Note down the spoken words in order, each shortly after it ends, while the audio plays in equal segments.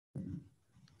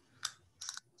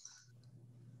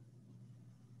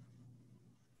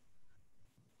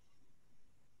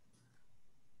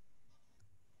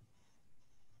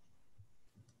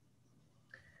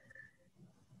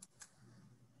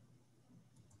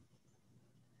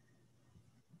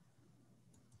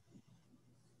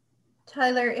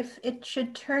Tyler, if it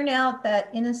should turn out that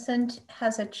Innocent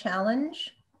has a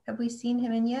challenge, have we seen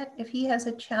him in yet? If he has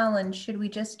a challenge, should we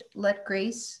just let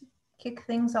Grace kick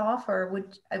things off, or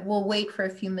we'll wait for a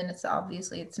few minutes?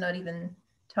 Obviously, it's not even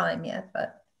time yet,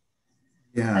 but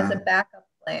yeah, as a backup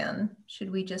plan,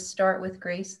 should we just start with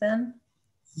Grace then?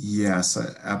 Yes,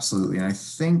 absolutely. And I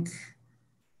think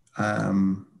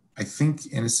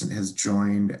Innocent has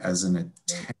joined as an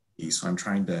attendee, so I'm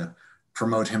trying to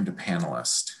promote him to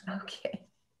panelist. Okay.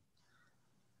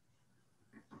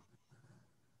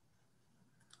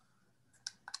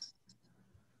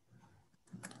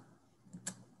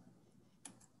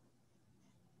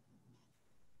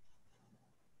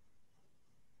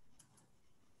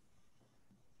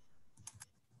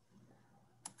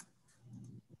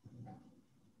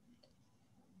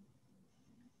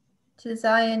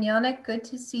 Tizai and Yannick, good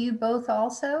to see you both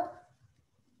also.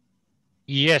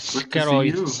 Yes, Carol,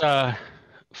 it's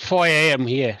 4 a.m.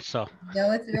 here, so.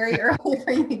 No, it's very early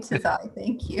for you, Tizai.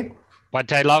 Thank you.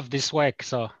 But I love this work,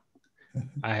 so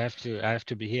I have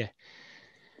to be here.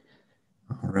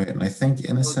 All right, and I think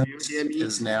Innocent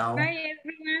is now. Hi,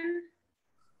 everyone.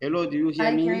 Hello, do you hear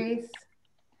Hi, me? Grace.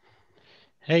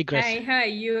 Hey, Grace. Hi.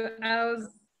 I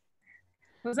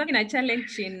was having a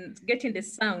challenge in getting the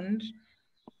sound,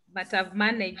 but I've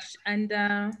managed. And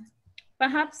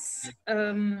perhaps,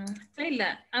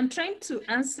 Tyler, I'm trying to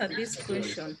answer this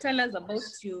question. Tell us about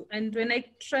you. And when I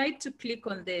try to click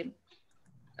on the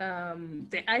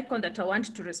icon that I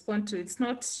want to respond to, it's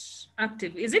not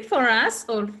active. Is it for us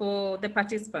or for the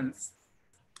participants?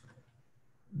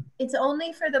 It's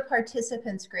only for the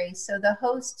participants, Grace. So the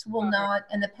hosts will not,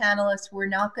 and the panelists, we're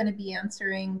not going to be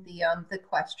answering the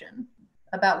question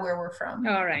about where we're from.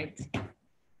 All right.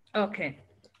 Okay.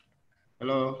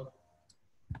 Hello.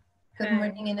 Good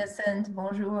morning, Innocent.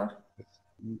 Bonjour.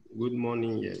 Good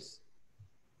morning, yes.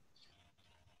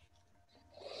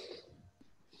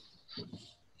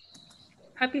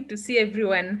 Happy to see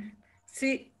everyone.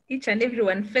 See each and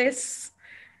everyone face.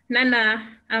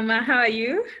 Nana, Amma, how are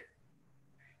you?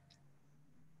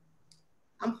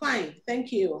 I'm fine,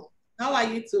 thank you. How are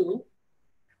you too?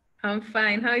 I'm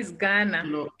fine. How is Ghana?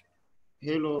 Hello.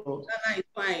 Hello. Ghana is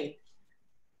fine.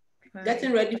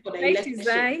 Getting ready for the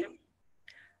election.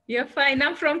 You're fine.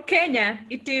 I'm from Kenya.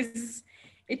 It is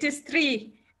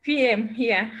 3 p.m.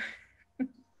 here.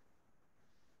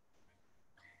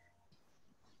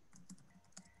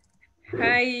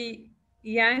 Hi,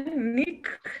 Yannick.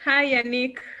 Hi,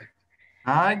 Yannick.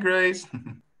 Hi, Grace.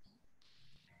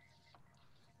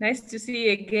 Nice to see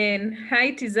you again.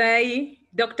 Hi, Tizai,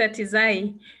 Dr.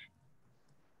 Tizai.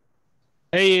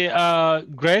 Hey,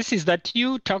 Grace, is that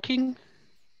you talking?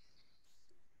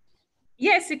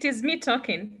 Yes, it is me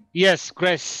talking. Yes,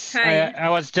 Grace. Hi. I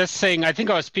was just saying, I think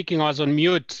I was speaking, I was on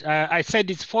mute. I said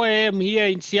it's 4 a.m. here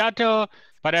in Seattle,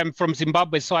 but I'm from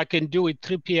Zimbabwe, so I can do it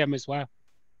 3 p.m. as well.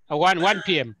 1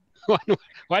 p.m.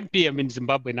 1 p.m. in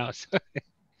Zimbabwe now. So.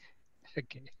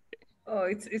 Okay. Oh,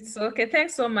 it's okay.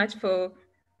 Thanks so much for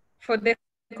the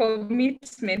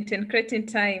commitment and creating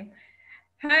time.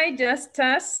 Hi,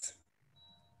 Justus.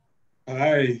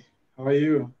 Hi, how are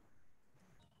you?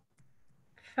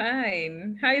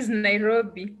 Fine. How is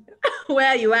Nairobi?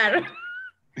 Where you are?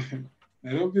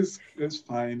 Nairobi is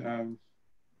fine.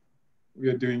 We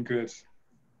are doing good.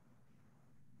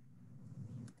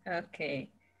 Okay.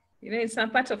 You know, in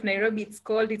some part of Nairobi, it's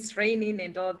cold, it's raining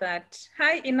and all that.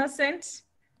 Hi, Innocent.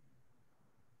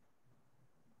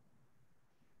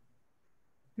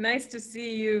 Nice to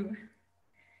see you.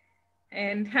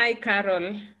 And hi,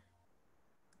 Carol.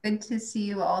 Good to see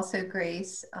you also,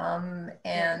 Grace.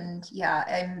 And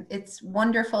yeah, it's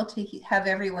wonderful to have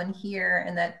everyone here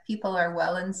and that people are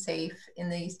well and safe in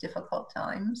these difficult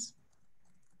times.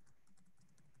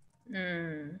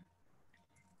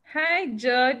 Hi,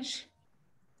 George.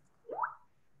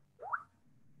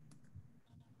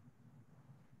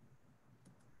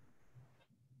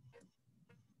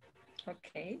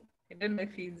 Okay, I don't know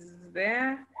if he's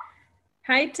there.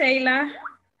 Hi, Taylor.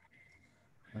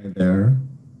 Hi there.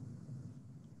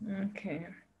 Okay.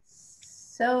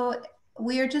 So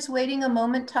we are just waiting a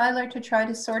moment, Tyler, to try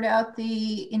to sort out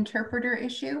the interpreter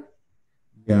issue.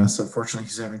 Yes, unfortunately,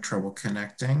 he's having trouble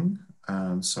connecting.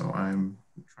 So I'm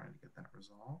trying to get that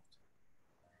resolved.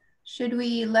 Should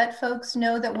we let folks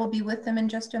know that we'll be with them in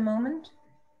just a moment?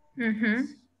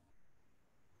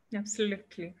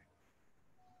 Absolutely.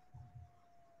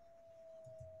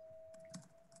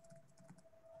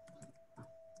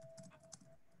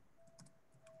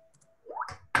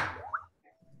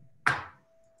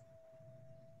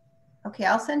 Okay,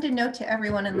 I'll send a note to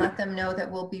everyone and let them know that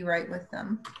we'll be right with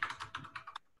them.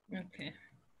 Okay.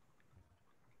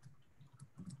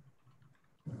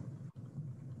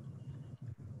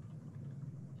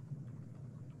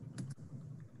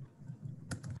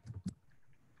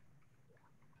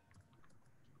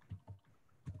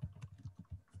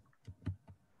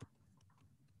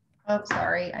 Oh,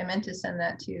 sorry. I meant to send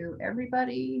that to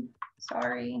everybody.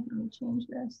 Sorry. Let me change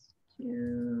this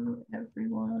to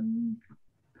everyone.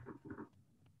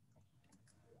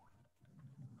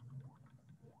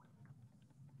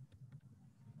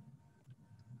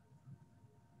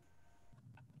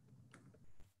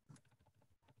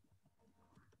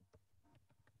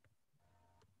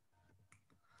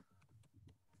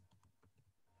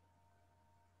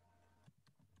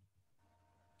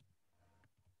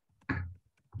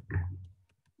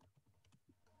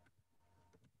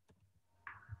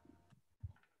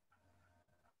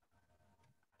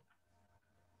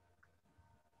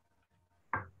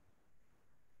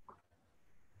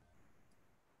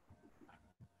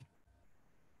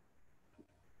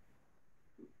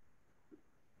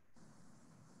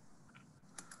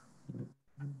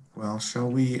 Well, shall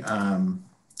we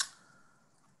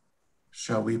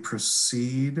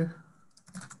proceed?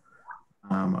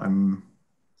 I'm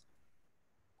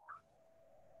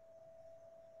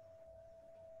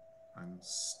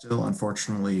still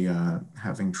unfortunately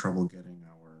having trouble getting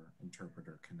our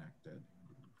interpreter connected.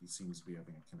 He seems to be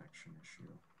having a connection issue.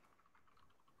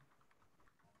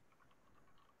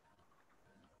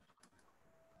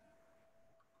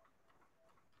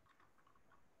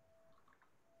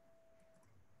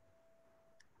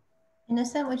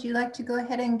 Innocent, would you like to go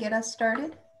ahead and get us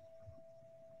started?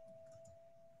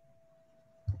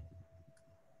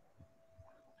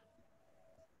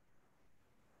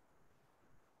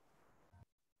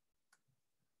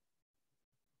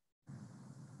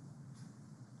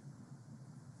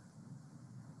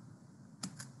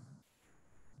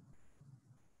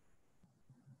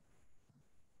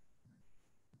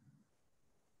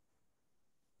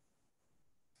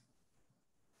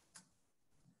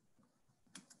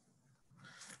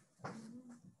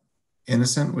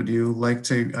 Innocent, would you like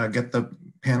to get the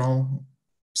panel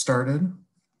started?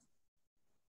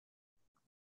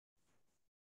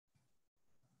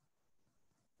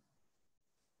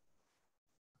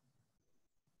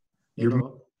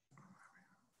 Hello.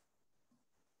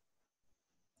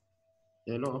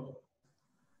 Hello.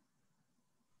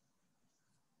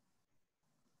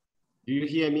 Do you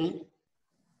hear me?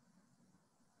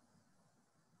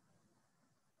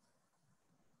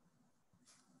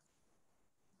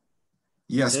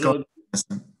 Yes, Hello. go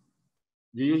ahead.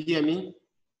 Do you hear me?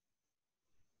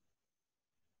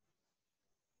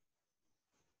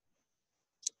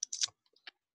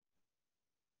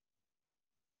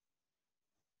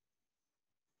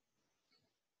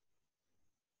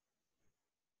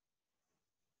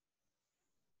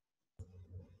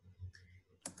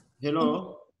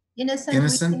 Hello.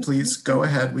 Innocent, please go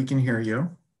ahead. We can hear you.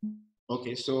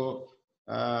 Okay, so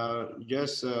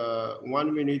just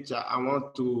 1 minute. I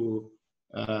want to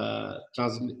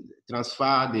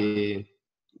transfer the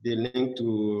link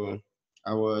to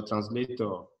our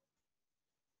translator.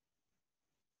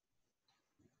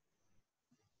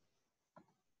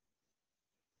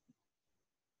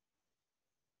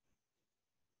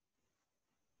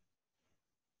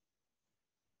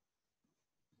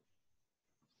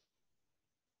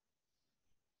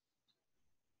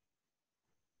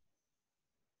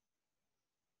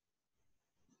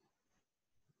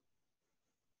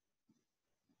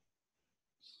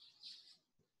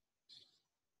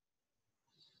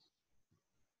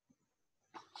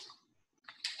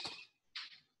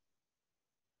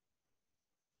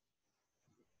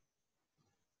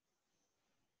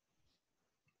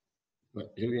 Ouais,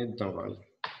 je viens de t'envoyer.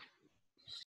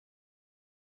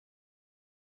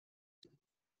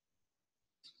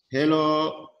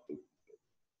 Hello.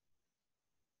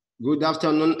 Good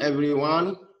afternoon,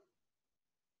 everyone.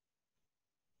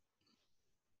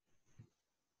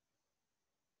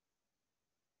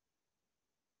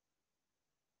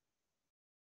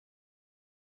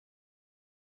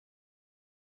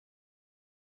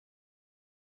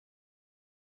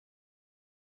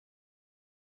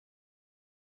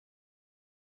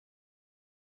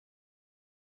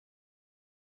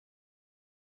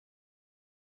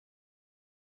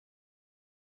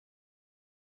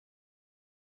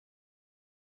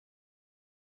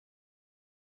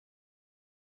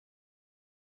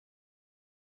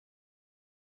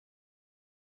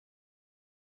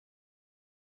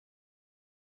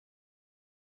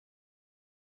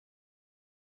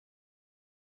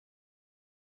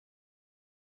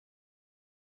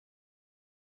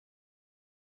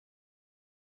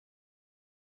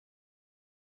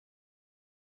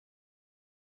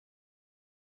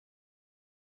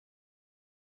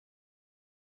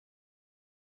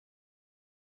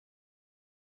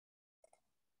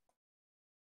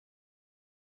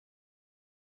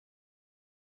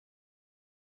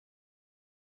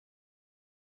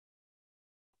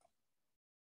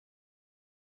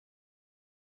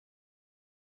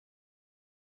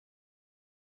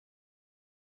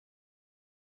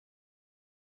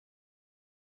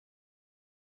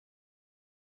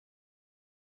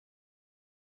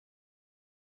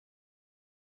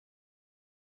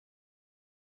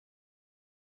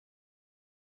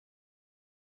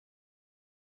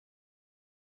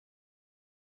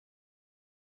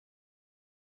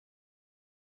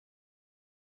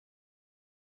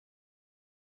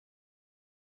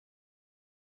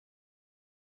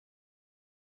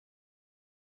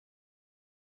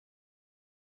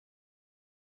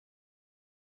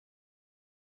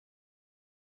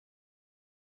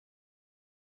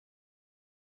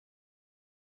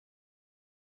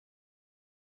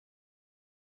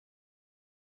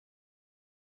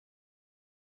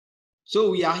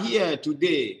 So we are here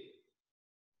today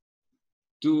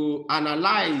to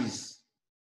analyze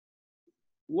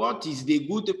what is the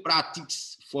good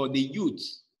practice for the youth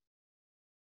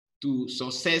to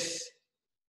success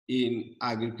in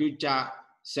agriculture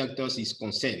sectors is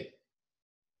concerned.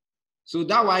 So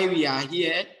that's why we are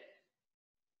here.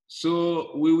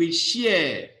 So we will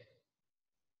share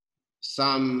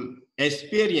some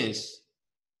experience.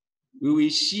 We will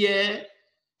share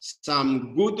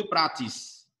some good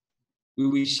practice. We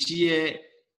will share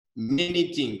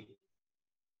many things.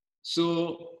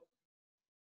 So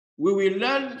we will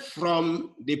learn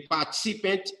from the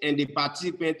participants, and the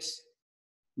participants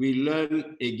will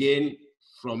learn again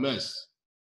from us.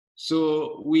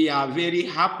 So we are very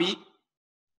happy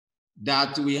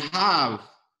that we have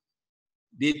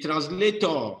the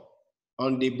translator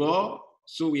on the board.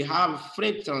 So we have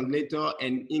French translator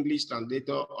and English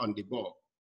translator on the board.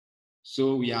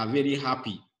 So we are very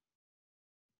happy.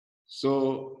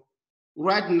 So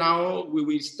right now we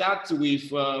will start with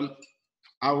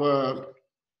our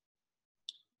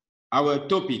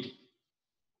topic.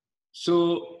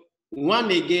 So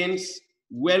once again,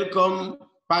 welcome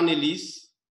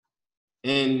panelists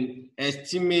and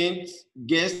esteemed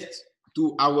guests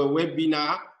to our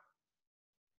webinar,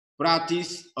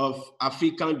 Practice of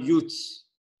African Youths,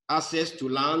 Access to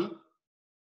Land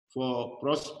for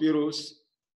Prosperous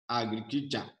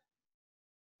Agriculture,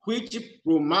 which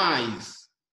provides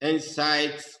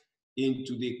insights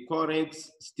into the current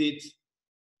state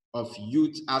of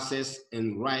youth access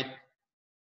and right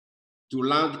to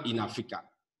land in Africa.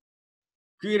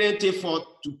 Current effort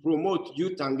to promote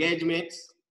youth engagement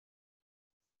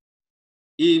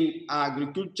in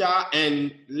agriculture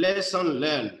and lesson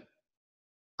learned.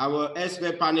 Our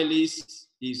expert panelist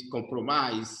is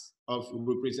comprised of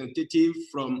representatives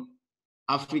from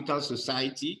African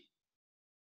society,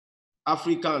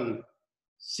 African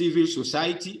civil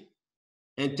society,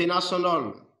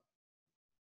 international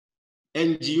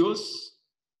NGOs,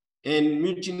 and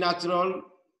multilateral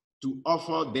to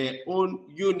offer their own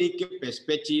unique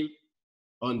perspective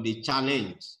on the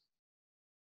challenge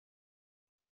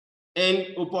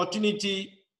and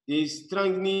opportunity in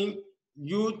strengthening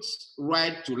youth's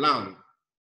right to land.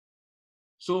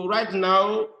 So right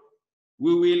now,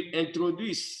 we will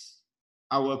introduce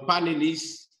our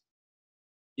panelists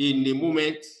in a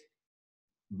moment,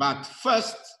 but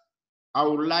first, I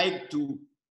would like to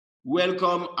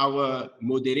welcome our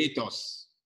moderators.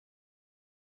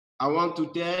 I want to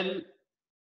tell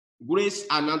Grace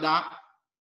Ananda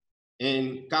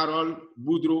and Carol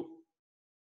Boudreau,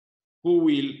 who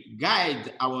will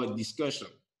guide our discussion.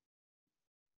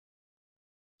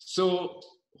 So,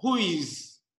 who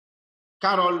is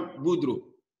Carol Boudreau?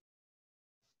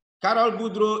 Carol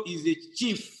Boudreau is the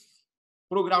Chief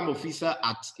Program Officer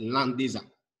at Landesa.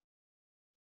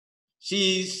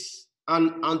 She is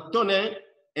an attorney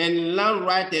and land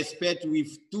right expert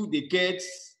with 2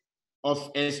 decades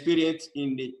of experience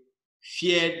in the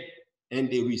field and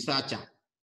the researcher.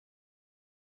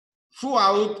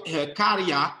 Throughout her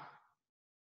career,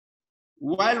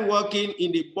 while working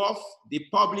in both the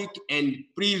public and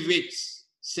private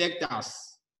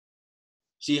sectors,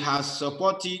 she has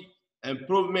supported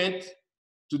improvement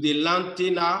to the land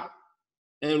tenure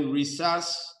and research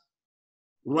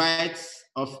rights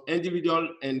of individuals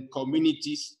and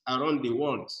communities around the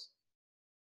world.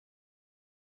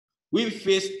 With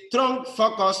a strong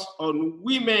focus on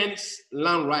women's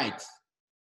land rights,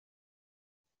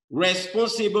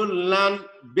 responsible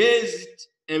land-based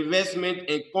investment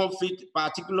and conflict,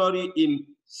 particularly in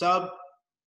sub-Saharan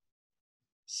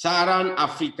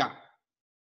Africa.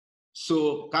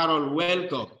 So, Carol,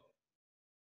 welcome.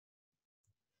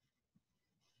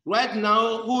 Right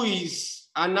now, who is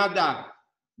another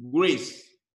Grace?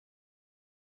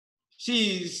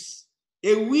 She is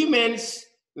a women's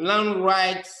land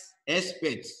rights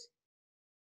expert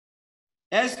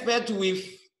with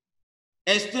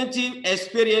extensive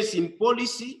experience in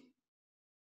policy,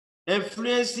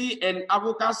 influence, and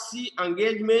advocacy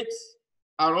engagements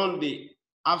around the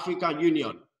African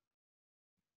Union.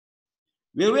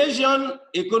 The region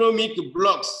economic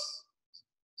blocks,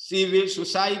 civil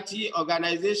society,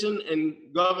 organization,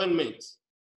 and government.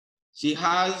 She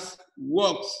has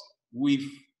worked with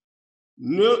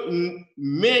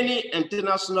many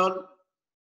international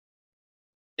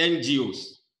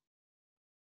NGOs,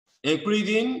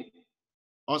 including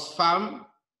Oxfam,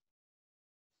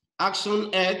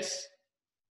 Action Aid,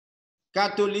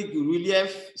 Catholic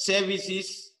Relief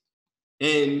Services,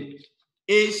 and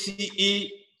ACE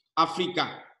Africa,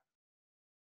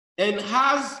 and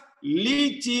has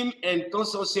lead team and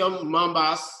consortium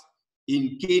members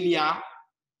in Kenya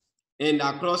and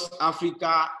across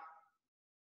Africa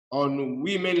on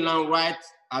women land rights,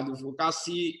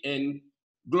 advocacy, and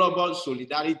global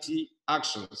solidarity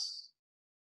actions.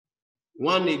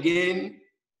 Once again,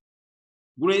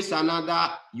 Grace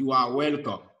Ananda, you are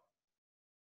welcome.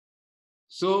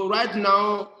 So right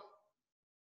now,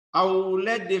 I will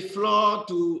let the floor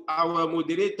to our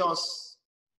moderators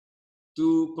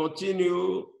to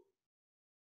continue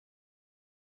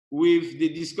with the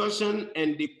discussion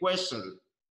and the question.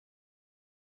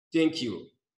 Thank you.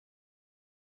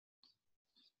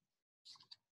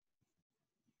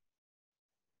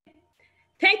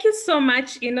 Thank you so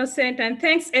much, Innocent, and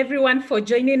thanks everyone for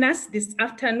joining us this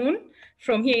afternoon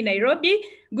from here in Nairobi.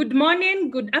 Good morning,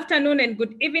 good afternoon, and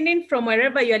good evening from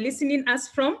wherever you are listening us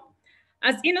from.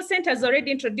 As Innocent has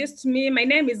already introduced me, my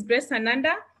name is Grace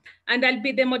Ananda, and I'll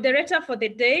be the moderator for the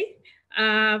day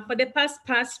for the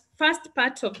first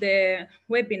part of the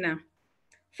webinar.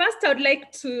 First, I would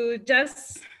like to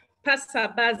just pass a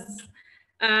buzz.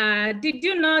 Did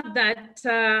you know that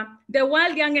the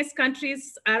world's youngest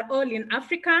countries are all in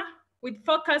Africa, with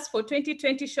focus for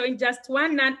 2020 showing just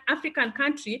one non-African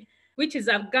country, which is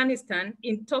Afghanistan,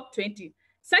 in top 20.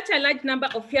 Such a large number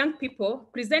of young people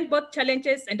present both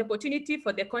challenges and opportunity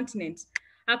for the continent,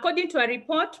 according to a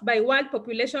report by World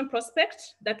Population Prospect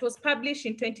that was published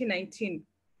in 2019.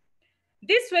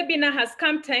 This webinar has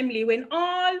come timely when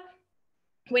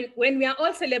we are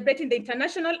all celebrating the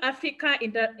International Africa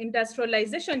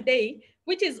Industrialization Day,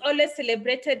 which is always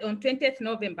celebrated on 20th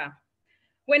November.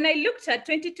 When I looked at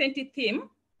 2020 theme,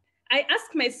 I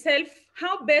asked myself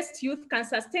how best youth can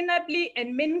sustainably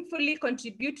and meaningfully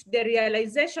contribute to the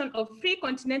realization of free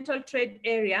continental trade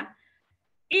area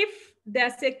if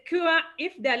their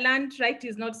land right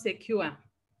is not secure.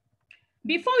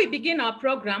 Before we begin our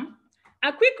program,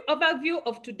 a quick overview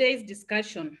of today's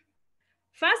discussion.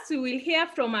 First, we will hear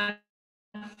from a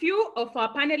few of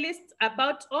our panelists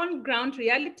about on-ground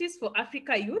realities for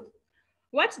Africa youth.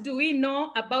 What do we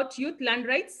know about youth land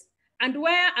rights? And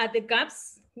where are the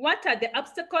gaps? What are the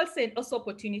obstacles and also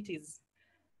opportunities?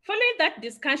 Following that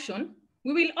discussion,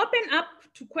 we will open up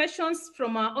to questions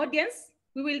from our audience.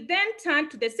 We will then turn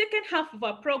to the second half of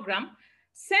our program,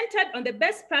 centered on the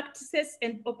best practices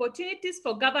and opportunities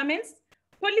for governments,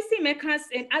 policymakers,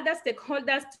 and other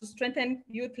stakeholders to strengthen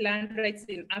youth land rights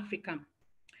in Africa.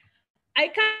 I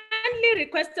kindly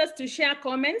request us to share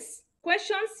comments,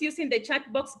 questions using the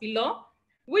chat box below,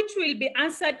 which will be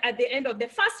answered at the end of the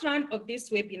first round of this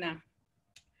webinar.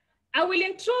 I will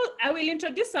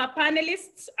introduce our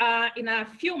panelists in a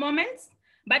few moments,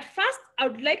 but first I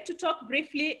would like to talk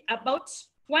briefly about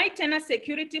why tenure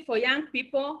security for young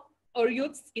people or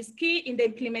youths is key in the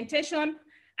implementation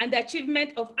and the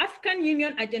achievement of African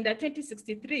Union Agenda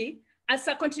 2063 as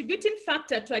a contributing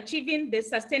factor to achieving the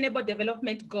Sustainable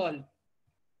Development Goal.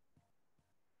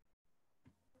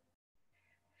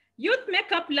 Youth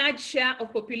make up large share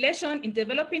of population in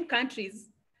developing countries,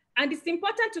 and it's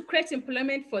important to create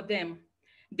employment for them.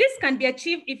 This can be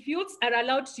achieved if youths are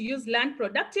allowed to use land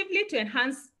productively to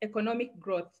enhance economic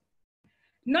growth.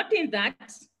 Noting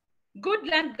that good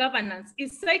land governance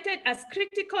is cited as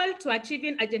critical to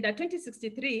achieving Agenda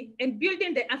 2063 and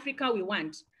building the Africa we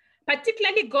want,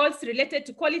 particularly goals related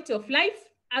to quality of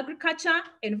life, agriculture,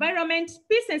 environment,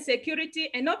 peace and security,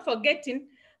 and not forgetting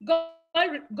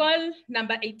goal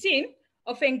number 18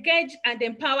 of engaged and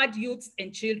empowered youths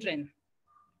and children.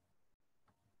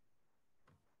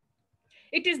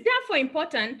 It is therefore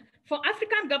important for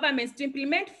African governments to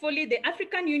implement fully the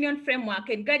African Union framework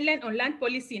and guideline on land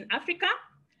policy in Africa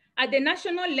at the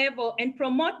national level and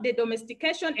promote the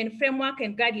domestication and framework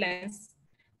and guidelines.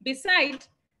 Besides,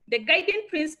 the guiding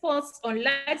principles on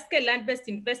large-scale land-based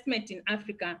investment in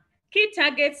Africa, key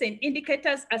targets and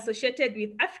indicators associated with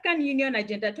African Union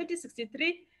Agenda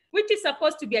 2063, which is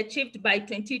supposed to be achieved by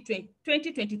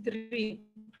 2023,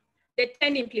 the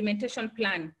 10 implementation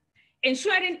plan,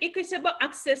 ensuring equitable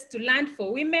access to land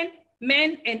for women,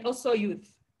 men, and also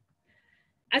youth.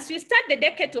 As we start the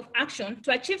decade of action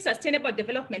to achieve Sustainable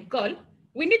Development Goal,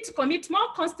 we need to commit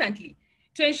more constantly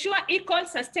to ensure equal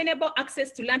sustainable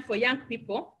access to land for young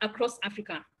people across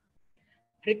Africa.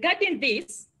 Regarding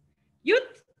this,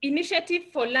 Youth Initiative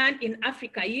for Land in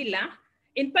Africa, YILA,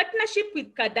 in partnership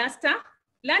with Cadasta,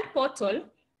 Land Portal,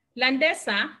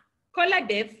 Landesa,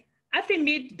 Coladev,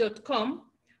 Afrimid.com,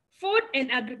 Food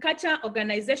and Agriculture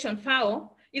Organization,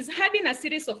 FAO, is having a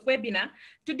series of webinars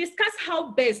to discuss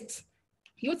how best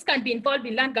youths can be involved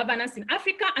in land governance in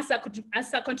Africa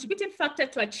as a contributing factor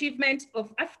to achievement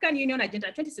of African Union Agenda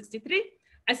 2063,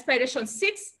 Aspiration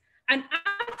 6, an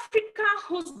Africa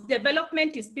whose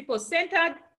development is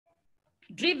people-centered,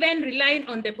 driven, relying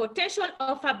on the potential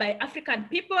offered by African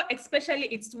people, especially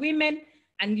its women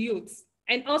and youths,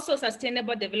 and also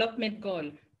Sustainable Development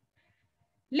Goal.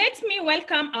 Let me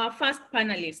welcome our first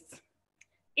panelist,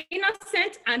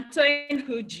 Innocent Antoine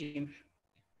Huji.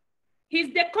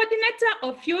 He's the coordinator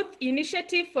of Youth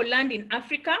Initiative for Land in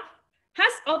Africa,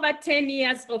 has over 10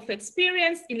 years of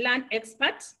experience in land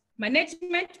expert,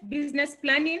 management, business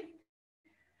planning,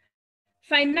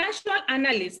 financial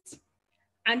analyst,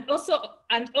 and also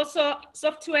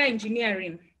software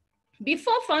engineering.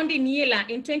 Before founding YILA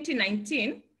in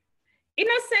 2019,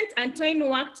 Innocent Antoine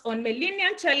worked on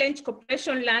Millennium Challenge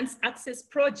Corporation Lands Access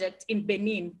Project in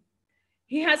Benin.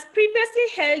 He has previously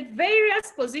held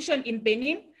various positions in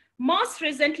Benin, most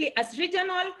recently as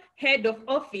regional head of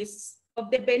office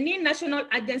of the Benin National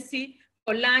Agency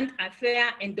for Land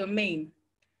Affairs and Domain.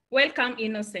 Welcome,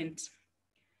 Innocent.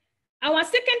 Our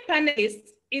second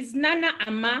panelist is Nana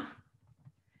Ama.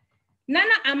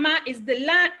 Nana Ama is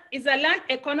a land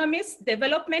economist,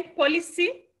 development policy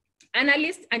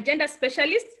analyst, and gender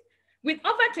specialist with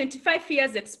over 25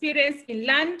 years experience in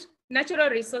land, natural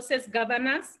resources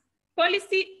governance,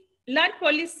 land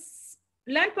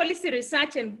policy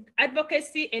research and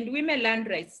advocacy, and women land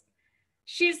rights.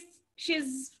 She's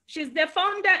the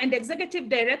founder and executive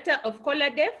director of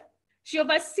COLADEF. She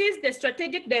oversees the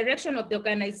strategic direction of the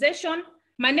organization,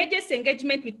 manages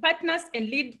engagement with partners, and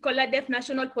leads COLADEF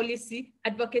national policy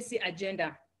advocacy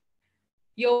agenda.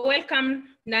 You're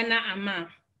welcome, Nana Ama.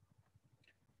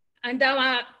 And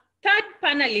our third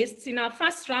panelist in our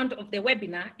first round of the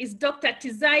webinar is Dr.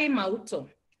 Tizai Mauto.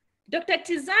 Dr.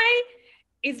 Tizai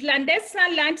is Landesa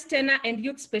land tenure and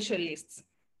youth specialist,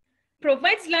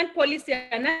 provides land policy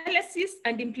analysis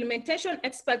and implementation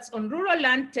experts on rural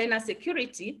land tenure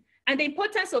security and the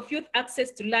importance of youth access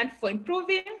to land for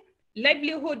improving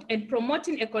livelihood and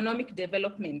promoting economic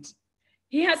development.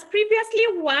 He has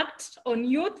previously worked on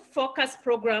youth-focused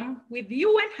program with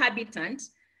UN Habitat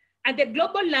and the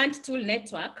Global Land Tool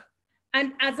Network,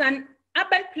 and as an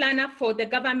urban planner for the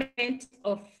government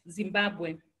of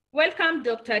Zimbabwe. Welcome,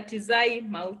 Dr. Tizai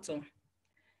Mauto.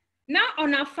 Now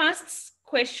on our first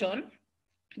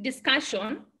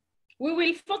discussion, we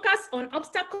will focus on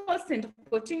obstacles and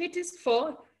opportunities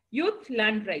for youth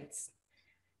land rights.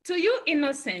 To you,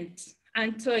 Innocent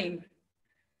Antoine,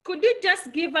 could you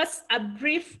just give us a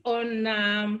brief on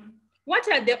what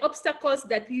are the obstacles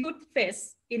that youth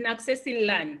face in accessing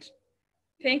land?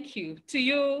 Thank you. To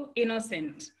you,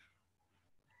 Innocent.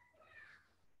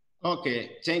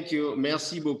 OK, thank you.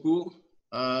 Merci beaucoup.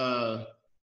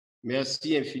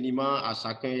 Merci infiniment à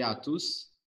chacun et à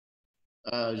tous.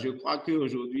 Je crois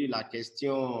qu'aujourd'hui, la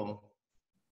question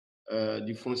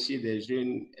du foncier des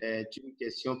jeunes est une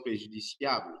question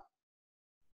préjudiciable.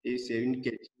 Et c'est une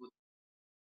question...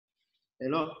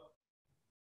 Hello?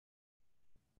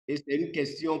 Et c'est une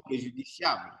question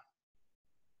préjudiciable.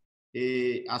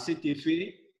 Et à cet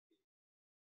effet,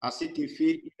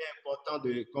 il est important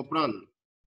de comprendre.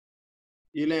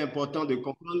 Il est important de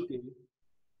comprendre que,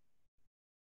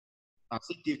 à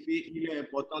cet effet, il est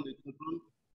important de comprendre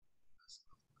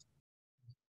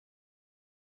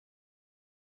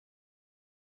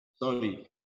Sorry.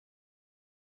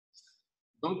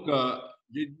 Donc,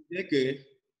 je disais que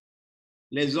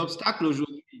les obstacles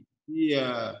aujourd'hui qui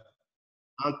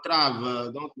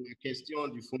entravent donc la question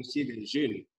du foncier des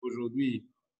jeunes aujourd'hui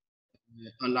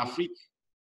en Afrique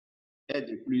est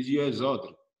de plusieurs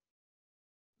ordres.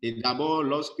 Et d'abord,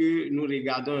 lorsque nous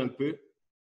regardons un peu,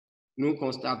 nous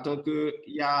constatons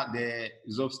qu'il y a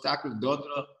des obstacles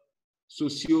d'ordre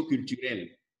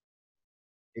socio-culturel.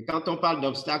 Et quand on parle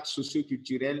d'obstacles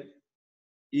socio-culturels,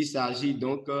 il s'agit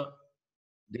donc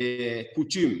des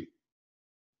coutumes.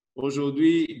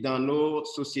 Aujourd'hui, dans nos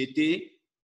sociétés,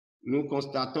 nous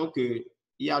constatons qu'il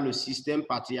y a le système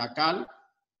patriarcal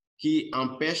qui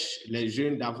empêche les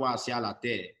jeunes d'avoir accès à la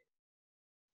terre.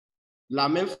 De la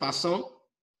même façon,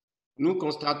 nous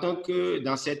constatons que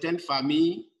dans certaines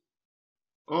familles,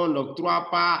 on n'octroie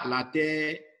pas la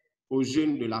terre aux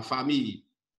jeunes de la famille.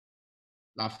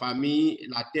 La famille,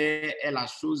 la terre est la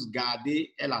chose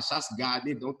gardée, est la chasse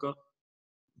gardée donc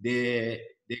des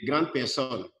grandes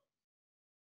personnes.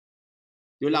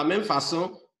 De la même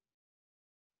façon,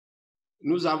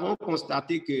 nous avons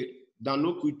constaté que dans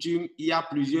nos coutumes, il y a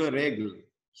plusieurs règles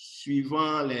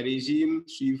suivant les régimes,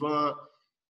 suivant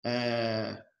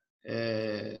les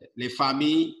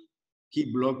familles qui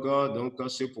bloquent donc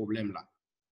ce problème-là.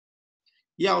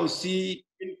 Il y a aussi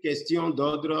une question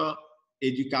d'ordre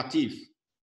éducatif.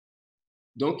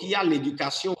 Donc, il y a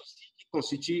l'éducation aussi qui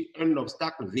constitue un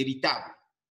obstacle véritable.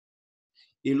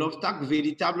 Et l'obstacle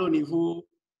véritable au niveau,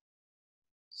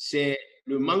 c'est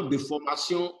le manque de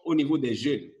formation au niveau des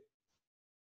jeunes.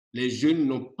 Les jeunes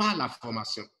n'ont pas la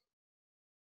formation.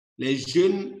 Les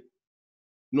jeunes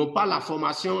n'ont pas la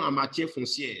formation en matière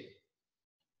foncière.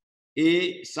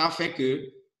 Et ça fait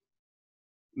que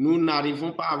nous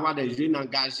n'arrivons pas à avoir des jeunes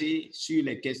engagés sur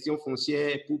les questions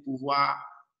foncières pour pouvoir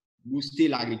booster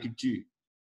l'agriculture.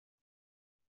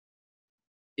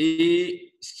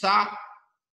 Et ça,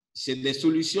 c'est des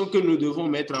solutions que nous devons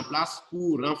mettre en place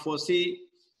pour renforcer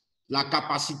la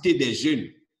capacité des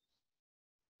jeunes,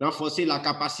 renforcer la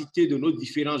capacité de nos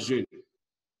différents jeunes.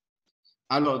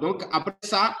 Alors, donc, après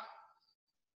ça,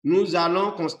 nous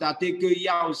allons constater qu'il y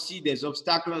a aussi des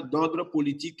obstacles d'ordre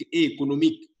politique et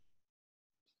économique.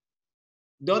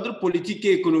 D'ordre politique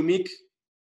et économique,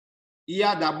 il y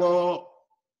a d'abord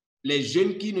les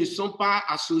jeunes qui ne sont pas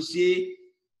associés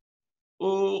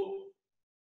aux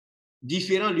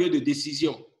différents lieux de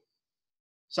décision.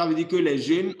 Ça veut dire que les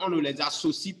jeunes, on ne les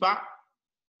associe pas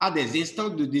à des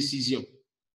instances de décision.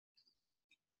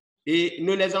 Et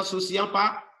ne les associant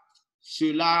pas,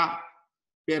 cela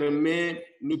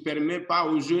ne permet pas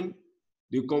aux jeunes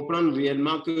de comprendre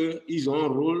réellement qu'ils ont un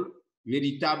rôle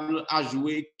véritable à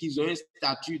jouer, qu'ils ont un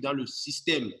statut dans le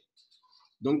système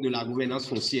donc de la gouvernance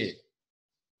foncière.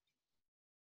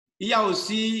 Il y a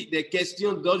aussi des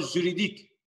questions d'ordre juridique.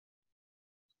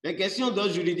 Les questions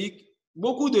d'ordre juridique,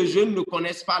 beaucoup de jeunes ne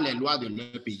connaissent pas les lois de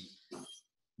leur pays.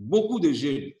 Beaucoup de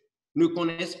jeunes ne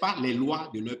connaissent pas les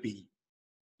lois de leur pays.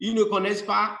 Ils ne connaissent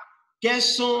pas quels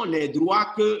sont les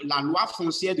droits que la loi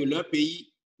foncière de leur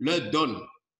pays leur donne.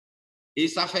 Et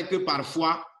ça fait que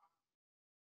parfois,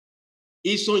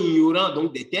 ils sont ignorants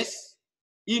donc des tests.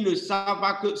 Ils ne savent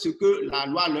pas ce que la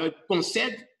loi leur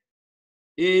concède.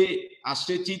 Et à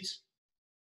ce titre,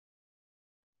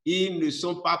 ils ne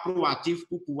sont pas proactifs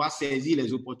pour pouvoir saisir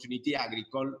les opportunités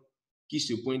agricoles qui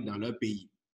se pointent dans leur pays.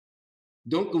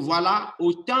 Donc voilà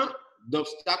autant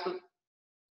d'obstacles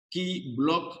qui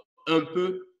bloquent un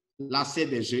peu l'accès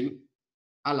des jeunes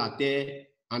à la terre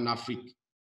en Afrique.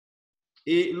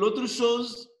 Et l'autre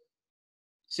chose,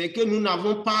 c'est que nous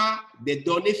n'avons pas des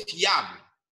données fiables.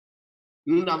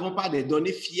 Nous n'avons pas des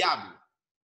données fiables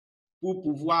pour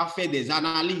pouvoir faire des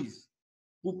analyses,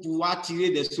 pour pouvoir tirer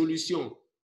des solutions,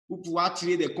 pour pouvoir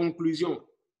tirer des conclusions,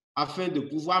 afin de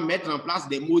pouvoir mettre en place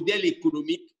des modèles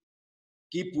économiques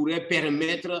qui pourraient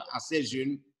permettre à ces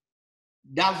jeunes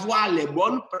d'avoir les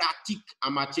bonnes pratiques en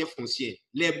matière foncière,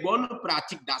 les bonnes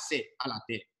pratiques d'accès à la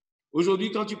terre.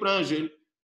 Aujourd'hui, quand tu prends un jeune,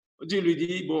 tu lui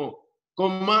dis, bon,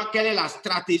 quelle est la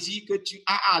stratégie que tu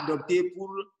as adoptée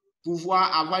pour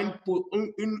pouvoir avoir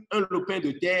un lopin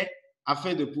de terre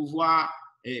afin de pouvoir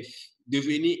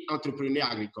devenir entrepreneur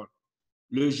agricole?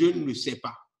 Le jeune ne sait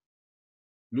pas.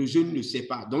 Le jeune ne sait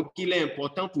pas. Donc, il est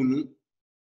important pour nous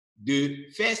de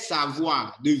faire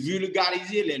savoir, de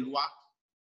vulgariser les lois,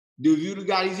 de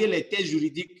vulgariser les textes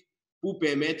juridiques pour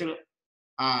permettre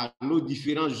à nos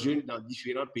différents jeunes dans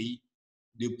différents pays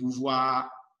de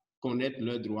pouvoir connaître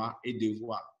leurs droits et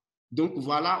devoirs. Donc,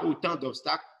 voilà autant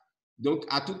d'obstacles. Donc,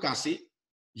 à tout casser,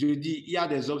 je dis, il y a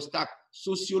des obstacles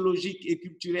sociologiques et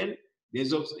culturels,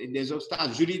 des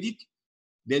obstacles juridiques,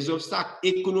 des obstacles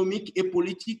économiques et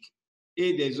politiques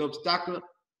et des obstacles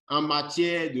en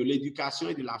matière de l'éducation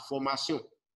et de la formation.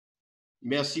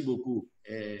 Merci beaucoup,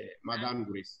 Madame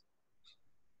Grace.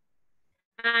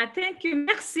 Thank you.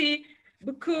 Merci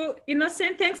beaucoup,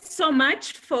 Innocent. Thanks so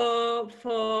much for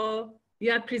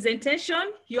your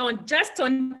presentation. You're just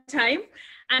on time.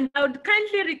 And I would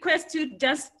kindly request you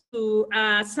just to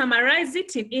summarize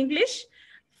it in English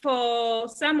for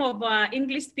some of our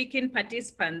English-speaking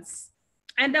participants.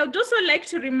 And I would also like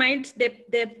to remind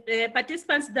the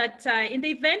participants that in the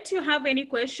event you have any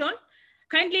question,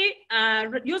 kindly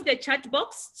use the chat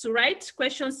box to write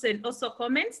questions and also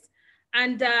comments.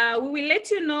 And we will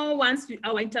let you know once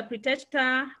our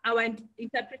interpreter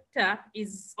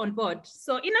is on board.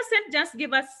 So Innocent, just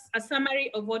give us a summary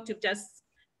of what you've just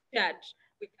shared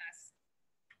with us.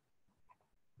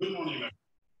 Good morning.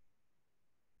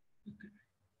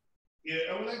 Yeah,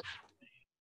 I would like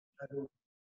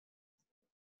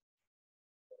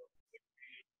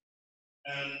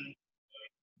and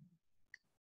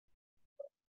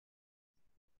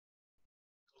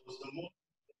was the most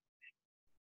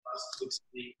to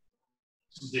explain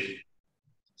today.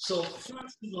 So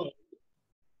first of all,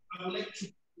 I would like to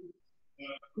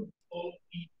put all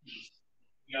issues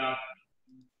we are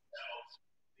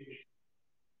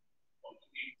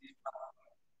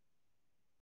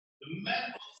the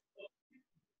map of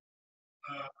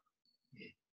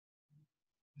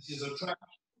this is a track.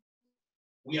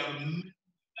 We have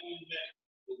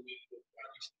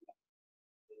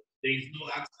there is no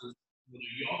access to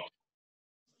New York.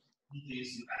 This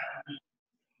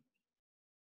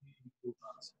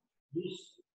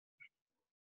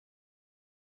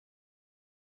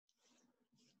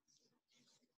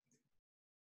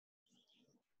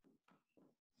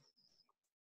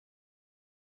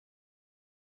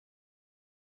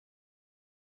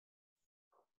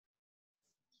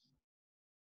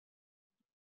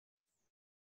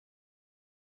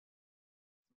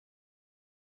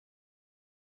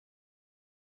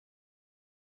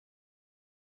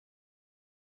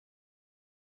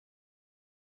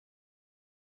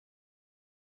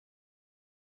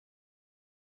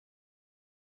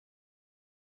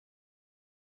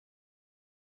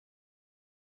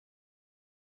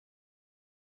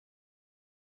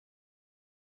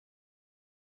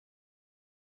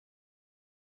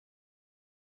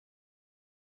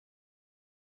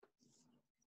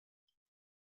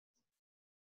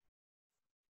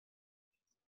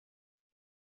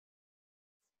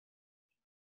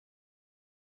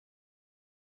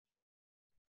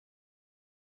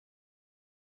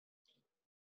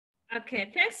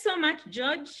Okay, thanks so much,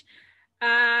 George,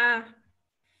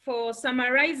 for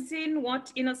summarizing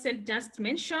what Innocent just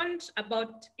mentioned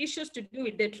about issues to do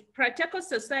with the patriarchal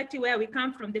society where we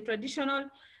come from, the traditional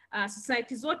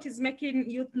societies, what is making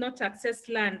youth not access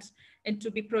land and to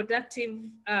be productive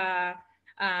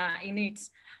in it.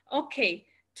 Okay,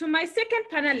 to my second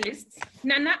panelist,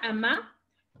 Nana Ama,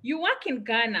 you work in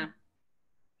Ghana.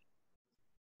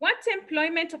 What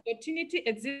employment opportunity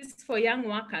exists for young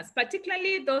workers,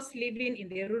 particularly those living in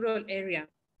the rural area?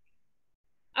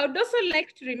 I would also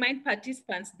like to remind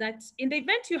participants that in the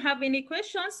event you have any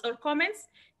questions or comments,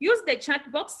 use the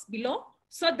chat box below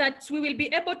so that we will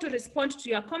be able to respond to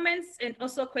your comments and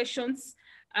also questions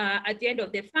at the end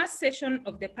of the first session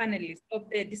of the panelists, of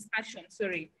the discussion,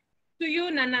 sorry. To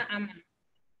you, Nana Ama.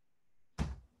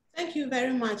 Thank you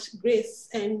very much, Grace,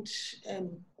 and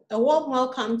a warm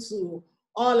welcome to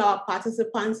all our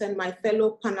participants and my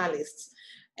fellow panelists.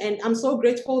 And I'm so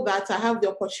grateful that I have the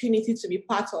opportunity to be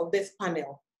part of this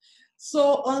panel.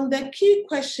 So on the key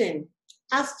question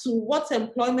as to what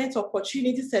employment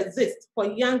opportunities exist for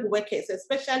young workers,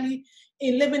 especially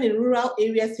in living in rural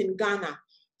areas in Ghana,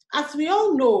 as we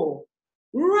all know,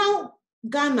 rural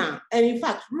Ghana, and in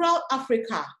fact, rural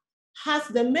Africa, has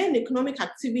the main economic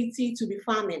activity to be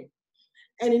farming.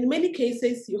 And in many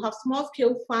cases, you have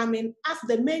small-scale farming as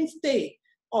the mainstay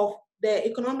of the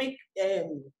economic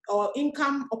or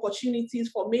income opportunities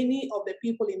for many of the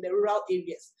people in the rural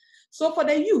areas. So for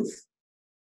the youth,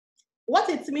 what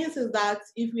it means is that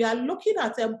if we are looking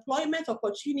at employment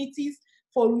opportunities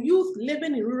for youth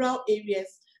living in rural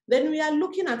areas, then we are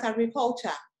looking at agriculture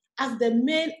as the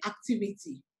main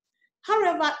activity.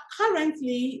 However,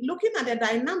 currently, looking at the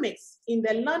dynamics in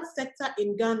the land sector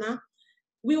in Ghana,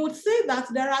 we would say that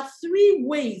there are three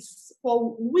ways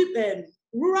for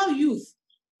rural youth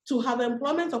to have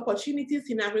employment opportunities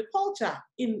in agriculture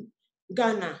in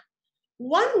Ghana.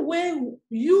 One way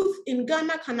youth in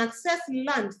Ghana can access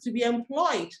land to be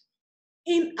employed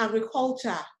in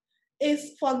agriculture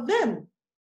is for them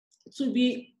to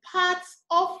be part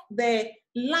of the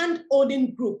land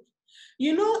owning group.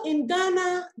 You know, in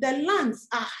Ghana, the lands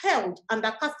are held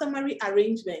under customary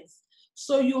arrangements.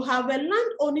 So you have a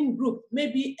land owning group,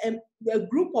 maybe a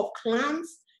group of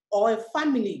clans or a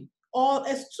family or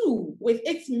a stool with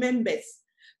its members.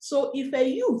 So if a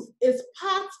youth is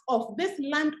part of this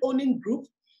land owning group,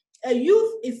 a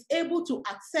youth is able to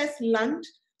access land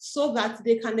so that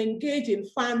they can engage in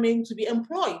farming to be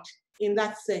employed in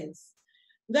that sense.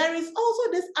 There is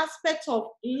also this aspect of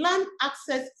land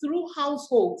access through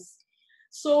households.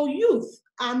 So youth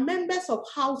are members of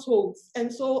households.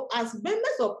 And so as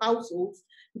members of households,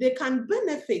 they can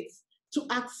benefit to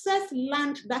access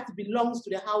land that belongs to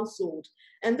the household.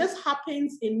 And this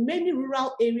happens in many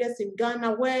rural areas in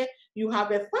Ghana where you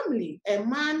have a family, a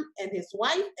man and his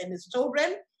wife and his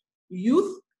children,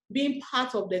 youth being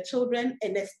part of the children,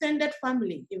 an extended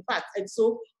family, in fact. And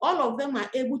so all of them are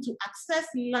able to access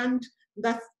land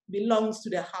that belongs to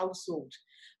the household.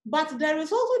 But there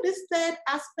is also this third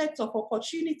aspect of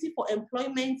opportunity for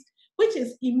employment, which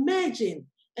is emerging.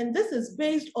 And this is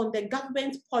based on the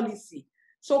government policy.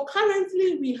 So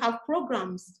currently we have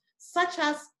programs such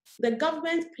as the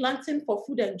government planting for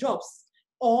food and jobs,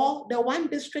 or the one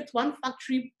district, one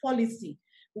factory policy,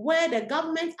 where the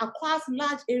government acquires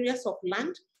large areas of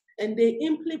land and they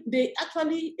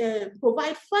actually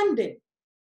provide funding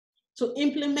to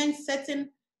implement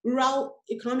certain rural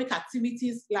economic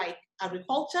activities like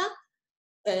agriculture,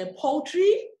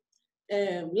 poultry,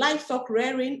 livestock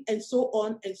rearing, and so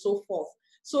on and so forth.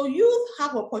 So youth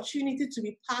have opportunity to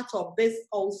be part of this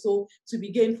also to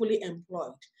be gainfully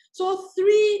employed. So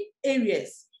three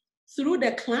areas: through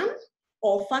the clan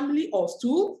or family or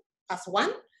stool as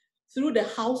one, through the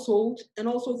household, and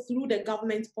also through the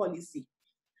government policy.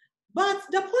 But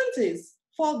the point is,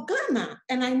 for Ghana,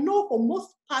 and I know for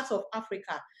most parts of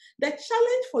Africa, the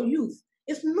challenge for youth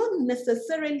is not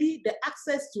necessarily the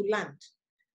access to land,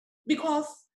 because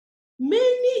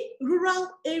many rural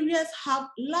areas have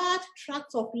large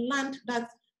tracts of land that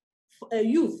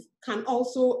youth can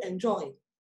also enjoy.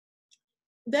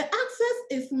 The access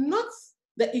is not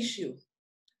the issue.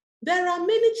 There are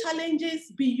many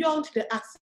challenges beyond the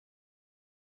access.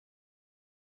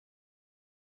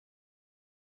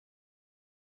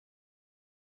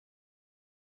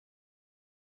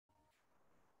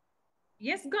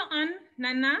 Yes, go on,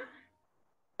 Nana.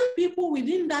 People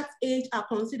within that age are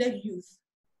considered youth.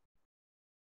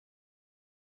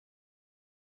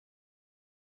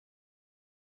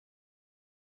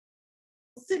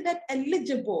 Considered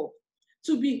eligible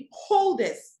to be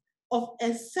holders of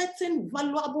a certain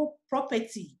valuable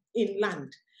property in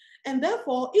land. And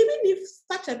therefore, even if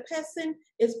such a person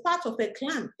is part of a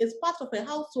clan, is part of a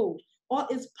household, or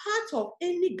is part of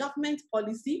any government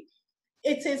policy,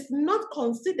 it is not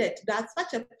considered that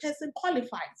such a person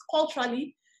qualifies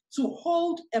culturally to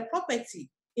hold a property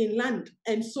in land.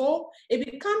 And so it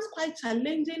becomes quite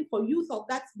challenging for youth of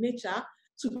that nature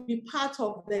to be part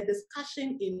of the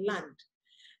discussion in land.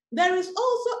 There is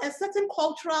also a certain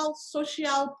cultural,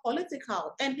 social,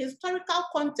 political, and historical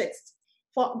context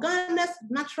for Ghana's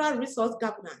natural resource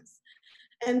governance.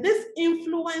 And this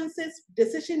influences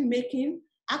decision-making,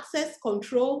 access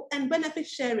control, and benefit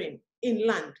sharing in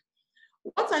land.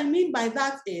 What I mean by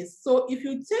that is, so if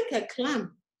you take a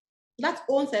clan that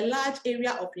owns a large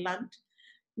area of land,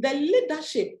 the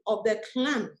leadership of the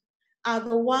clan are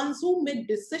the ones who make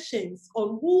decisions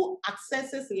on who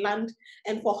accesses land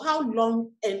and for how long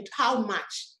and how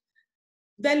much.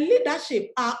 The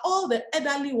leadership are all the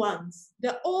elderly ones,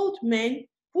 the old men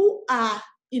who are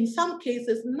in some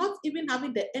cases not even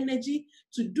having the energy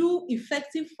to do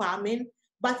effective farming,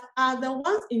 but are the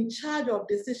ones in charge of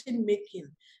decision making.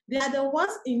 They are the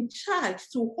ones in charge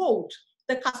to hold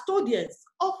the custodians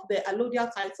of the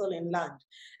allodial title in land.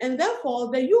 And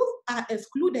therefore, the youth are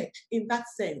excluded in that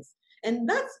sense. And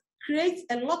that creates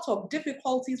a lot of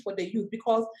difficulties for the youth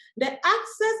because the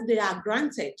access they are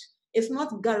granted is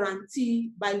not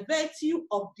guaranteed by virtue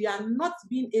of their not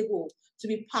being able to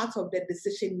be part of the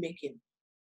decision making.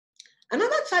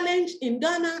 Another challenge in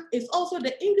Ghana is also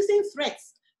the increasing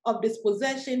threats of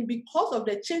dispossession because of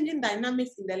the changing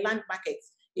dynamics in the land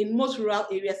markets in most rural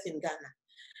areas in Ghana.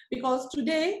 Because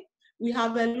today we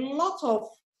have a lot of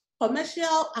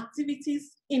commercial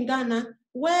activities in Ghana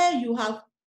where you have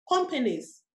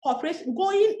companies, corporations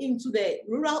going into the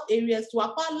rural areas to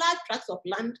acquire large tracts of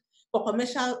land for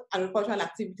commercial agricultural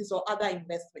activities or other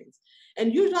investments.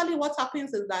 And usually what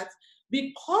happens is that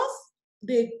because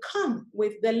they come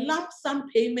with the lump sum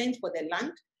payment for the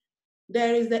land,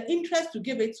 there is the interest to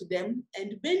give it to them,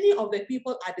 and many of the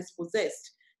people are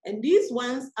dispossessed. And these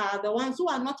ones are the ones who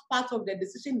are not part of the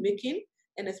decision making,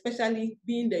 and especially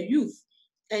being the youth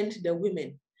and the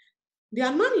women.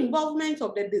 Their non-involvement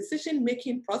of the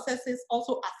decision-making processes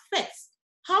also affects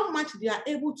how much they are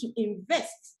able to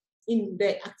invest in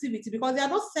the activity because they are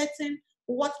not certain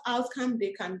what outcome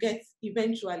they can get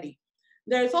eventually.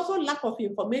 There is also lack of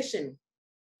information.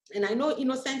 And I know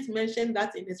Innocent mentioned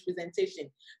that in his presentation.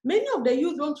 Many of the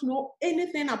youth don't know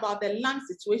anything about the land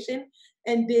situation,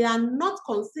 and they are not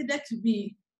considered to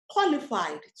be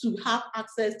qualified to have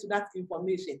access to that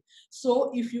information.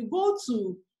 So if you go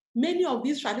to many of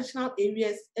these traditional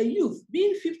areas, a youth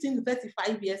being 15 to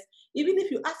 35 years, even if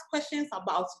you ask questions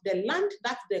about the land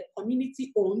that the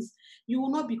community owns, you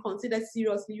will not be considered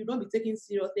seriously, you will not be taken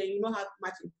seriously, and you will not have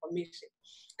much information.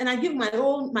 And I give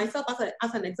myself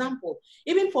as an example.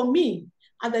 Even for me,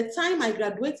 at the time I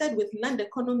graduated with land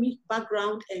economy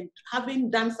background and having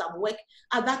done some work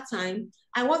at that time,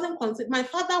 I wasn't considered, my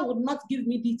father would not give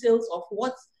me details of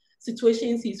what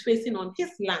situations he's facing on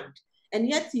his land. And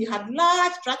yet he had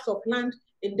large tracts of land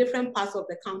in different parts of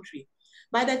the country.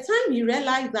 By the time he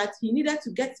realized that he needed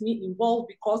to get me involved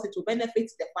because it would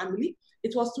benefit the family,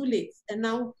 it was too late. And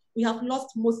now we have lost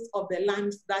most of the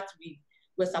lands that we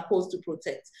were supposed to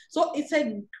protect. So it's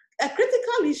a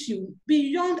critical issue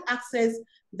beyond access.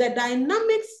 The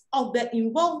dynamics of the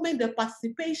involvement, the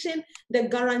participation, the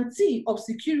guarantee of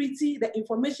security, the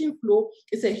information flow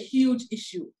is a huge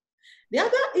issue. The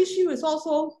other issue is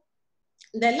also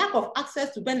the lack of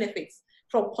access to benefits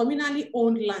from communally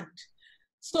owned land.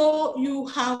 So you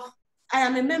have, I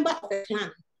am a member of a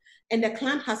clan, and the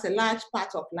clan has a large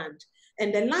part of land,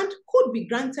 and the land could be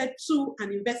granted to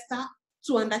an investor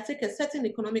to undertake a certain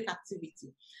economic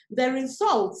activity. The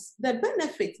results, the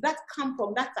benefits that come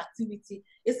from that activity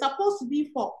is supposed to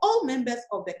be for all members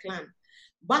of the clan,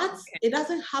 but it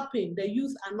doesn't happen. The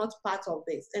youth are not part of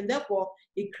this, and therefore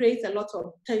it creates a lot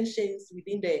of tensions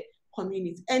within the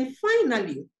community. And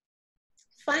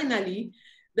finally,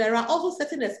 there are also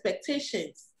certain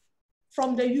expectations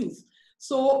from the youth,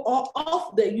 or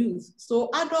of the youth. So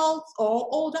adults or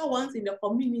older ones in the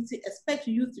community expect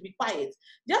youth to be quiet,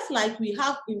 just like we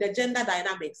have in the gender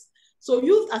dynamics. So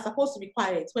youth are supposed to be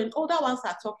quiet. When older ones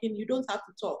are talking, you don't have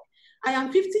to talk. I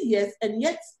am 50 years, and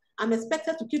yet I'm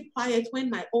expected to keep quiet when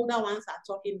my older ones are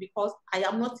talking because I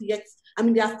am not yet,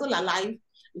 they are still alive.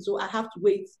 And so I have to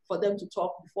wait for them to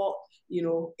talk before,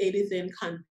 anything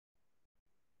can.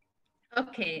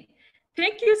 Okay,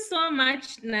 thank you so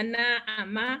much, Nana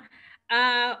Ama.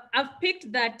 I've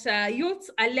picked that youths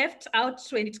are left out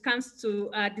when it comes to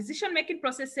decision-making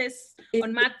processes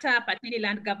on matter pertaining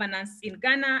land governance in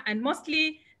Ghana, and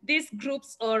mostly these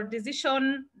groups or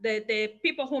the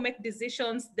people who make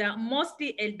decisions, they're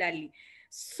mostly elderly.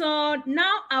 So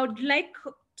now I would like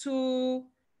to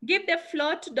give the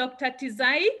floor to Dr.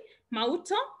 Tizai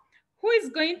Mauto, who is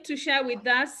going to share with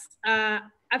us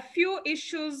a few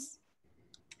issues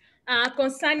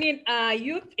concerning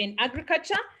youth in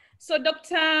agriculture. So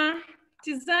Dr.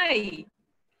 Tizai,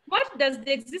 what does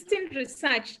the existing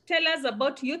research tell us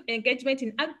about youth engagement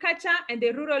in agriculture and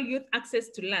the rural youth access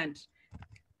to land?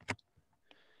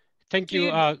 Thank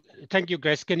you. Thank you,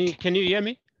 Grace. Can you hear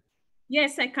me?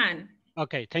 Yes, I can.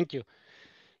 Okay, thank you.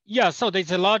 Yeah, so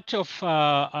there's a lot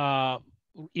of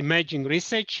emerging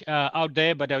research out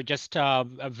there, but I'll just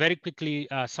very quickly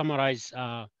summarize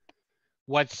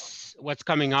what's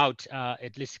coming out,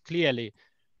 at least clearly.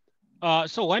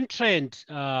 So one trend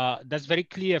that's very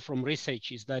clear from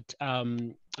research is that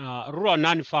rural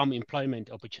non-farm employment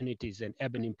opportunities and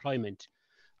urban employment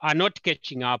are not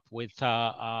catching up with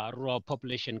rural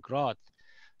population growth.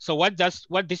 So what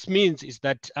this means is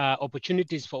that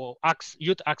opportunities for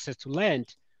youth access to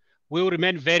land will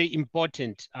remain very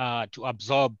important to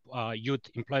absorb youth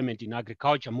employment in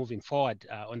agriculture moving forward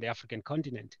on the African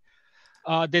continent.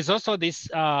 There's also this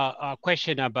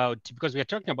question about, because we are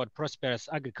talking about prosperous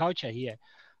agriculture here,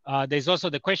 there's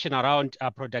also the question around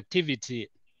productivity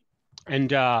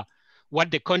and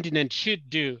what the continent should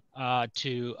do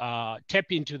to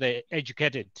tap into the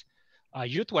educated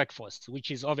youth workforce, which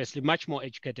is obviously much more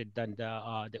educated than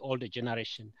the older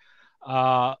generation.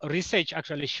 Research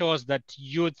actually shows that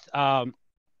youth,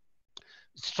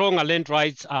 stronger land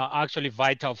rights are actually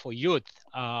vital for youth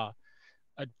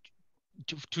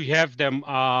to have them,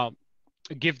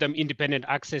 give them independent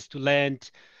access to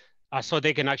land, so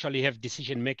they can actually have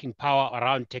decision-making power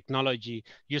around technology,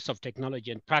 use of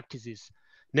technology and practices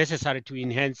necessary to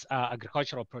enhance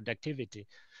agricultural productivity.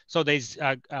 So there's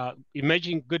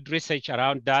emerging good research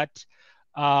around that.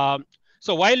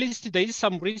 So while there is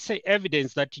some research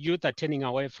evidence that youth are turning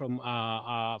away from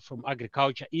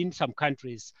agriculture in some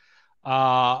countries,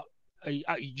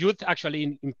 youth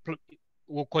actually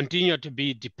will continue to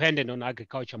be dependent on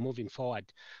agriculture moving forward,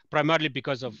 primarily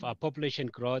because of population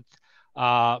growth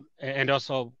and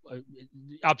also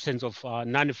absence of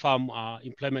non-farm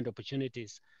employment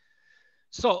opportunities.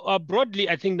 So broadly,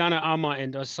 I think Nana Ama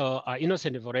and also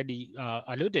Innocent have already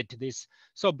alluded to this.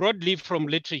 So broadly from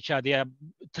literature, there are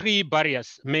three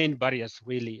barriers, main barriers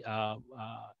really,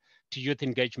 to youth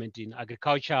engagement in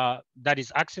agriculture. That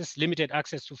is access, limited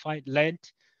access to land,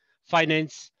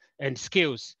 finance, and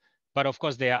skills. But of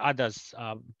course, there are others,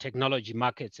 technology,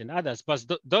 markets, and others. But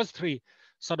those three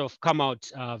sort of come out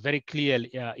very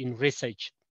clearly in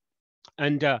research.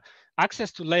 And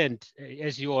access to land,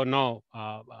 as you all know,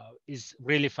 is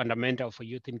really fundamental for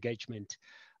youth engagement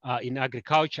in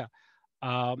agriculture.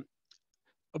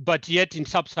 But yet in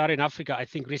sub-Saharan Africa, I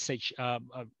think research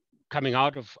coming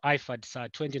out of IFAD's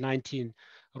 2019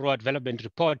 Rural Development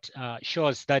Report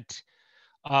shows that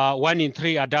 1 in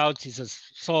 3 adults is a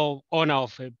sole owner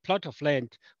of a plot of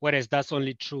land, whereas that's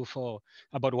only true for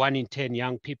about 1 in 10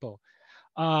 young people.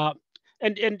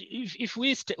 And if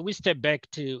we step back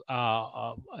to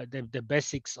the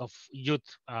basics of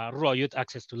youth, rural youth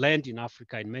access to land in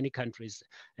Africa in many countries,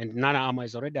 and Nana Ama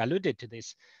has already alluded to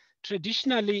this,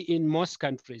 traditionally in most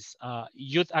countries,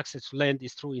 youth access to land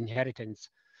is through inheritance.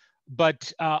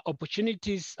 But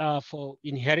opportunities for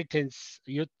inheritance,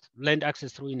 youth land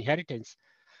access through inheritance,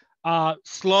 are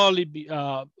slowly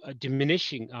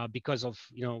diminishing because of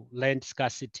land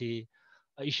scarcity,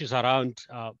 issues around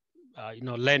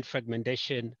land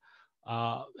fragmentation,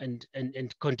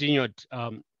 and continued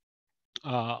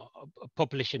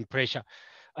population pressure.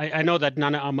 I know that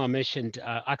Nana Ama mentioned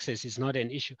access is not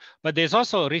an issue, but there's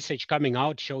also research coming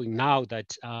out showing now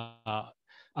that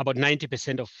about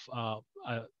 90% of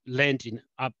land in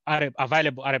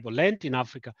available arable land in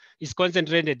Africa is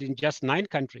concentrated in just 9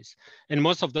 countries. And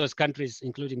most of those countries,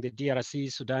 including the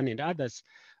DRC, Sudan, and others,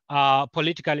 are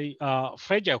politically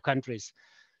fragile countries.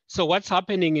 So what's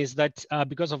happening is that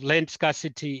because of land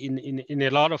scarcity in a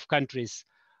lot of countries,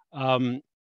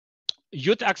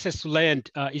 youth access to land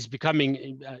is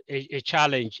becoming a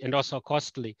challenge and also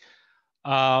costly.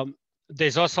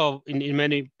 There's also in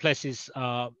many places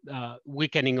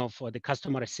weakening of the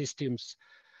customary systems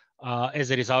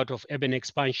as a result of urban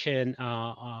expansion,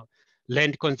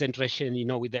 land concentration,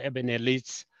 with the urban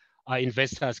elites,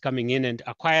 investors coming in and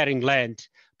acquiring land,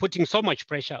 putting so much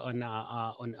pressure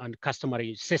on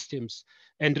customary systems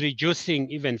and reducing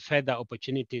even further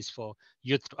opportunities for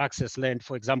youth to access land.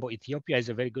 For example, Ethiopia is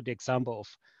a very good example of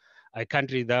a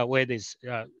country where there's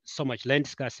so much land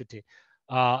scarcity.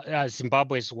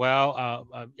 Zimbabwe as well,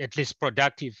 at least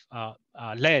productive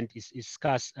land is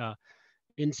scarce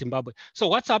in Zimbabwe. So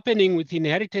what's happening with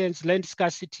inheritance, land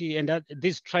scarcity, and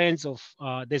these trends of,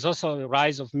 there's also a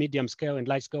rise of medium scale and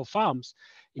large scale farms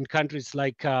in countries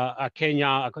like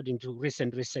Kenya, according to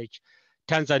recent research,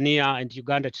 Tanzania and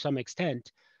Uganda to some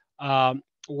extent,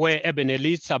 where urban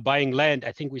elites are buying land.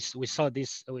 I think we saw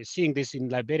this, we're seeing this in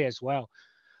Liberia as well,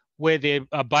 where they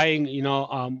are buying,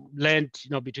 land,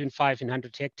 between 5 and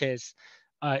 100 hectares,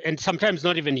 and sometimes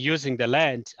not even using the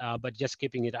land, but just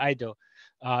keeping it idle.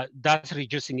 That's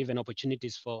reducing even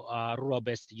opportunities for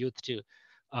rural-based youth to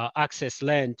access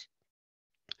land.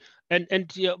 And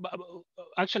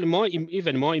actually,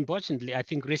 even more importantly, I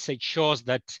think research shows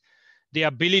that the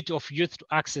ability of youth to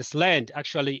access land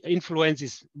actually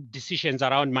influences decisions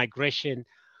around migration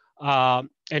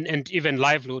and even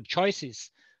livelihood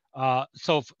choices.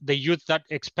 So the youth that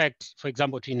expect, for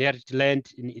example, to inherit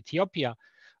land in Ethiopia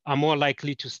are more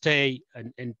likely to stay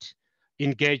and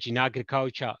engage in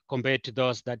agriculture compared to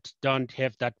those that don't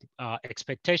have that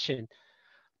expectation.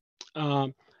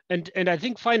 And I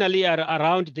think finally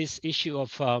around this issue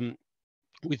of,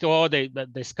 with all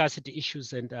the scarcity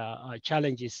issues and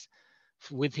challenges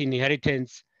with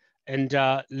inheritance and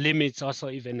limits also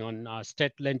even on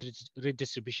state land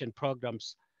redistribution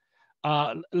programs,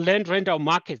 land rental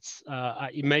markets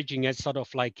are emerging as sort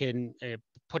of like a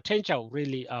potential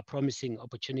really promising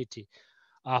opportunity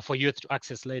for youth to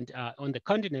access land on the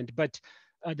continent. But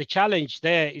the challenge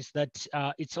there is that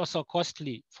it's also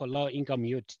costly for low-income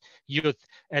youth,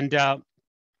 and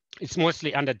it's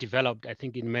mostly underdeveloped, I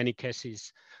think, in many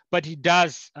cases. But it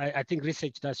does, I think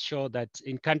research does show that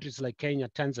in countries like Kenya,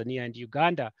 Tanzania, and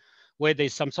Uganda, where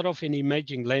there's some sort of an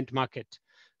emerging land market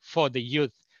for the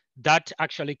youth, that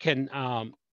actually can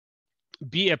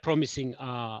be a promising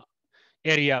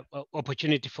area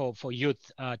opportunity for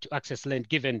youth to access land,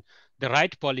 given the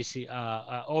right policy,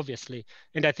 obviously.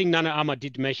 And I think Nana Ama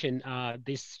did mention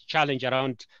this challenge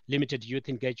around limited youth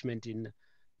engagement in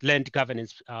land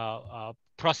governance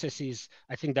processes.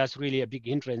 I think that's really a big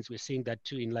hindrance. We're seeing that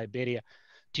too in Liberia,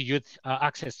 to youth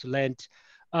access to land.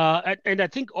 And I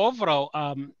think overall,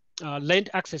 land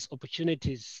access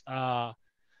opportunities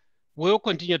will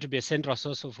continue to be a central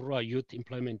source of rural youth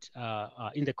employment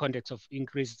in the context of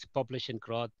increased population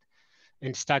growth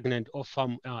and stagnant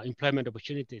off-farm employment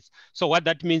opportunities. So what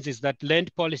that means is that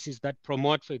land policies that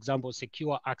promote, for example,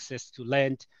 secure access to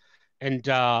land and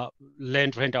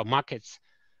land rental markets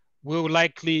will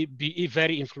likely be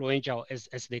very influential as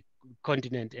the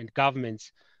continent and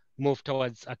governments move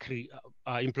towards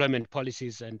employment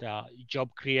policies and job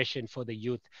creation for the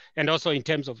youth. And also in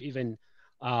terms of even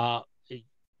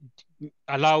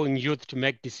allowing youth to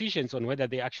make decisions on whether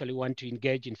they actually want to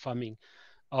engage in farming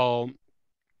or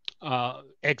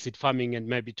exit farming and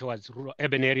maybe towards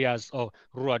urban areas or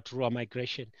rural to rural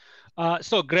migration.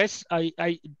 So Grace, did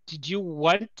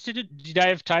I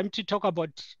have time to talk about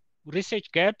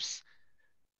research gaps?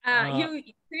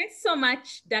 Thanks so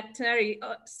much, Dr.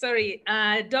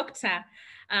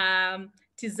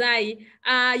 Tizai.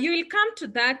 You will come to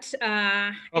that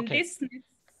in this next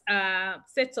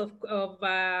set of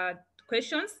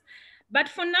questions. But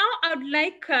for now, I would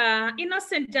like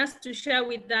Innocent just to share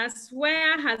with us,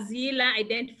 where has YILA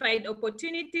identified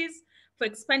opportunities for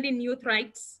expanding youth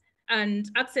rights and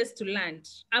access to land?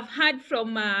 I've heard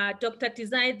from Dr.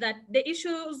 Tizai that the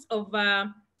issues of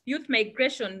youth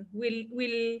migration will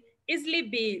easily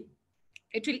be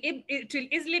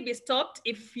stopped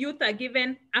if youth are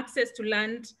given access to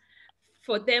land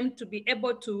for them to be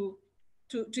able to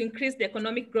increase the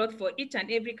economic growth for each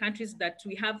and every countries that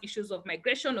we have issues of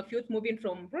migration of youth moving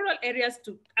from rural areas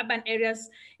to urban areas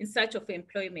in search of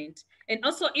employment, and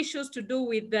also issues to do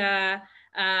with the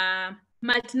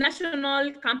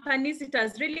multinational companies. It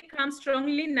has really come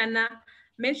strongly. Nana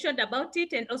mentioned about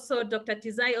it, and also Dr.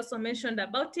 Tizai also mentioned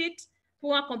about it.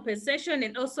 Poor compensation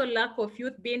and also lack of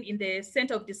youth being in the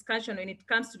center of discussion when it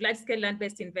comes to large-scale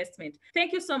land-based investment.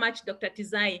 Thank you so much, Dr.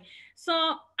 Tizai.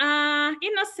 So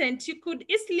Innocent, you could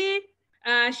easily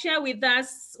share with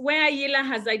us where YILA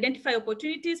has identified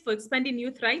opportunities for expanding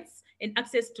youth rights and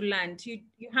access to land. You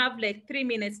have like 3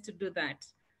 minutes to do that.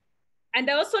 And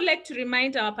I also like to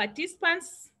remind our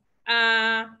participants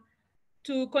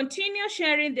to continue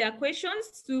sharing their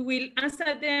questions. We will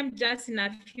answer them just in a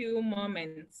few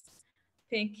moments.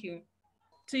 Thank you.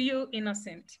 To you,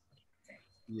 Innocent.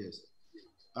 Yes.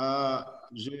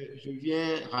 Je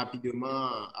viens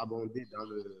rapidement abonder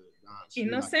sur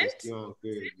la question que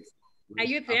are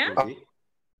you there?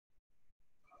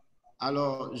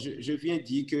 Alors, je viens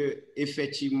dire que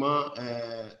effectivement,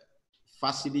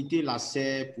 faciliter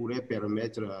l'accès pourrait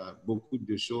permettre beaucoup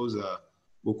de choses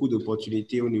beaucoup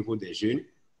d'opportunités au niveau des jeunes.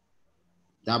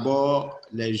 D'abord,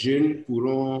 les jeunes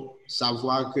pourront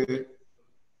savoir que,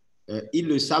 ils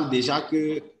le savent déjà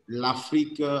que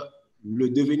l'Afrique, le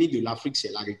devenir de l'Afrique,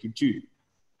 c'est l'agriculture.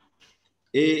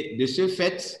 Et de ce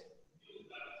fait,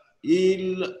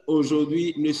 ils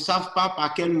aujourd'hui ne savent pas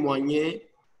par quel moyen,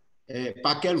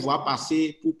 par quelle voie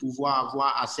passer pour pouvoir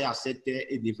avoir accès à cette terre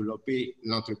et développer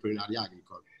l'entrepreneuriat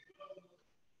agricole.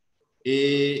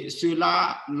 Et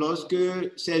cela, lorsque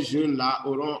ces jeunes-là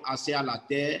auront accès à la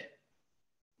terre,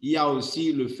 il y a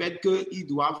aussi le fait qu'ils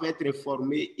doivent être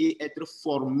informés et être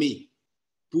formés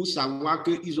pour savoir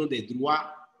qu'ils ont des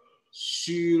droits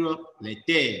sur les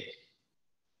terres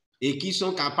et qu'ils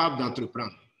sont capables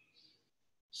d'entreprendre.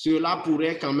 Cela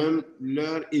pourrait quand même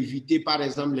leur éviter, par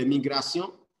exemple, les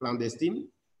migrations clandestines.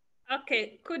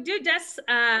 Okay, could you just,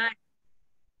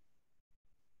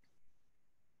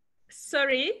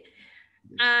 sorry,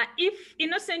 if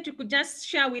Innocent, you could just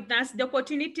share with us the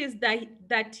opportunities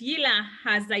that YILA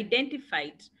has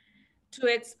identified to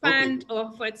expand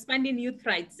or for expanding youth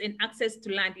rights and access to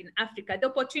land in Africa, the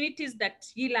opportunities that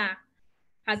YILA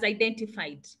has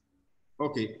identified.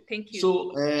 Okay. Thank you.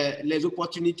 So, les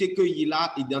opportunités que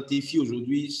YILA identifie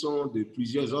aujourd'hui sont de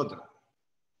plusieurs ordres.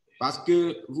 Parce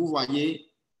que vous voyez,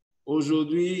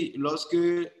 aujourd'hui, lorsque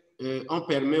on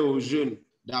permet aux jeunes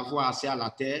d'avoir accès à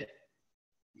la terre,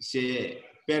 c'est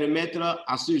permettre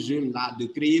à ces jeunes-là de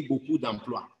créer beaucoup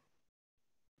d'emplois.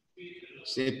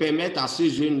 C'est permettre à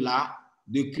ces jeunes-là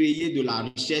de créer de la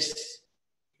richesse.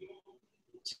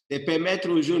 C'est permettre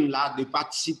aux jeunes-là de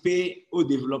participer au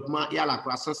développement et à la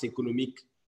croissance économique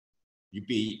du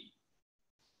pays.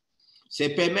 C'est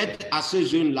permettre à ces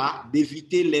jeunes-là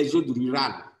d'éviter les zones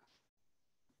rurales.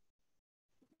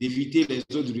 D'éviter les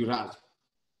zones rurales.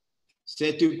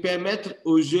 C'est de permettre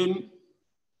aux jeunes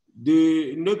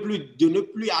de ne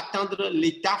plus attendre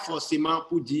l'État forcément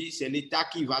pour dire c'est l'État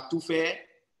qui va tout faire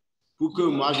pour que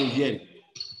moi je vienne.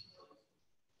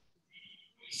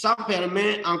 Ça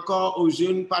permet encore aux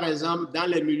jeunes, par exemple, dans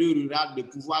les milieux ruraux, de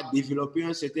pouvoir développer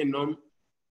un certain nombre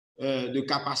de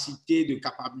capacités, de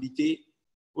capacités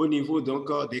au niveau donc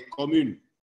des communes,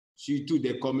 surtout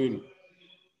des communes.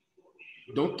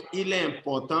 Donc, il est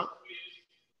important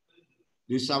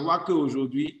de savoir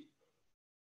qu'aujourd'hui,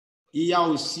 il y a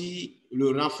aussi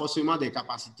le renforcement des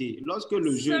capacités. Lorsque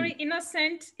le jeune... Sorry,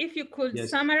 Innocent, if you could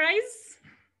Yes. summarize.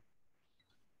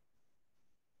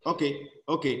 OK.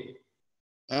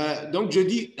 Donc, je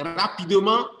dis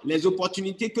rapidement, les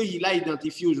opportunités qu'il a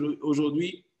identifiées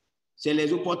aujourd'hui, c'est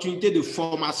les opportunités de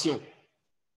formation,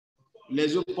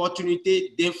 les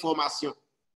opportunités d'information,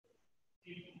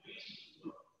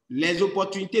 les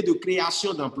opportunités de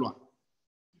création d'emplois,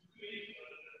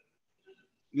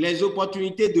 les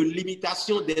opportunités de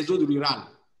limitation des zones rurales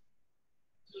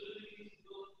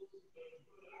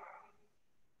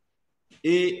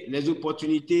et les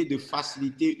opportunités de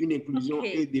faciliter une inclusion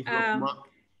et développement.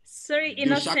 Sorry,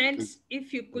 Innocent,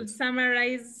 if you could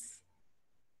summarize.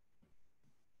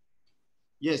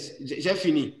 Yes, j'ai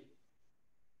fini.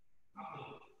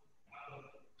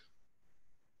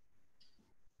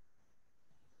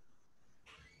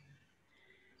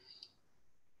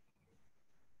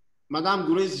 Madame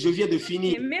Gourès, je viens de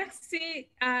finir. Okay, merci.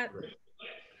 All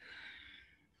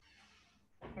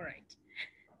right.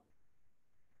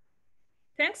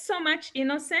 Thanks so much,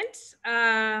 Innocent,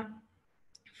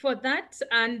 for that.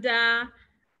 And I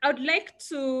would like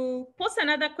to pose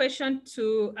another question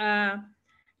to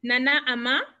Nana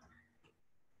Ama.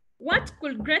 What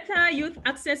could greater youth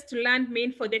access to land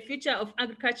mean for the future of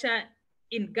agriculture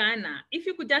in Ghana? If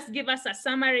you could just give us a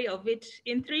summary of it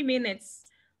in 3 minutes,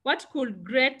 what could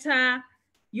greater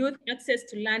youth access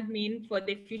to land mean for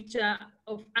the future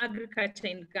of agriculture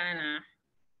in Ghana?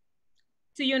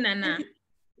 To you, Nana.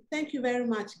 Thank you very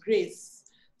much, Grace.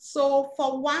 So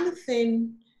for one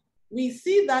thing, we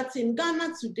see that in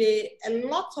Ghana today, a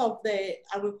lot of the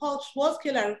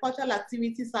small-scale agricultural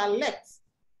activities are left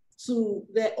to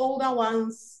the older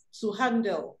ones to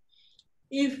handle.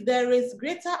 If there is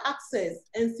greater access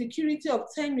and security of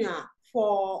tenure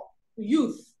for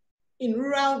youth in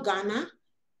rural Ghana,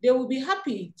 they will be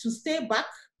happy to stay back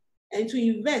and to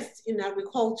invest in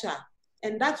agriculture.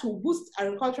 And that will boost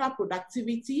agricultural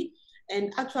productivity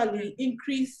and actually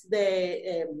increase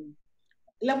the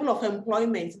level of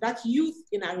employment that youth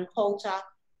in agriculture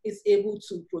is able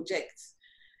to project.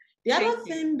 The other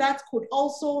thing that could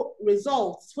also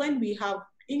result when we have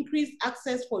increased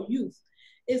access for youth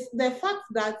is the fact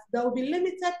that there will be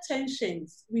limited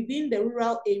tensions within the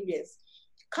rural areas.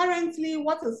 Currently,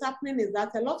 what is happening is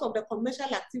that a lot of the commercial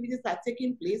activities are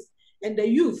taking place and the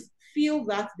youth feel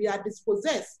that they are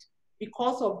dispossessed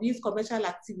because of these commercial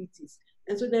activities.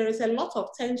 And so there is a lot of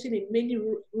tension in many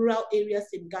rural areas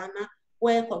in Ghana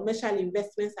where commercial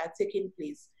investments are taking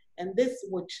place. And this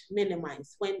would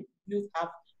minimize when youth have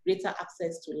greater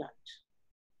access to land.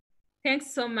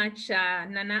 Thanks so much,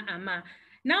 Nana Ama.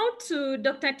 Now to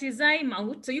Dr. Tizai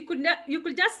Maut. So you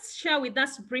could just share with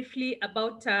us briefly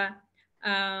about the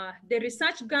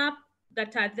research gap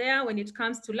that are there when it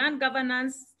comes to land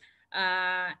governance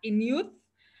in youth,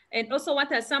 and also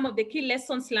what are some of the key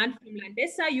lessons learned from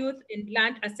Landesa youth in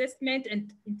land assessment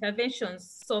and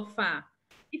interventions so far.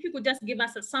 If you could just give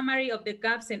us a summary of the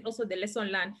gaps and also the lesson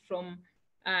learned from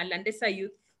Landesa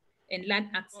youth and land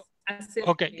assessment.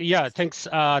 Okay, yeah, thanks,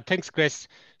 thanks, Grace.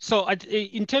 So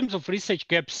in terms of research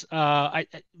gaps,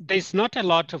 there's not a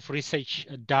lot of research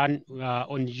done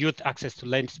on youth access to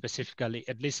land specifically,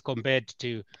 at least compared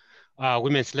to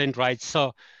women's land rights.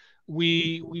 So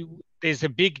there's a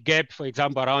big gap, for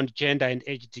example, around gender and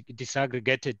age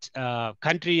disaggregated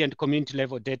country and community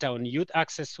level data on youth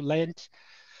access to land,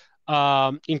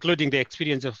 including the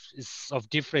experience of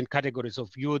different categories of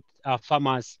youth,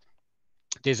 farmers.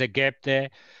 There's a gap there.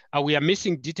 We are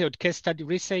missing detailed case study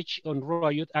research on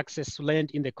rural youth access to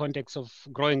land in the context of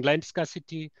growing land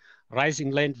scarcity,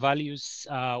 rising land values,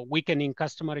 weakening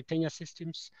customer tenure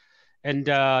systems, and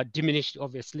diminished,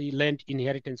 obviously, land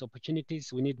inheritance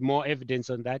opportunities. We need more evidence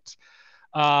on that.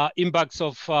 Impacts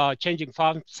of changing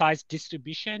farm size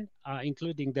distribution,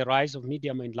 including the rise of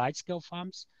medium and large scale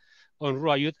farms on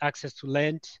rural youth access to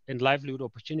land and livelihood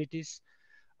opportunities.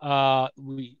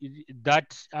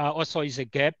 That also is a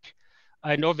gap,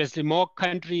 and obviously more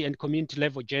country and community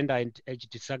level gender and age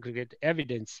disaggregated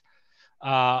evidence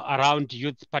around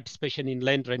youth participation in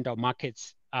land rental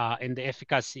markets and the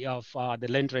efficacy of the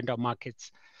land rental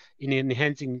markets in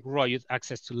enhancing rural youth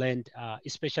access to land,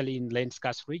 especially in land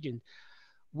scarce regions.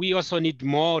 We also need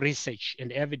more research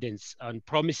and evidence on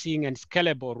promising and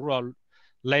scalable rural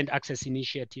land access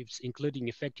initiatives, including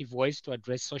effective ways to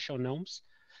address social norms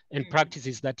and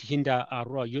practices that hinder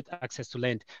rural youth access to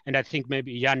land. And I think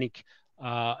maybe Yannick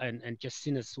and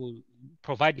Justinus will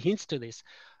provide hints to this.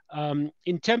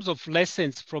 In terms of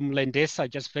lessons from Landesa,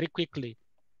 just very quickly,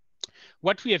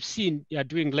 what we have seen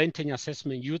doing land tenure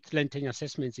assessment, youth land tenure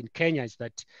assessments in Kenya is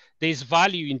that there is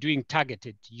value in doing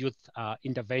targeted youth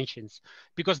interventions,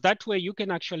 because that way you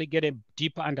can actually get a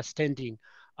deeper understanding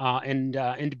and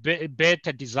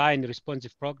better design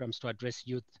responsive programs to address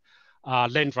youth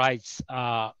land rights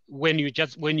when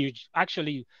you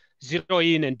actually zero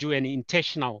in and do an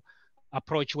intentional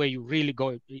approach where you really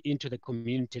go into the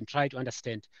community and try to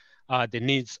understand the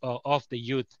needs of the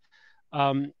youth.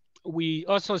 We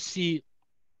also see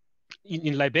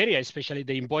in Liberia, especially,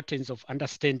 the importance of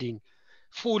understanding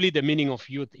fully the meaning of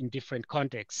youth in different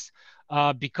contexts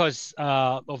because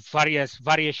of various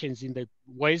variations in the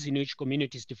ways in which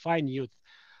communities define youth.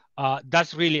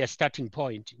 That's really a starting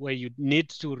point where you need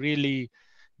to really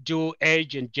do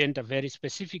age and gender very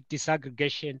specific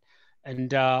disaggregation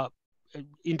and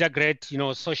integrate,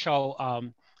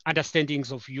 social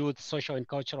understandings of youth, social and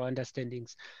cultural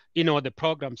understandings in all the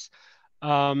programs.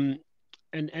 And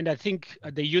I think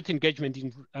the youth engagement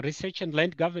in research and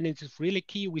land governance is really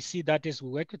key. We see that as we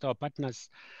work with our partners,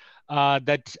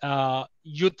 that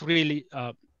youth really,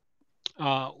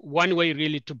 one way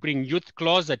really to bring youth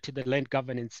closer to the land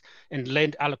governance and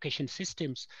land allocation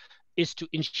systems is to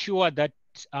ensure that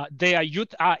their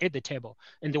youth are at the table.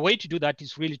 And the way to do that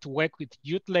is really to work with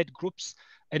youth-led groups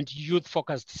and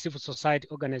youth-focused civil society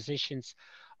organizations.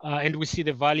 And we see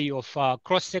the value of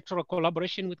cross-sectoral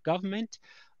collaboration with government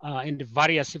and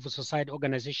various civil society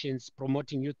organizations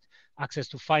promoting youth access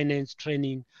to finance,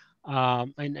 training,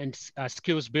 and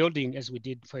skills building, as we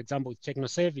did, for example, with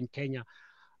TechnoServe in Kenya,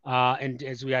 and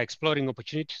as we are exploring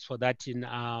opportunities for that in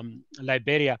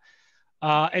Liberia.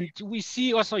 And we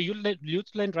see also youth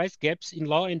land rights gaps in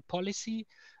law and policy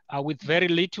with very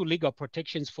little legal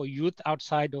protections for youth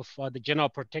outside of the general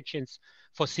protections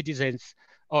for citizens,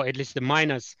 or at least the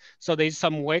minors. So there is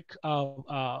some work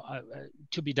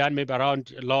to be done maybe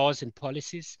around laws and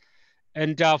policies.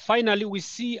 And finally, we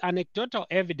see anecdotal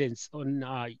evidence on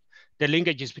the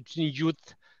linkages between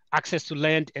youth access to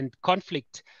land and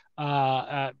conflict.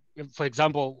 For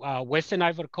example, Western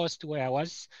Ivory Coast, where I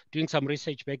was doing some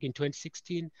research back in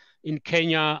 2016, in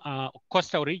Kenya,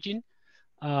 coastal region,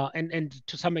 and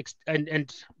to some extent,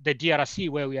 and the DRC,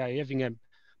 where we are having a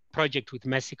project with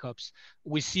Mercy Corps,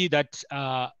 we see that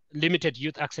limited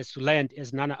youth access to land,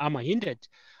 as Nana Ama hinted,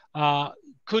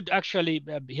 could actually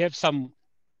have some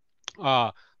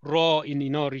role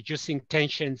in reducing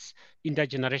tensions,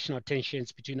 intergenerational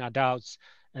tensions between adults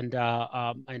and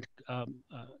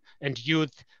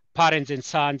youth, parents and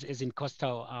sons, as in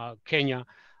coastal Kenya,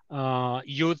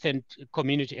 youth and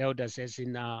community elders, as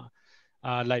in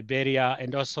Liberia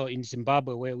and also in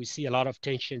Zimbabwe, where we see a lot of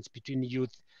tensions between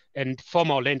youth and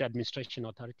formal land administration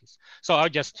authorities. So I'll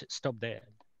just stop there.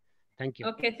 Thank you.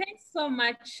 Okay, thanks so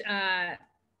much,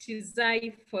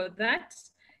 Tizai, for that.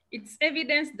 It's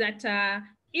evidence that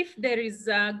if there is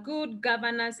good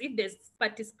governance, if there's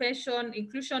participation,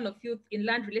 inclusion of youth in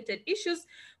land-related issues,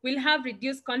 we'll have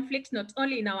reduced conflict not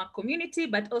only in our community,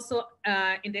 but also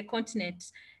in the continent,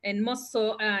 and more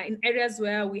so in areas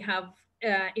where we have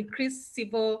increased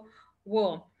civil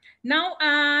war. Now,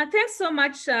 thanks so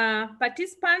much,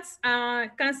 participants.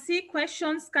 Can see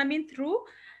questions coming through.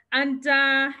 And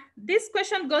this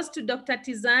question goes to Dr.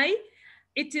 Tizai.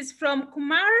 It is from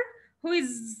Kumar, who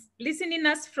is listening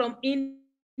us from India,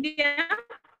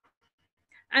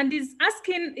 and is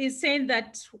saying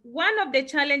that one of the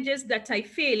challenges that I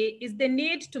feel is the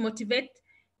need to motivate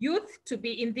youth to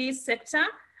be in this sector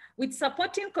with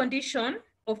supporting condition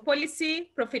of policy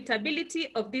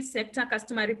profitability of this sector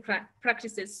customary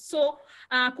practices. So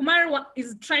Kumar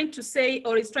is trying to say,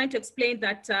 or is trying to explain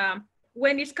that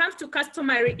when it comes to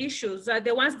customary issues,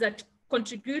 the ones that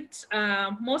contribute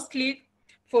mostly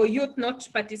for youth not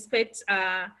to participate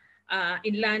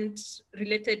in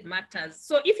land-related matters.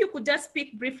 So if you could just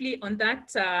speak briefly on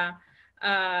that,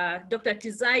 Dr.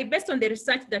 Tizai, based on the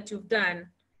research that you've done.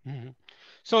 Mm-hmm.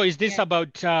 So is this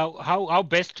about how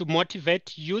best to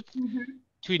motivate youth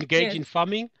to engage in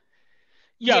farming?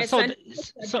 Yeah, yes,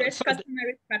 so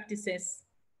customary practices.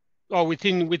 Or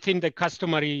within the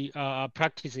customary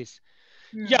practices.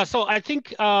 Yeah, so I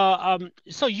think,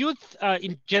 so youth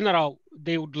in general,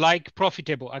 they would like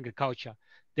profitable agriculture.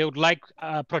 They would like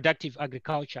productive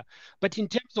agriculture. But in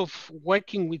terms of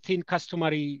working within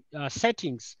customary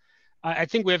settings, I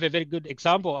think we have a very good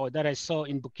example that I saw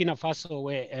in Burkina Faso,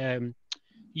 where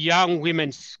young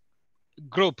women's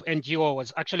group, NGO,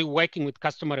 was actually working with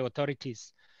customary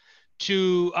authorities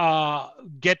to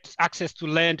get access to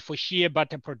land for shea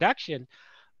butter production.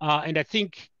 And I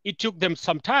think it took them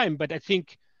some time, but I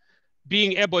think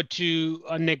being able to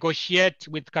negotiate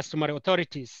with customary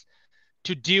authorities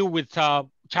to deal with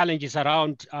challenges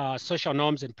around social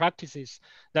norms and practices,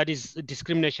 that is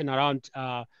discrimination around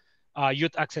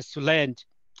youth access to land,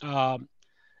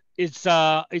 it's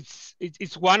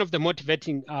one of the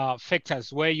motivating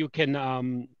factors where you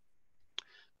can,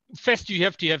 first you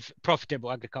have to have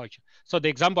profitable agriculture. So the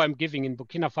example I'm giving in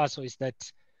Burkina Faso is that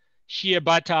shea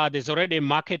butter, there's already a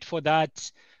market for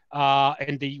that.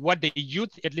 And what the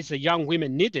youth, at least the young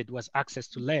women, needed was access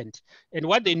to land. And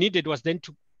what they needed was then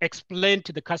to explain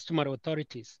to the customary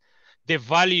authorities the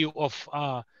value of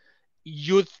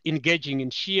youth engaging in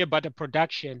shea butter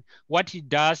production, what it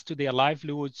does to their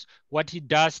livelihoods, what it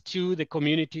does to the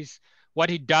communities, what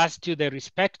it does to the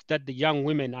respect that the young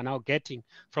women are now getting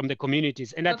from the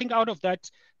communities. And I think out of that,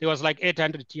 there was like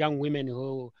 800 young women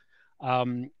who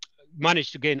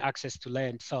managed to gain access to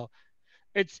land. So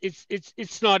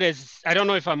it's not as, I don't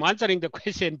know if I'm answering the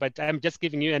question, but I'm just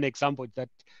giving you an example that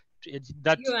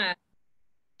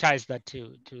ties that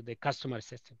to the customer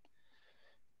system.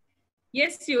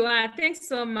 Yes, you are. Thanks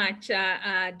so much,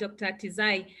 Dr.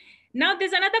 Tizai. Now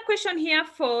there's another question here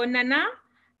for Nana.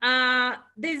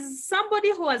 There's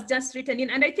somebody who has just written in,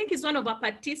 and I think he's one of our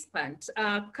participants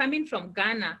coming from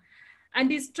Ghana,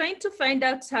 and he's trying to find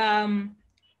out,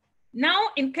 now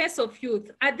in case of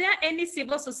youth, are there any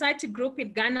civil society group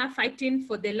in Ghana fighting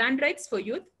for the land rights for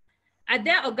youth? Are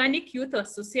there organic youth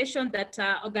associations that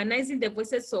are organizing the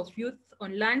voices of youth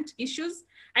on land issues?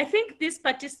 I think this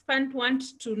participant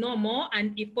wants to know more,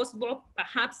 and if possible,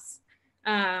 perhaps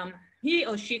he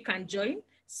or she can join.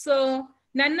 So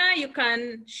Nana, you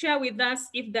can share with us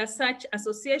if there's such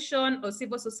association or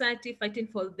civil society fighting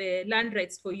for the land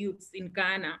rights for youths in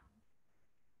Ghana.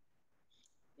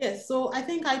 Yes, so I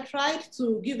think I tried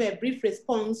to give a brief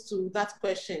response to that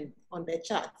question on the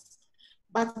chat.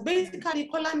 But basically,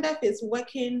 COLANDEF is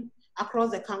working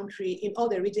across the country in all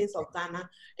the regions of Ghana,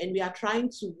 and we are trying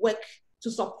to work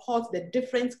to support the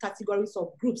different categories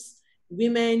of groups: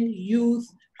 women, youth,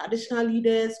 traditional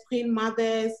leaders, queen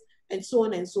mothers, and so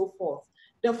on and so forth.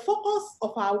 The focus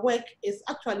of our work is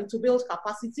actually to build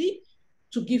capacity,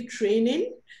 to give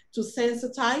training, to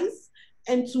sensitize,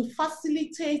 and to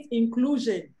facilitate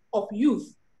inclusion of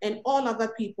youth and all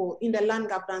other people in the land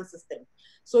governance system.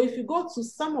 So if you go to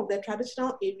some of the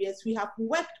traditional areas, we have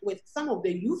worked with some of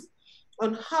the youth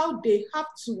on how they have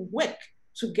to work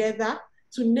together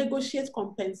to negotiate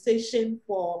compensation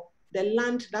for the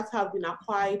land that have been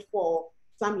acquired for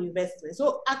some investment.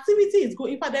 So activity is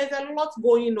going, in fact, there's a lot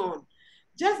going on.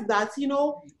 Just that, you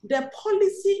know, the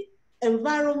policy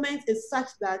environment is such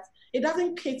that it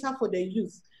doesn't cater for the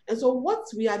youth. And so what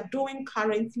we are doing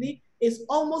currently is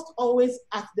almost always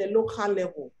at the local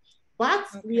level. But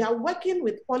we are working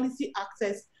with policy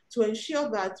actors to ensure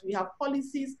that we have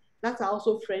policies that are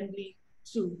also friendly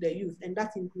to the youth, and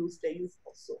that includes the youth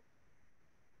also.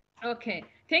 Okay,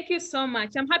 thank you so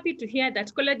much. I'm happy to hear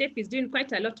that COLADEF is doing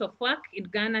quite a lot of work in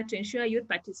Ghana to ensure youth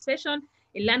participation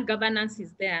in land governance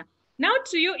is there. Now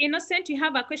to you, Innocent, we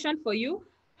have a question for you.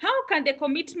 How can the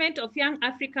commitment of young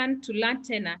Africans to land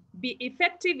tenure be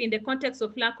effective in the context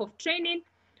of lack of training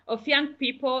of young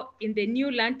people in the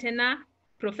new land tenure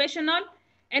professional?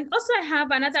 And also I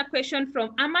have another question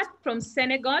from Ahmad from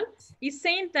Senegal. He's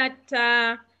saying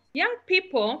that young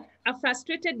people are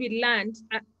frustrated with land.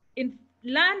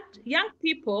 Young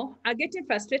people are getting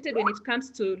frustrated when it comes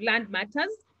to land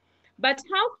matters. But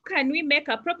how can we make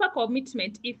a proper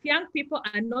commitment if young people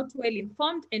are not well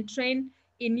informed and trained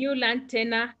in new land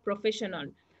tenure professional?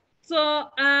 So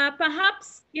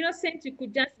perhaps, Innocent, you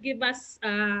could just give us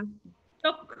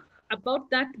talk about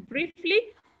that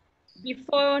briefly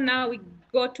before now we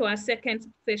go to our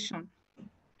second session.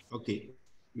 OK.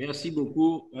 Merci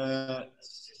beaucoup.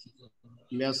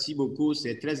 Merci beaucoup.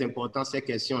 C'est très important ces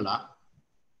questions-là.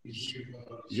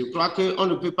 Je crois qu'on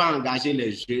ne peut pas engager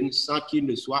les jeunes sans qu'ils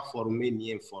ne soient formés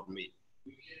ni informés.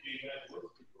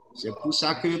 C'est pour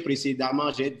ça que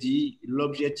précédemment, j'ai dit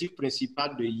l'objectif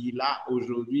principal de YILA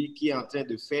aujourd'hui, qui est en train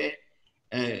de faire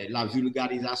la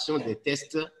vulgarisation des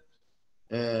textes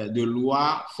de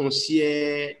loi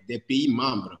foncière des pays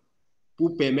membres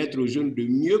pour permettre aux jeunes de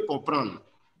mieux comprendre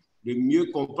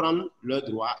leurs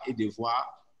droits et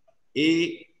devoirs.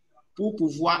 Et pour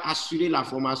pouvoir assurer la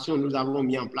formation, nous avons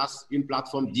mis en place une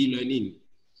plateforme d'e-learning.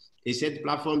 Et cette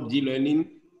plateforme d'e-learning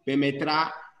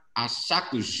permettra à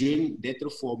chaque jeune d'être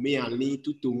formé en ligne,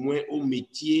 tout au moins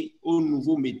au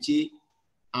nouveau métier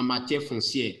en matière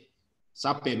foncière.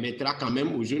 Ça permettra quand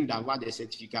même aux jeunes d'avoir des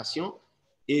certifications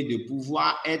et de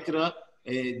pouvoir être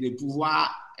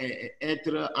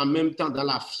en même temps dans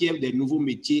la fièvre des nouveaux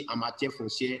métiers en matière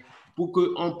foncière pour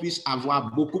qu'on puisse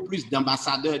avoir beaucoup plus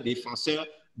d'ambassadeurs défenseurs,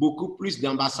 beaucoup plus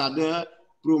d'ambassadeurs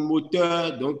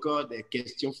promoteurs donc, des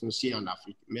questions foncières en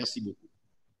Afrique. Merci beaucoup.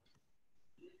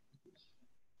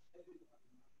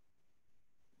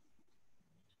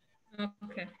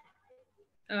 Okay.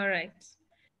 All right.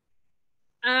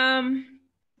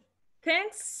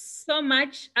 Thanks so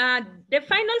much. The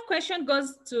final question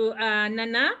goes to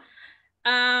Nana.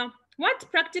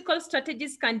 What practical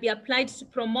strategies can be applied to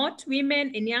promote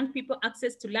women and young people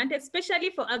access to land, especially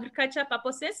for agriculture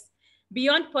purposes,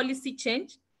 beyond policy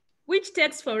change, which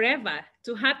takes forever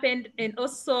to happen, and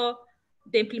also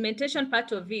the implementation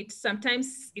part of it,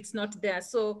 sometimes it's not there.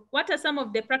 So what are some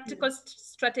of the practical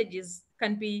strategies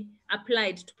can be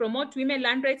applied to promote women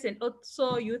land rights and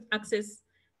also youth access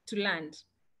to land?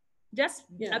 Just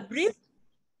a brief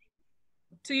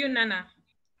to you, Nana.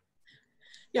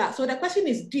 Yeah, so the question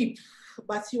is deep,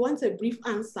 but you want a brief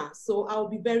answer. So I'll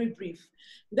be very brief.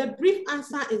 The brief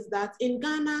answer is that in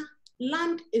Ghana,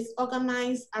 land is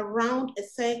organized around a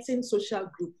certain social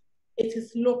group. It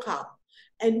is local.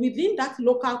 And within that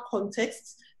local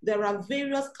context, there are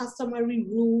various customary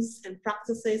rules and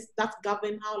practices that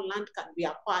govern how land can be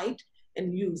acquired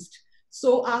and used.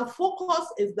 So our focus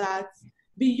is that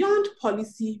beyond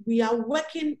policy, we are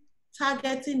working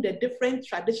targeting the different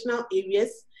traditional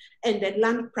areas and the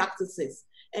land practices.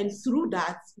 And through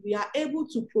that, we are able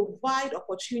to provide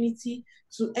opportunity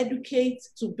to educate,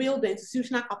 to build the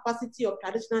institutional capacity of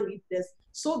traditional leaders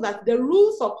so that the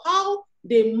rules of how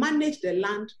they manage the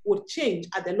land would change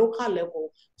at the local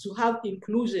level to have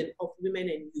inclusion of women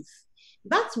and youth.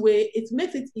 That way, it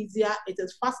makes it easier, it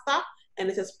is faster, and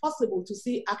it is possible to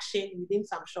see action within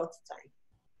some short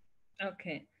time.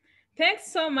 Okay.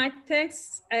 Thanks so much.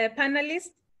 Thanks, panelists.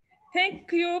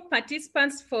 Thank you,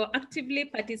 participants, for actively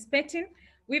participating.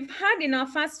 We've had in our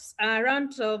first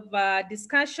round of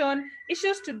discussion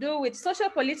issues to do with social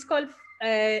political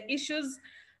issues.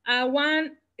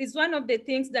 One is one of the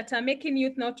things that are making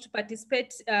youth not to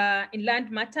participate in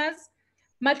land matters.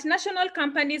 Multinational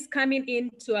companies coming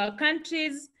into our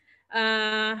countries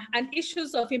and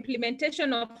issues of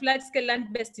implementation of large-scale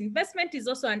land-based investment is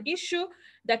also an issue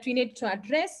that we need to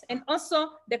address. And also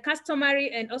the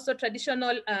customary and also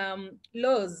traditional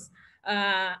laws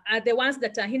are the ones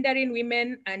that are hindering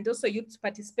women and also youth to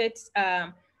participate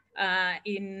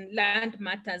in land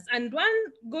matters. And one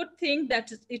good thing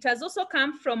that it has also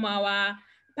come from our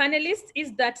panelists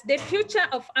is that the future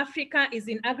of Africa is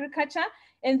in agriculture,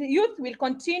 and the youth will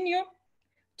continue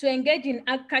to engage in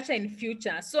agriculture in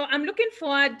future. So I'm looking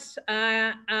forward,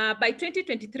 by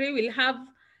 2023, we'll have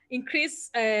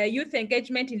increased youth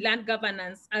engagement in land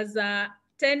governance as a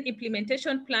 10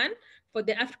 implementation plan for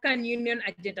the African Union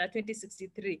Agenda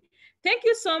 2063. Thank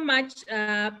you so much,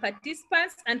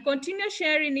 participants, and continue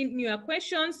sharing in your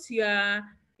questions, your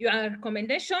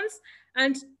recommendations.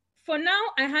 And for now,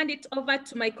 I hand it over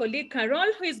to my colleague,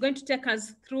 Carol, who is going to take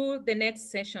us through the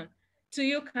next session. To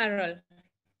you, Carol.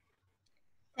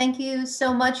 Thank you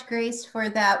so much, Grace, for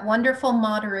that wonderful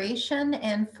moderation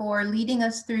and for leading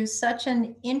us through such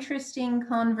an interesting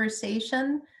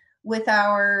conversation with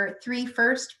our three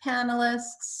first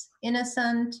panelists,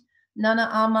 Innocent, Nana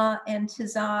Ama, and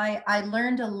Tizai. I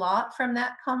learned a lot from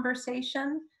that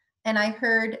conversation, and I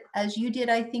heard, as you did,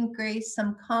 I think, Grace,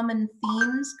 some common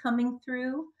themes coming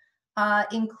through,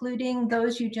 including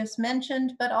those you just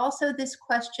mentioned, but also this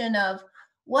question of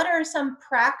what are some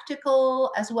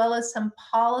practical as well as some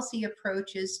policy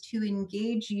approaches to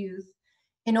engage youth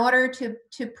in order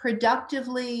to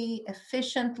productively,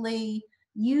 efficiently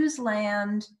use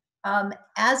land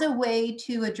as a way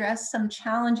to address some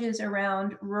challenges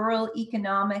around rural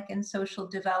economic and social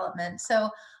development. So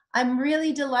I'm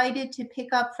really delighted to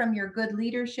pick up from your good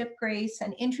leadership, Grace,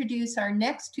 and introduce our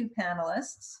next two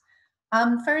panelists.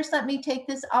 First, let me take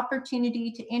this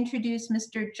opportunity to introduce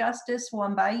Mr. Justus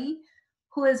Wambayi,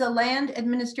 who is a land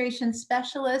administration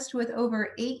specialist with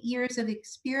over 8 years of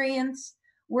experience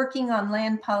working on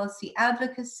land policy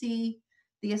advocacy,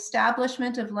 the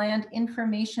establishment of land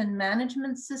information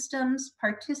management systems,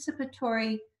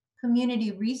 participatory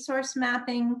community resource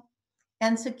mapping,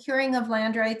 and securing of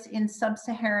land rights in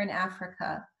sub-Saharan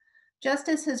Africa.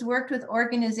 Justus has worked with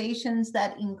organizations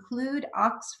that include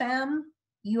Oxfam,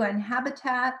 UN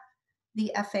Habitat,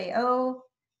 the FAO,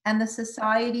 and the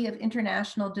Society of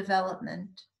International Development.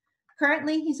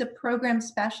 Currently, he's a program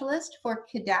specialist for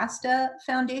Cadasta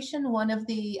Foundation, one of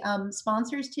the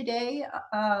sponsors today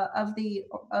of the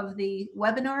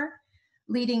webinar,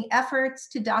 leading efforts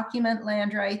to document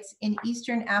land rights in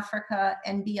Eastern Africa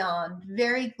and beyond.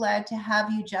 Very glad to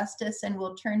have you, Justus, and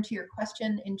we'll turn to your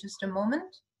question in just a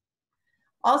moment.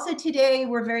 Also today,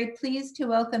 we're very pleased to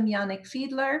welcome Yannick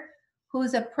Fiedler, who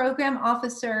is a program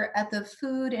officer at the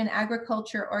Food and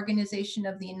Agriculture Organization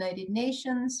of the United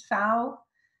Nations, FAO.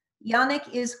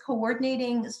 Yannick is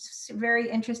coordinating, very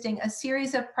interesting, a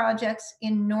series of projects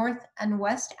in North and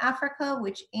West Africa,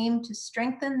 which aim to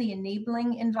strengthen the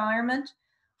enabling environment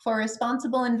for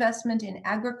responsible investment in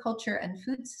agriculture and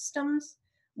food systems,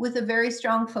 with a very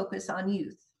strong focus on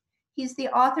youth. He's the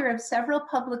author of several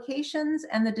publications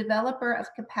and the developer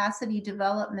of capacity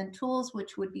development tools,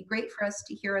 which would be great for us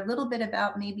to hear a little bit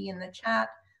about maybe in the chat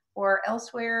or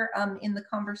elsewhere in the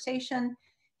conversation.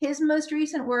 His most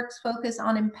recent works focus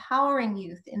on empowering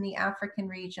youth in the African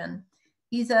region.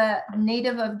 He's a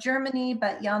native of Germany,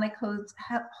 but Yannick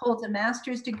holds a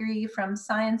master's degree from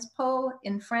Sciences Po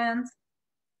in France,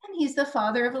 and he's the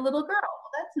father of a little girl.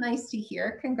 Well, that's nice to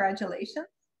hear. Congratulations.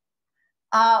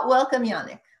 Welcome,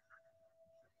 Yannick.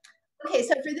 Okay,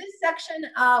 so for this section,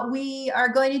 we are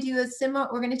going to do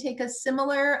we're going to take a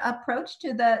similar approach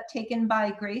to the taken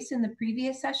by Grace in the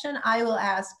previous session. I will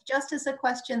ask Justus a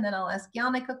question, then I'll ask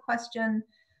Yannick a question.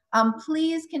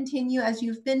 Please continue as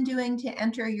you've been doing to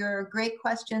enter your great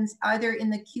questions either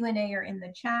in the Q&A or in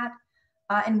the chat,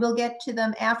 and we'll get to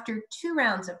them after 2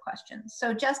 rounds of questions.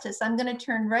 So Justus, I'm going to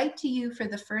turn right to you for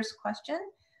the first question,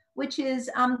 which is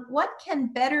what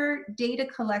can better data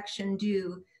collection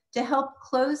do to help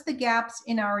close the gaps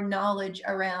in our knowledge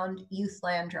around youth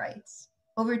land rights?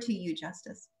 Over to you,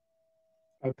 Justus.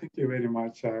 Thank you very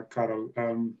much, Carol.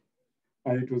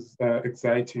 It was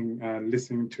exciting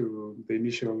listening to the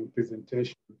initial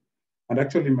presentation. And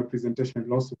actually, my presentation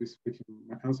will also be speaking,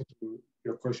 my answer to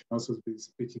your question also be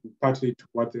speaking partly to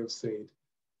what they've said.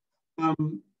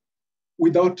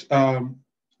 Without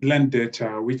land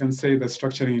data, we can say that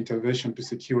structuring intervention to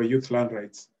secure youth land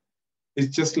rights is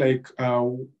just like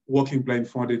walking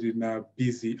blindfolded in a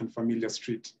busy and familiar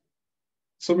street.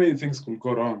 So many things could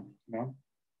go wrong, you know?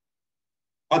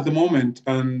 At the moment,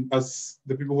 and as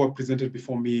the people who have presented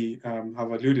before me have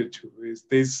alluded to, is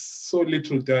there's so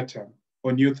little data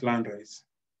on youth land rights.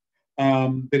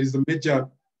 There is a major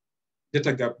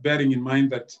data gap, bearing in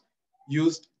mind that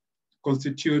youth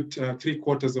constitute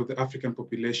 3/4 of the African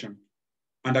population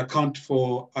and account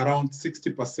for around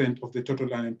 60% of the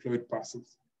total unemployed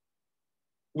persons.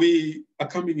 We are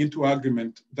coming into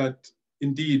agreement that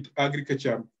indeed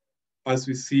agriculture, as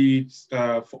we see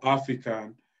it for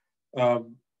Africa,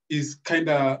 is kind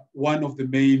of one of the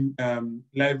main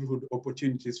livelihood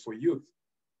opportunities for youth.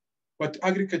 But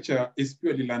agriculture is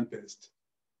purely land-based.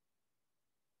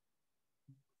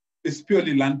 It's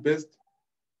purely land-based,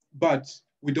 but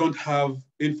we don't have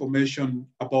information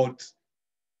about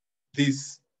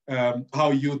this,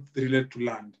 how youth relate to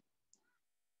land.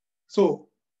 So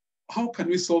how can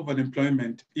we solve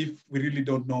unemployment if we really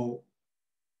don't know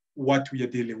what we are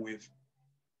dealing with?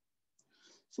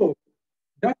 So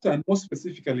data, and more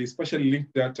specifically, especially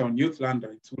linked data on youth land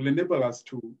rights, will enable us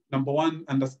to, number one,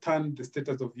 understand the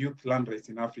status of youth land rights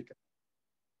in Africa.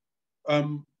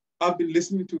 I've been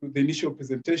listening to the initial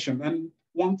presentation, and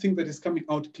one thing that is coming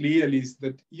out clearly is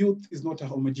that youth is not a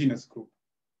homogeneous group.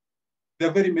 There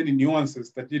are very many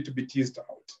nuances that need to be teased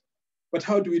out. But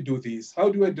how do we do this? How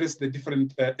do we address the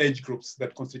different age groups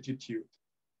that constitute youth?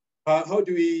 How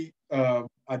do we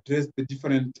address the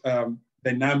different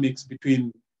dynamics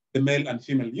between the male and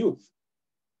female youth?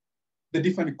 The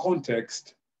different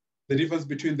context, the difference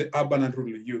between the urban and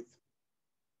rural youth,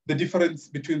 the difference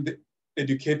between the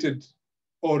educated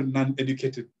or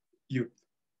non-educated youth.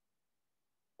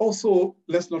 Also,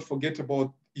 let's not forget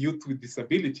about youth with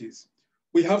disabilities.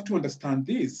 We have to understand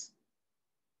this.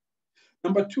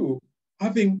 Number two,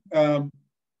 having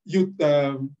youth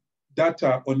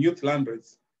data on youth land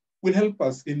rights will help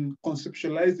us in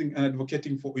conceptualizing and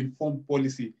advocating for informed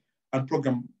policy and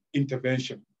program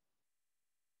intervention.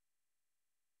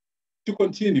 To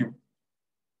continue,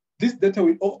 this data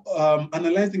will,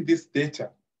 analyzing this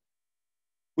data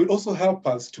will also help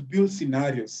us to build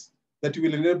scenarios that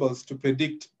will enable us to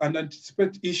predict and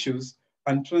anticipate issues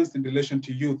and trends in relation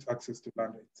to youth access to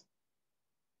land rights.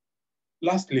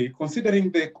 Lastly,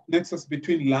 considering the nexus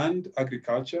between land,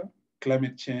 agriculture,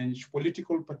 climate change,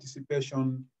 political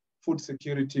participation, food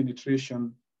security,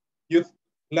 nutrition, youth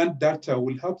land data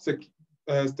will help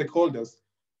stakeholders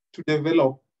to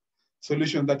develop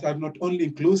solutions that are not only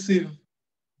inclusive,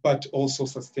 but also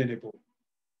sustainable.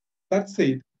 That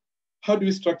said, how do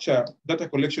we structure data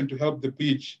collection to help the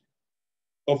bridge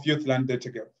of youth land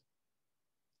data gap?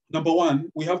 Number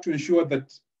one, we have to ensure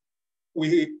that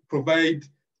we provide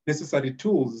necessary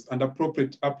tools and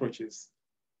appropriate approaches.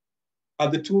 Are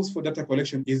the tools for data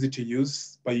collection easy to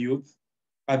use by youth?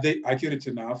 Are they accurate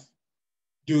enough?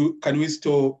 Can we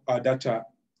store our data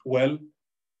well?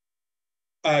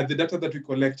 The data that we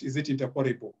collect, is it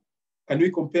interoperable? Can we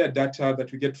compare data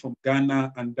that we get from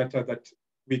Ghana and data that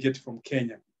we get from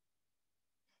Kenya?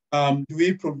 Do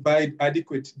we provide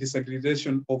adequate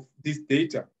disaggregation of this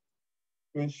data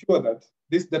to ensure that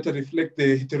this data reflect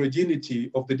the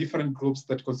heterogeneity of the different groups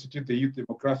that constitute the youth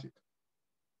demographic?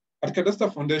 At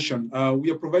Cadasta Foundation,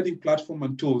 we are providing platform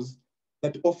and tools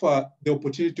that offer the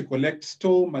opportunity to collect,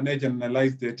 store, manage, and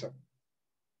analyze data.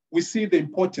 We see the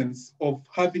importance of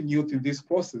having youth in this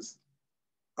process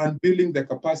and building their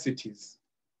capacities.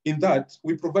 In that,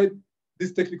 we provide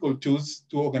these technical tools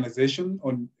to organizations,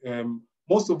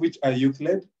 most of which are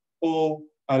youth-led, or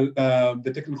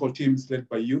the technical teams led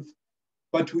by youth.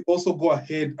 But we also go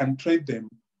ahead and train them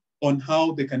on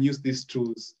how they can use these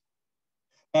tools.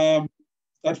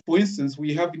 For instance,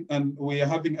 we are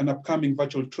having an upcoming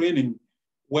virtual training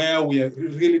where we are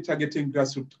really targeting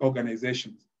grassroots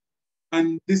organizations.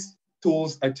 And these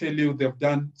tools, I tell you, they've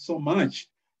done so much.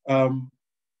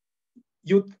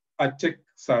 Youth are tech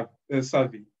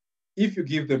savvy. If you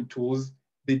give them tools,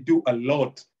 they do a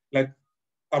lot, like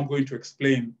I'm going to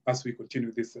explain as we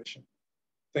continue this session.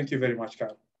 Thank you very much,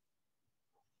 Carol.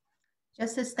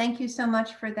 Justus, thank you so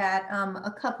much for that.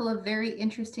 A couple of very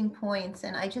interesting points,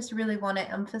 and I just really want to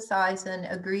emphasize and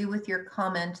agree with your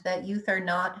comment that youth are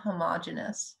not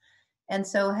homogenous and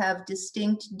so have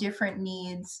distinct different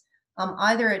needs,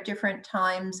 either at different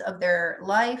times of their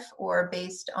life or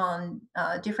based on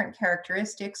different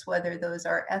characteristics, whether those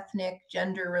are ethnic,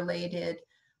 gender related,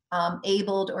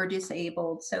 abled or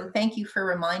disabled. So thank you for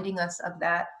reminding us of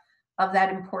that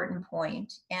important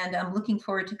point. And I'm looking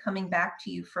forward to coming back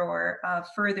to you for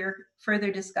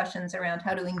further discussions around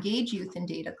how to engage youth in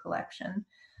data collection.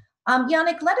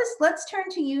 Yannick, let's turn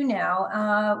to you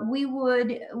now. We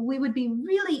would be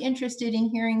really interested in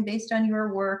hearing, based on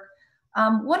your work,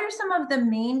 what are some of the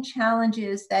main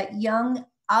challenges that young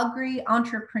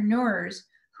agri-entrepreneurs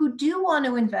who do want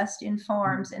to invest in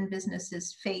farms and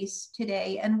businesses face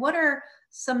today? And what are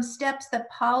some steps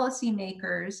that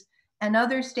policymakers and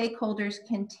other stakeholders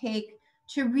can take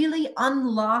to really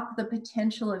unlock the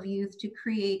potential of youth to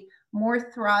create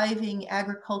more thriving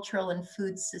agricultural and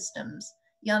food systems?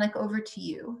 Yannick, over to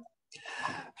you.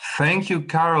 Thank you,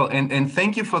 Carol, and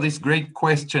thank you for this great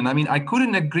question. I mean, I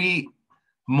couldn't agree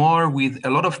more with a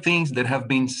lot of things that have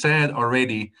been said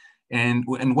already. And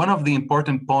one of the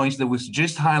important points that was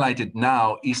just highlighted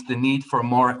now is the need for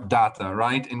more data,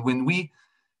 right? And when we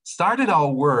started our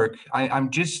work, I'm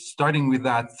just starting with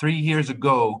that 3 years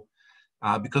ago,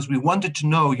 because we wanted to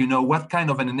know, what kind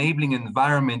of an enabling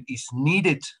environment is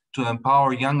needed to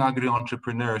empower young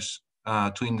agri-entrepreneurs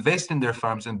to invest in their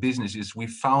farms and businesses. We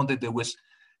found that there was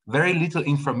very little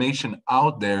information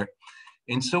out there.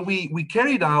 And so we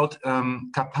carried out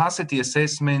capacity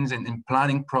assessments and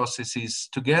planning processes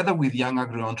together with young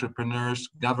agri-entrepreneurs,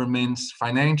 governments,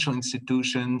 financial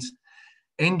institutions,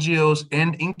 NGOs,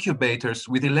 and incubators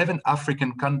with 11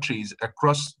 African countries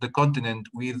across the continent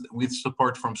with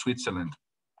support from Switzerland.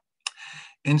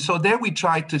 And so there we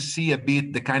tried to see a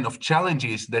bit the kind of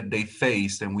challenges that they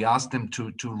faced, and we asked them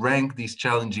to rank these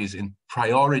challenges and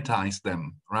prioritize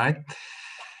them, right?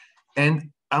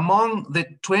 And among the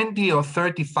 20 or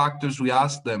 30 factors we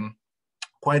asked them,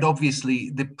 quite obviously,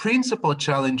 the principal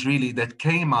challenge really that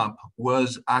came up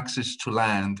was access to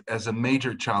land as a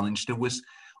major challenge. There was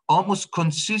almost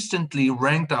consistently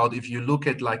ranked out, if you look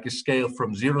at like a scale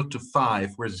from 0 to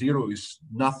 5, where 0 is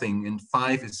nothing and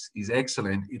 5 is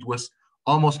excellent, it was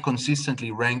almost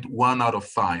consistently ranked 1 out of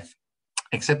 5,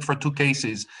 except for 2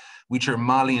 cases, which are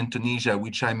Mali and Tunisia,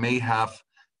 which I may have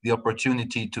the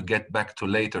opportunity to get back to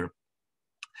later.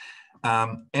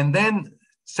 And then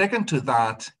second to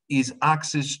that is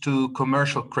access to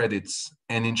commercial credits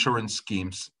and insurance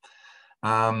schemes.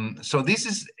 So this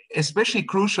is especially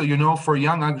crucial, you know, for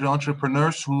young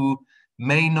agri-entrepreneurs who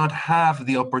may not have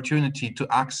the opportunity to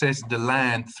access the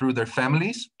land through their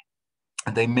families.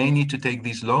 And they may need to take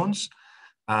these loans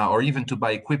or even to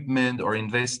buy equipment or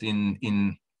invest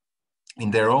in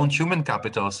their own human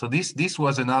capital. So this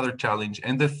was another challenge.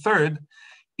 And the third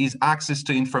is access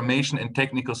to information and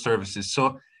technical services.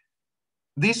 So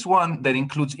this one that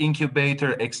includes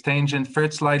incubator, extension,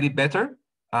 fared slightly better,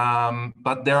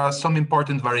 but there are some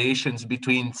important variations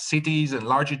between cities and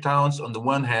larger towns on the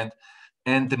one hand,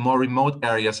 and the more remote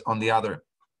areas on the other.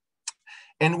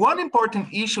 And one important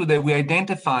issue that we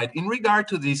identified in regard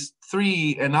to these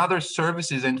 3 and other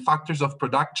services and factors of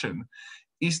production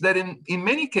is that in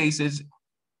many cases,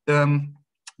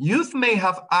 youth may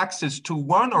have access to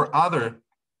one or other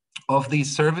of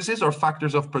these services or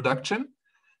factors of production,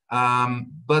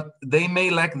 but they may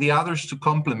lack the others to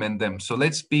complement them. So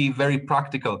let's be very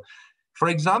practical. For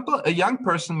example, a young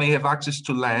person may have access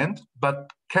to land, but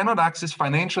cannot access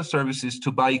financial services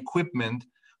to buy equipment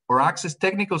or access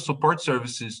technical support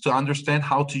services to understand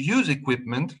how to use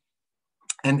equipment,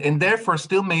 and therefore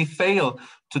still may fail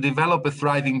to develop a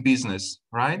thriving business,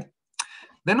 right?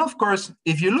 Then, of course,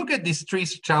 if you look at these 3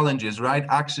 challenges, right?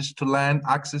 Access to land,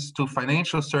 access to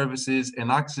financial services,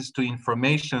 and access to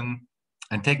information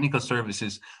and technical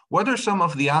services, what are some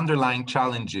of the underlying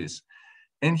challenges?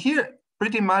 And here,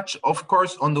 pretty much, of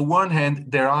course, on the one hand,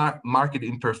 there are market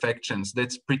imperfections.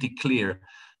 That's pretty clear.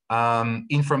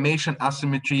 Information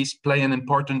asymmetries play an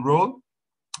important role.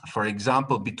 For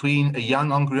example, between a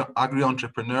young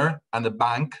agri-entrepreneur and a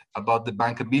bank about the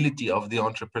bankability of the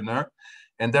entrepreneur.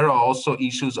 And there are also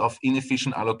issues of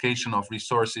inefficient allocation of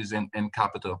resources and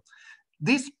capital.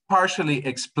 This partially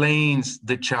explains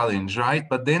the challenge, right?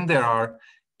 But then there are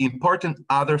important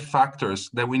other factors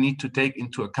that we need to take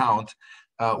into account.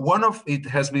 One of it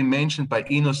has been mentioned by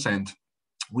Innocent,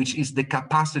 which is the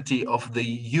capacity of the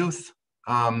youth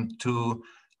to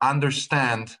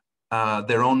understand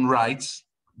their own rights,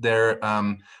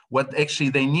 what actually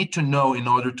they need to know in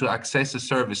order to access a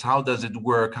service. How does it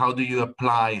work? How do you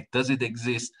apply? Does it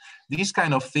exist? These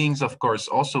kind of things, of course,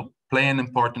 also play an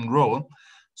important role.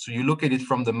 So you look at it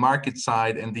from the market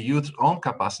side and the youth's own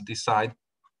capacity side.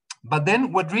 But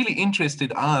then what really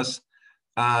interested us,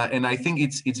 and I think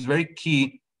it's very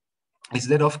key, is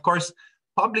that, of course,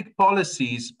 public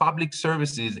policies, public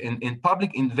services, and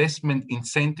public investment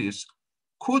incentives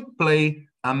could play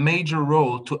a major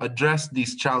role to address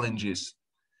these challenges.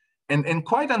 And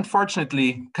quite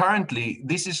unfortunately, currently,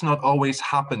 this is not always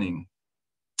happening.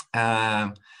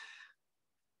 And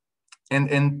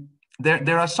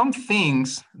there are some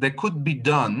things that could be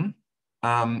done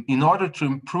in order to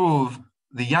improve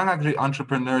the young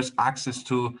agri-entrepreneurs' access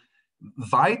to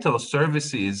vital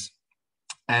services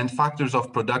and factors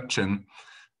of production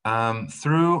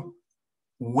through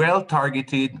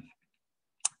well-targeted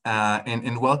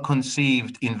and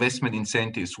well-conceived investment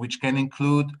incentives, which can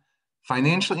include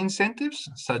financial incentives,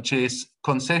 such as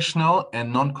concessional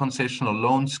and non-concessional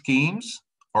loan schemes,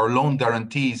 or loan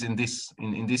guarantees in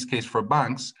this case for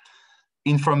banks,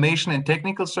 information and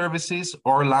technical services,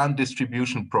 or land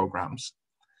distribution programs.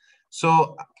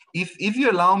 So if you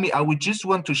allow me, I would just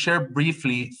want to share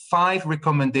briefly 5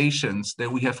 recommendations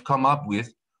that we have come up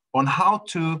with on how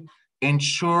to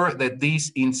ensure that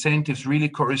these incentives really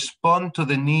correspond to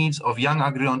the needs of young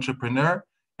agri-entrepreneur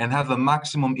and have a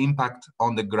maximum impact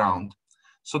on the ground.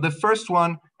 So the first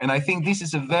one, and I think this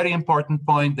is a very important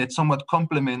point that somewhat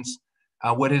complements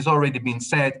what has already been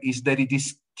said, is that it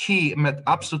is key,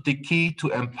 absolutely key to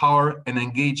empower and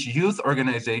engage youth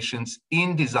organizations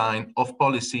in design of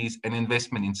policies and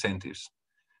investment incentives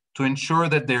to ensure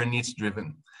that they're needs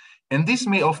driven. And this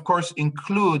may, of course,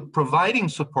 include providing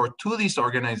support to these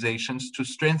organizations to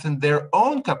strengthen their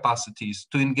own capacities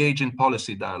to engage in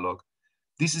policy dialogue.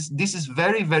 This is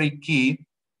very, very key,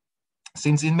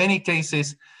 since in many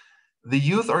cases, the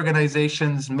youth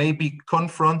organizations may be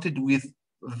confronted with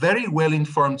very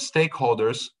well-informed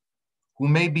stakeholders who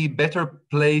may be better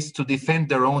placed to defend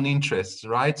their own interests,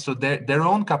 right? So their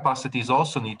own capacities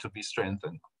also need to be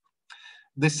strengthened.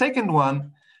 The second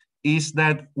one is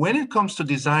that when it comes to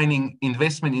designing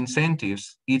investment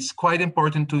incentives, it's quite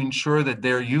important to ensure that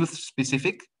they're youth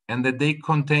specific and that they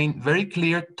contain very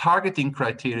clear targeting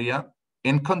criteria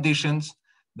and conditions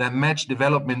that match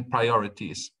development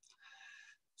priorities.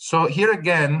 So here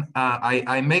again,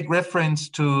 I make reference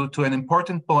to an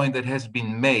important point that has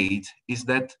been made, is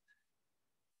that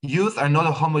youth are not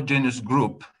a homogeneous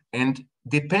group, and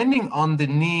depending on the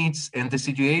needs and the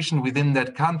situation within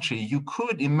that country, you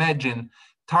could imagine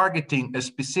targeting a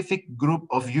specific group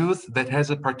of youth that has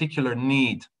a particular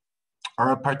need or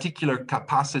a particular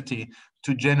capacity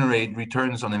to generate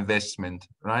returns on investment,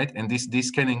 right? And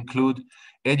this can include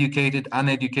educated,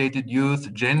 uneducated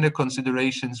youth, gender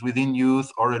considerations within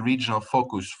youth, or a regional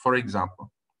focus, for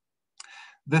example.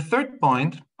 The third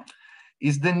point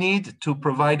is the need to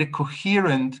provide a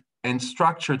coherent and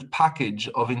structured package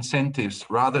of incentives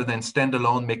rather than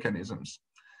standalone mechanisms.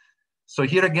 So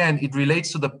here again, it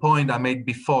relates to the point I made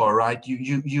before, right?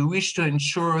 You wish to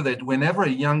ensure that whenever a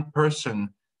young person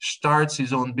starts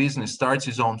his own business, starts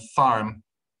his own farm,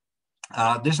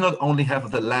 does not only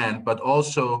have the land, but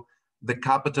also the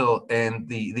capital and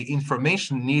the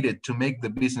information needed to make the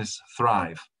business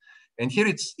thrive. And here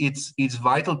it's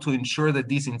vital to ensure that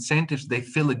these incentives, they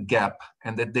fill a gap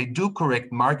and that they do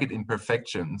correct market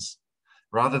imperfections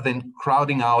rather than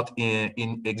crowding out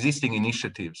in existing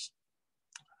initiatives.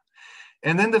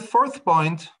 And then the fourth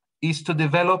point is to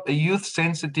develop a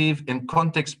youth-sensitive and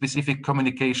context-specific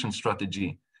communication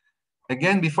strategy.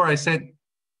 Again, before I said,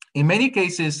 in many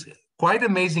cases, quite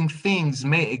amazing things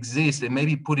may exist and may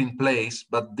be put in place,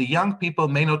 but the young people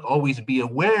may not always be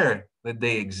aware that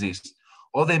they exist,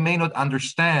 or they may not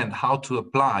understand how to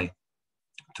apply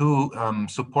to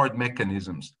support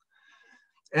mechanisms.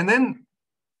 And then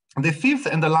the fifth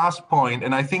and the last point,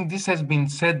 and I think this has been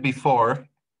said before,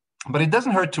 but it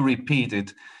doesn't hurt to repeat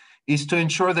it, is to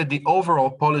ensure that the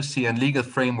overall policy and legal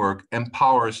framework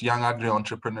empowers young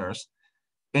agri-entrepreneurs.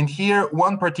 And here,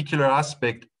 one particular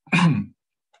aspect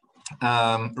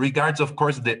regards, of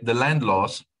course, the land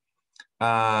laws.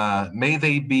 May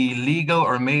they be legal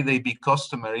or may they be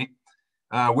customary,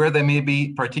 where there may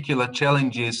be particular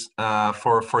challenges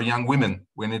for young women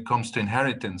when it comes to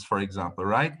inheritance, for example,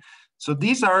 right? So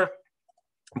these are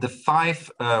the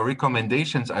 5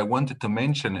 recommendations I wanted to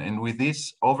mention. And with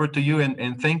this, over to you,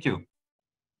 and thank you.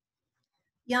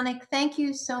 Yannick, thank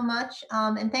you so much.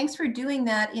 And thanks for doing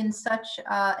that in such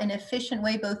an efficient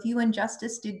way. Both you and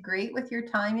Justus did great with your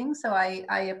timing, so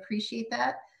I appreciate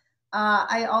that.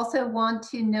 I also want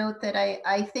to note that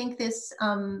I think this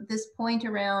point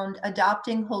around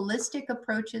adopting holistic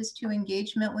approaches to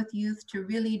engagement with youth to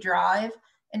really drive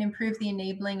and improve the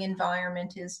enabling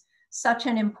environment is such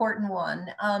an important one.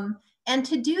 And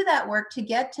to do that work, to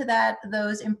get to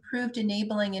those improved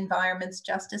enabling environments,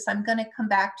 Justus, I'm going to come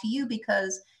back to you,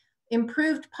 because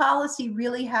improved policy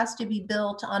really has to be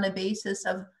built on a basis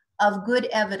of good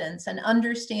evidence and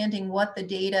understanding what the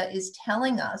data is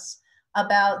telling us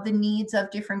about the needs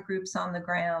of different groups on the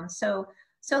ground. So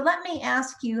let me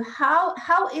ask you, how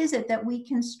is it that we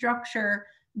can structure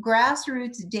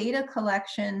grassroots data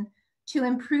collection to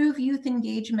improve youth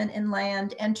engagement in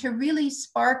land and to really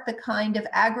spark the kind of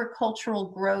agricultural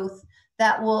growth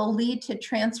that will lead to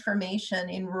transformation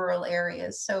in rural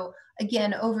areas? So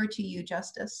again, over to you,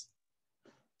 Justus.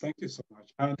 Thank you so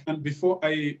much. And before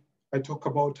I talk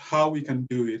about how we can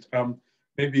do it,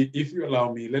 maybe if you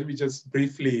allow me, let me just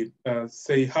briefly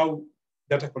say how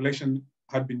data collection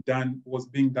was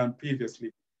being done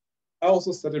previously. I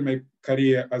also started my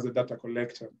career as a data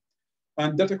collector.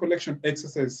 And data collection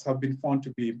exercises have been found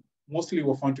to be mostly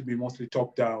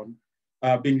top-down,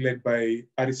 being led by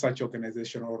a research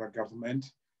organization or a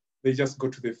government. They just go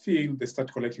to the field, they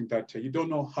start collecting data. You don't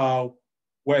know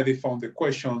where they found the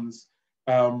questions.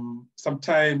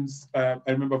 Sometimes I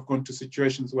remember I've gone to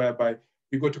situations whereby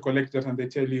you go to collect data and they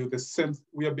tell you the same.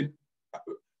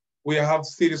 We have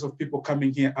series of people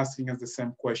coming here asking us the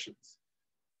same questions.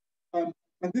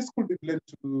 And this could be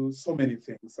linked to so many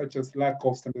things, such as lack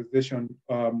of standardization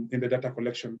in the data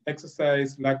collection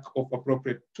exercise, lack of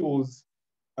appropriate tools,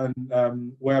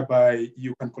 and whereby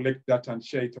you can collect data and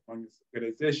share it among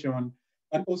organization,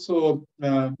 and also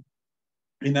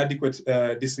inadequate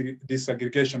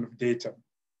disaggregation of data.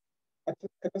 At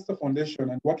the Cadasta Foundation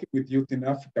and working with youth in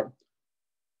Africa,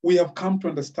 we have come to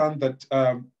understand that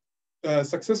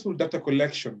successful data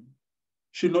collection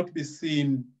should not be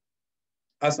seen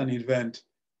as an event,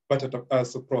 but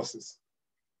as a process.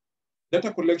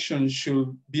 Data collection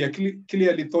should be a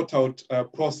clearly thought out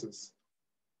process.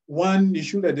 One, you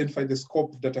should identify the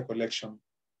scope of data collection,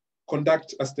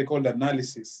 conduct a stakeholder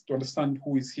analysis to understand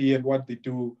who is here and what they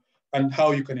do and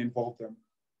how you can involve them.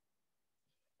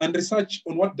 And research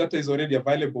on what data is already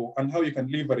available and how you can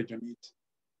leverage on it.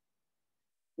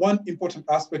 One important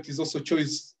aspect is also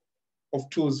choice of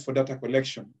tools for data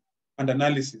collection and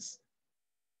analysis.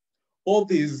 All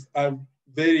these are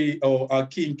are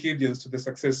key ingredients to the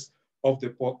success of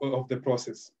the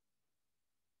process.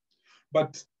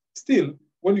 But still,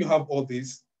 when you have all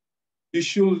these, you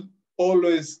should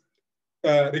always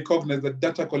recognize that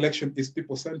data collection is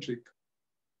people-centric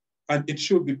and it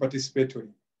should be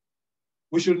participatory.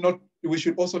 We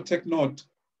should also take note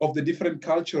of the different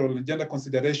cultural and gender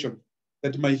consideration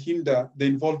that might hinder the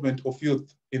involvement of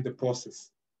youth in the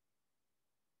process.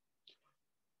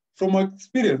 From our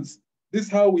experience, this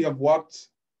is how we have worked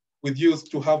with youth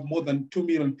to have more than 2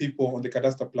 million people on the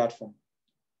Cadasta platform.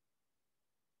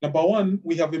 Number one,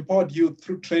 we have empowered youth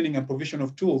through training and provision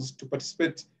of tools to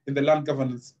participate in the land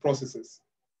governance processes.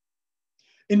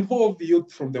 Involve the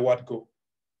youth from the word go.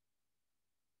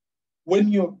 When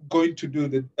you're going to do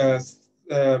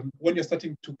when you're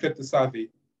starting to create the survey,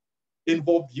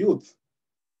 involve youth.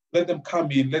 Let them come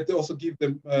in. Let them also give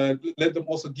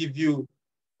you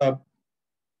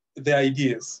the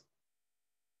ideas.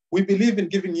 We believe in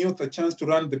giving youth a chance to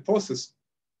run the process.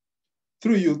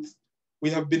 Through youth, we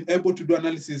have been able to do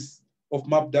analysis of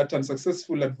map data and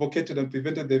successfully advocated and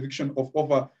prevented the eviction of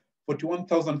over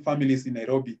 41,000 families in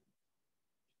Nairobi.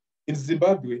 In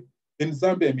Zambia,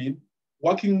 I mean,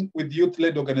 working with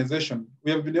youth-led organization,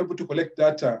 we have been able to collect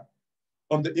data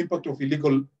on the impact of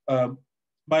illegal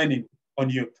mining on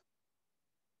youth.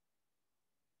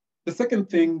 The second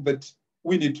thing that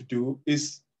we need to do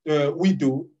is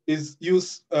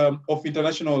use of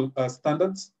international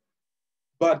standards,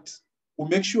 but we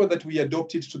make sure that we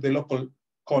adopt it to the local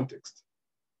context.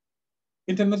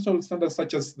 International standards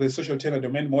such as the social tenor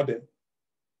domain model,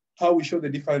 how we show the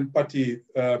different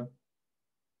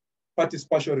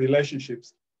party-spatial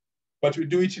relationships, but we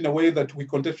do it in a way that we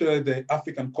contextualize the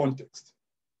African context.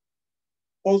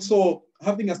 Also,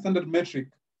 having a standard metric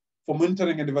for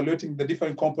monitoring and evaluating the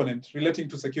different components relating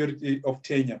to security of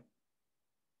tenure.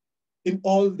 In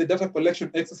all the data collection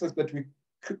exercises that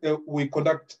we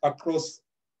conduct across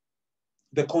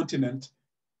the continent,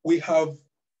 we have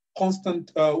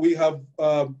constant, what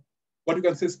you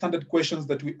can say standard questions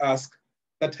that we ask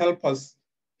that help us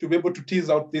to be able to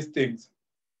tease out these things.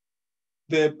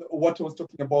 What I was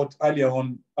talking about earlier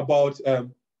on about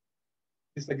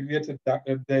disaggregated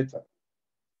data.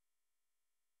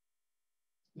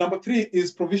 Number three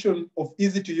is provision of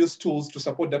easy to use tools to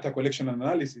support data collection and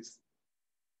analysis.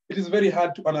 It is very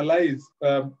hard to analyze,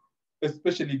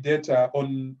 especially data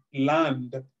on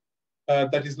land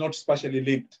that is not spatially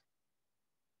linked.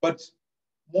 But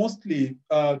mostly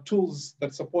tools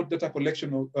that support data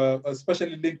collection,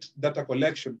 spatially linked data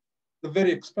collection, they're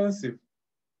very expensive.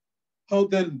 How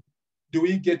then do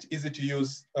we get easy to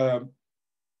use,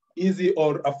 easy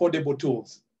or affordable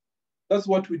tools? That's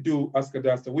what we do as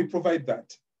Cadasta. We provide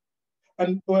that.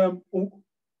 And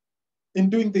in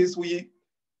doing this, we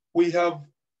have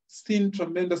seen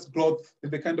tremendous growth in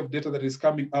the kind of data that is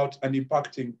coming out and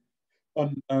impacting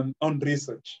on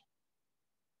research.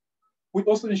 We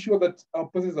also ensure that our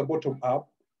processes are bottom up.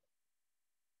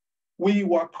 We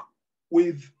work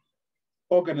with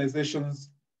organizations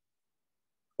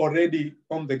already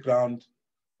on the ground,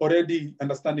 already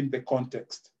understanding the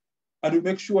context. And we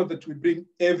make sure that we bring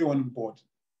everyone on board.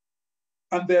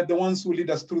 And they're the ones who lead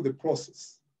us through the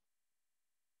process.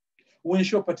 We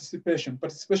ensure participation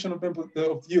of members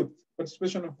of youth,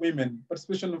 participation of women,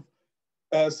 participation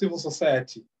of civil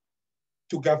society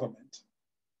to government.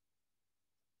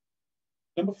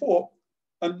 Number four,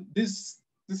 and this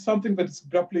is something that is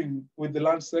grappling with the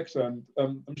land sector, and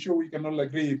I'm sure we can all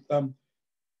agree,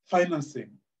 financing.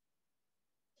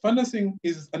 Financing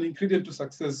is an ingredient to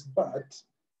success, but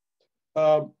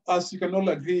as you can all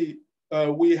agree,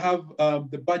 we have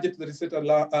the budget that is set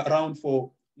around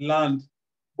for land,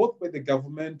 both by the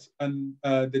government and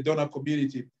the donor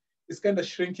community, is kind of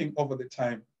shrinking over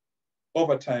time.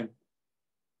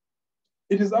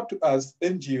 it is up to us,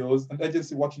 NGOs and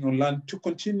agencies working on land, to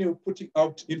continue putting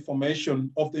out information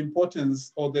of the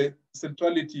importance or the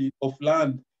centrality of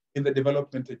land in the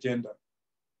development agenda.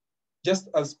 Just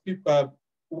as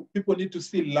people need to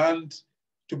see land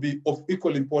to be of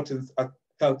equal importance as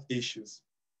health issues.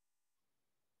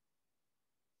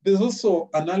 There's also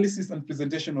analysis and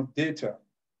presentation of data.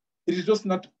 It is just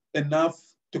not enough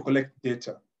to collect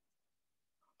data.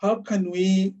 How can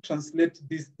we translate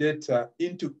this data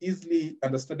into easily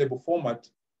understandable format,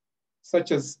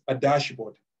 such as a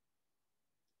dashboard?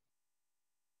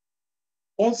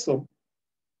 Also,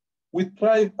 we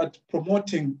thrive at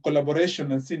promoting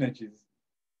collaboration and synergies.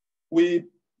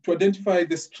 To identify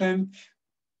the strength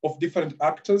of different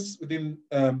actors within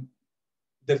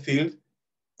the field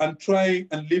and try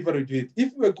and leverage it.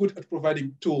 If we're good at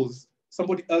providing tools,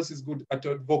 somebody else is good at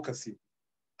advocacy.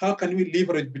 How can we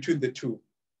leverage between the two?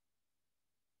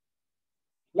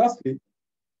 Lastly,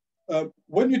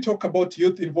 when we talk about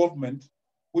youth involvement,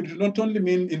 we do not only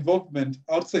mean involvement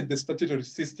outside the statutory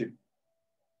system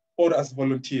or as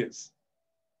volunteers.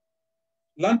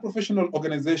 Land professional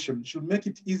organizations should make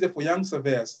it easier for young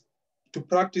surveyors to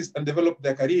practice and develop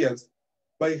their careers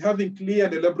by having clear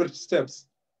and elaborate steps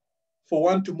for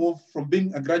one to move from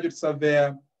being a graduate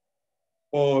surveyor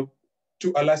or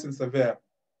to a licensed surveyor.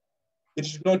 It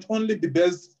should not only be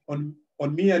based on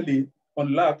merely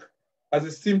on luck, as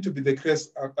it seemed to be the case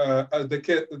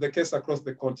across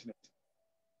the continent.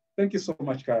 Thank you so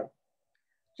much, Carol.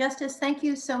 Justus, thank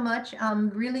you so much.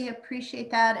 Really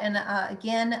appreciate that. And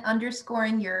again,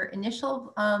 underscoring your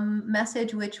initial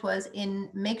message, which was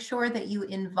make sure that you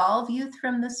involve youth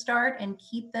from the start and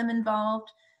keep them involved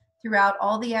throughout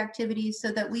all the activities so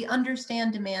that we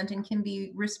understand demand and can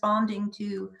be responding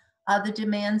to the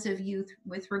demands of youth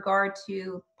with regard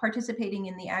to participating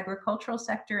in the agricultural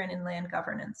sector and in land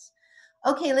governance.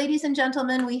 Okay, ladies and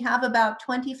gentlemen, we have about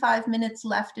 25 minutes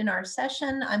left in our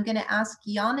session. I'm going to ask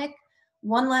Yannick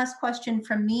one last question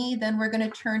from me, then we're going to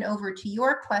turn over to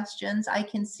your questions. I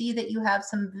can see that you have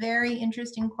some very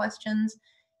interesting questions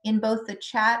in both the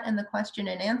chat and the question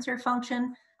and answer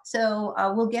function. So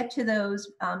we'll get to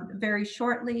those very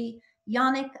shortly.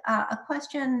 Yannick, a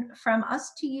question from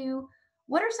us to you.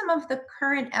 What are some of the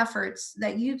current efforts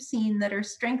that you've seen that are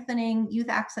strengthening youth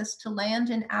access to land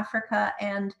in Africa,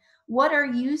 and what are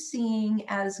you seeing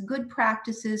as good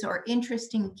practices or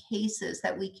interesting cases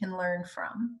that we can learn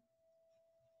from?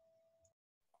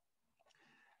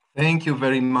 Thank you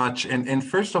very much. And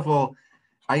first of all,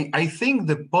 I think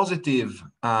the positive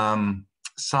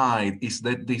side is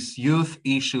that this youth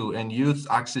issue and youth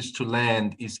access to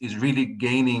land is really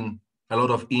gaining a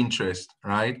lot of interest,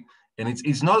 right? And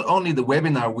it's not only the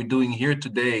webinar we're doing here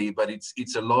today, but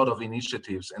it's a lot of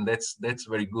initiatives, and that's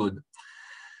very good.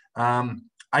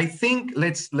 I think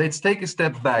let's take a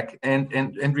step back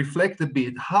and reflect a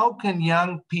bit. How can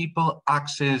young people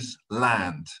access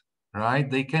land, right?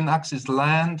 They can access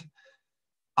land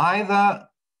either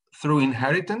through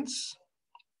inheritance,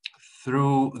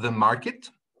 through the market,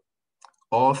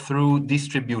 or through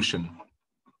distribution,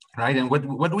 right? And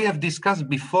what we have discussed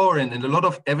before, and a lot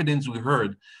of evidence we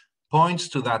heard, points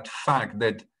to that fact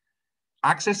that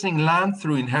accessing land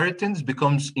through inheritance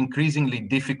becomes increasingly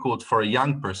difficult for a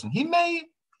young person.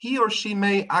 He or she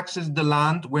may access the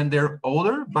land when they're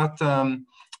older, but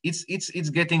it's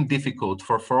getting difficult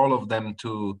for all of them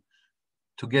to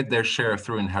get their share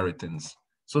through inheritance.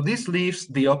 So this leaves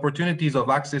the opportunities of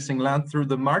accessing land through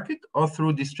the market or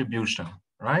through distribution,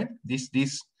 right?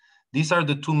 These are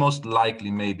the two most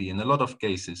likely, maybe, in a lot of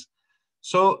cases.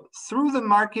 So through the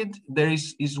market, there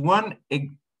is one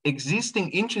existing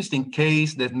interesting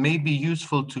case that may be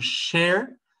useful to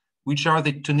share, which are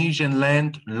the Tunisian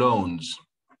land loans.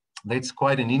 That's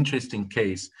quite an interesting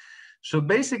case. So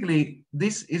basically,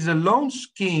 this is a loan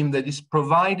scheme that is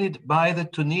provided by the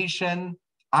Tunisian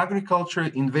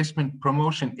Agriculture Investment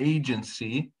Promotion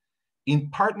Agency in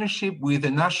partnership with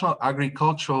the National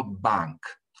Agricultural Bank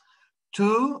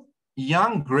to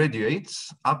young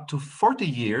graduates up to 40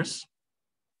 years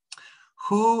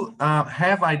who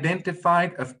have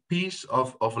identified a piece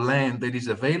of land that is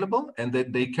available and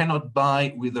that they cannot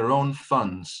buy with their own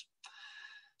funds.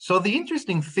 So the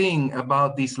interesting thing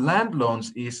about these land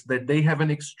loans is that they have an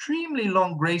extremely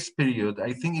long grace period.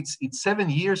 I think it's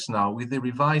 7 years now with the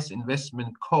revised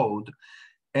investment code,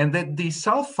 and that the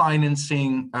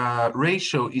self-financing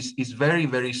ratio is very,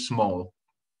 very small.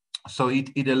 So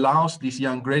it allows these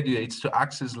young graduates to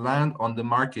access land on the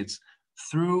markets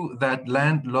through that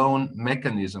land loan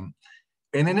mechanism.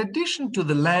 And in addition to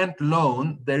the land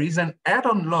loan, there is an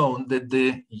add-on loan that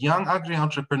the young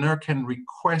agri-entrepreneur can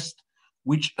request,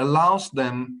 which allows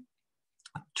them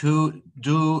to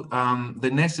do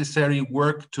the necessary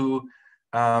work to,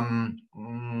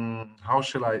 how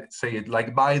shall I say it,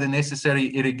 like buy the necessary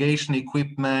irrigation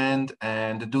equipment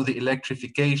and do the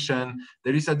electrification.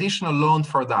 There is additional loan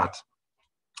for that,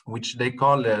 which they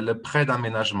call le prêt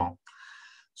d'aménagement.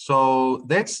 So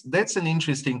that's an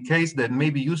interesting case that may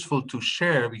be useful to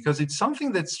share, because it's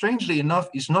something that, strangely enough,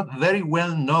 is not very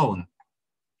well known.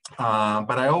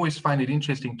 But I always find it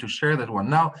interesting to share that one.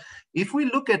 Now, if we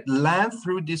look at land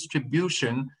through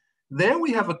distribution, there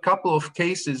we have a couple of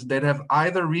cases that have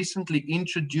either recently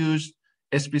introduced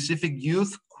a specific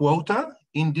youth quota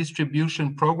in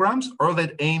distribution programs or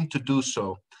that aim to do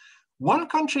so. One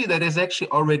country that has actually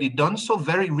already done so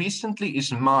very recently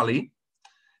is Mali.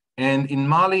 And in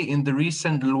Mali, in the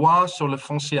recent Loi sur le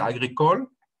foncier agricole,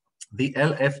 the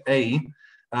LFA,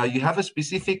 you have a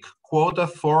specific quota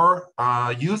for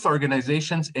youth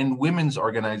organizations and women's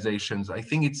organizations. I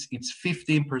think it's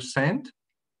 15%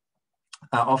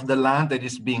 of the land that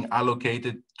is being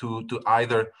allocated to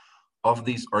either of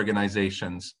these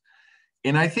organizations.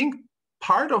 And I think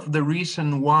part of the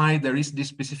reason why there is this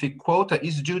specific quota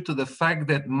is due to the fact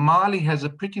that Mali has a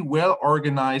pretty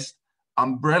well-organized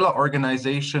umbrella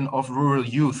organization of rural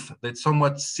youth that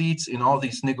somewhat seats in all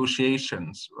these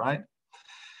negotiations, right?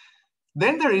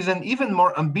 Then there is an even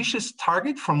more ambitious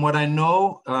target from what I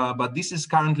know, but this is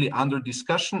currently under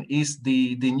discussion, is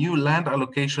the new land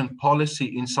allocation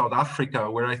policy in South Africa,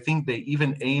 where I think they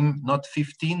even aim not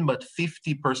 15, but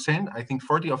 50%, I think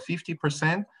 40 or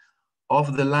 50%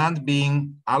 of the land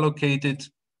being allocated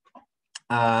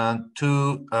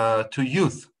to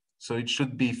youth. So it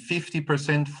should be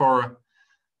 50% for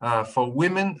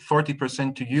women,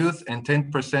 40% to youth, and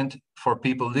 10% for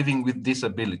people living with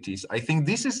disabilities. I think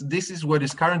this is what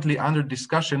is currently under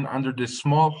discussion under the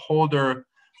smallholder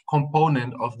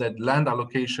component of that land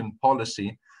allocation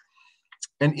policy.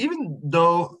 And even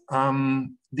though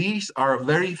these are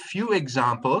very few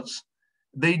examples,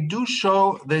 they do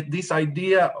show that this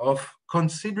idea of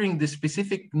considering the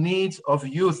specific needs of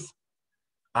youth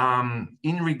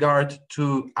in regard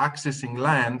to accessing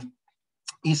land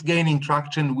is gaining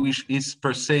traction, which is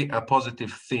per se a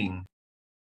positive thing.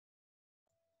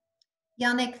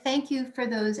 Yannick, thank you for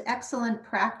those excellent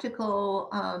practical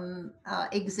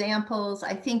examples.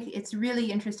 I think it's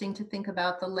really interesting to think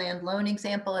about the land loan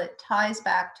example. It ties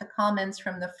back to comments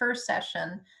from the first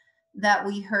session that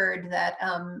we heard that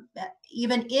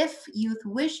even if youth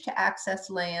wish to access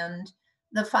land,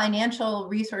 the financial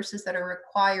resources that are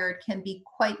required can be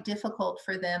quite difficult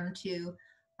for them to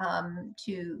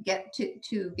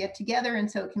get together,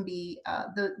 and so it can be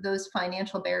those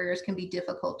financial barriers can be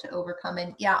difficult to overcome.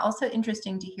 And yeah, also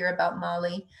interesting to hear about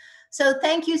Mali. So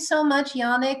thank you so much,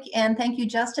 Yannick, and thank you,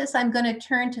 Justus. I'm going to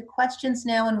turn to questions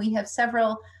now, and we have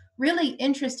several really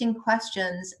interesting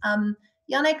questions.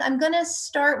 Yannick, I'm going to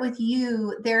start with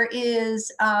you. There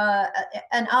is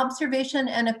an observation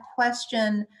and a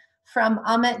question from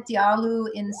Ahmed Diallo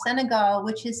in Senegal,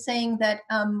 which is saying that,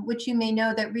 which you may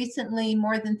know, that recently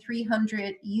more than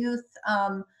 300 youth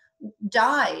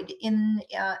died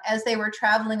as they were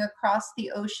traveling across the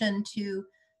ocean to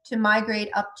migrate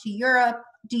up to Europe.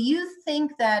 Do you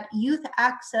think that youth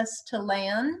access to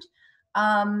land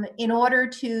in order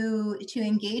to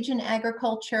engage in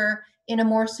agriculture in a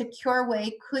more secure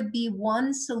way could be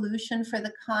one solution for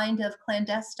the kind of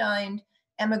clandestine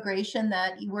emigration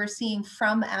that we're seeing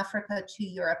from Africa to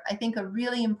Europe? I think a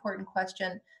really important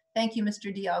question. Thank you,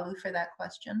 Mr. Diallo, for that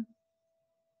question.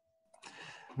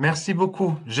 Merci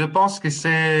beaucoup. Je pense que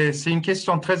c'est une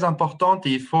question très importante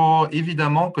et il faut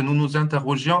évidemment que nous nous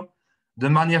interrogions de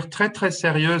manière très, très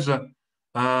sérieuse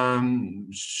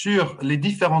sur les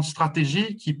différentes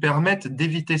stratégies qui permettent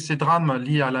d'éviter ces drames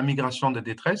liés à la migration de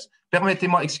détresse.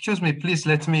 Permettez-moi, excuse me, please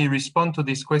let me respond to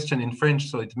this question in French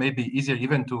so it may be easier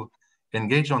even to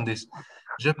engage on this.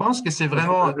 Je pense que c'est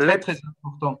vraiment très, très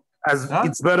important. As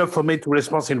it's better for me to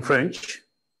respond in French.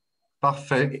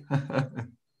 Parfait.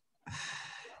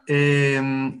 Et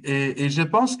je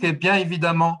pense que bien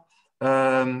évidemment,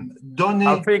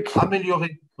 améliorer,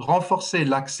 renforcer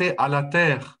l'accès à la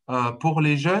terre pour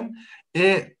les jeunes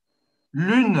est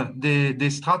l'une des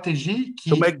stratégies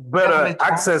qui to make better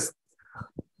access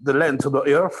the land to the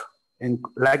earth, and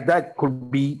like that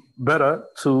could be better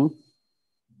to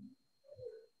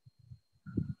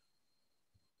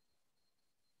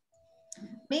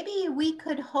maybe we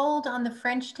could hold on the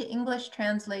French to English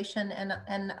translation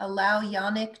and allow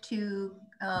Yannick to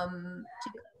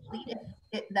complete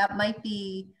it. That might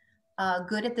be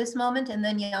good at this moment. And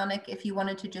then Yannick, if you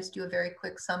wanted to just do a very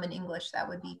quick sum in English, that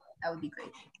would be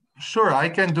great. Sure, I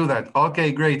can do that.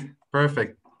 Okay, great,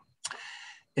 perfect.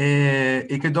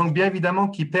 et que donc bien évidemment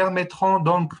qui permettront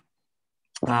donc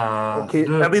okay.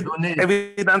 de donner.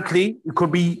 Evidently, it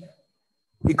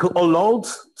could allow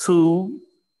to.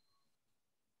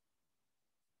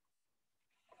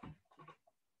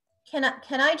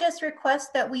 Can I just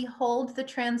request that we hold the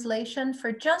translation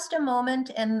for just a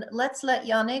moment and let's let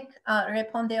Yannick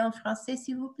répondre en français,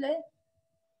 s'il vous plaît.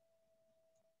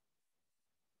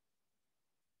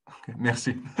 Okay,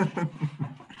 merci.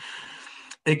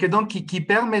 Et que donc qui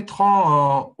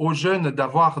permettront aux jeunes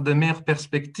d'avoir de meilleures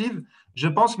perspectives. Je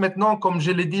pense maintenant, comme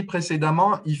je l'ai dit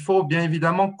précédemment, il faut bien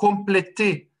évidemment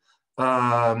compléter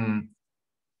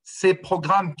ces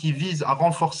programmes qui visent à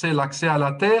renforcer l'accès à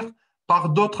la terre par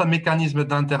d'autres mécanismes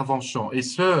d'intervention, et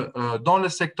ce, dans le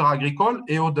secteur agricole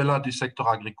et au-delà du secteur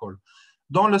agricole.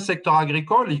 Dans le secteur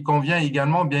agricole, il convient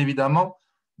également, bien évidemment,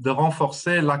 de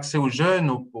renforcer l'accès aux jeunes,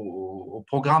 aux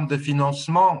programmes de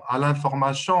financement, à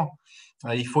l'information.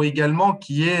 Il faut également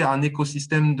qu'il y ait un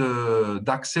écosystème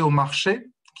d'accès au marché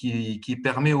qui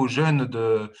permet aux jeunes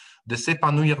de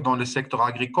s'épanouir dans le secteur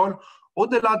agricole.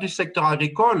 Au-delà du secteur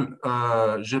agricole,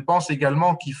 je pense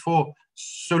également qu'il faut,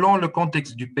 selon le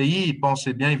contexte du pays,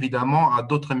 penser bien évidemment à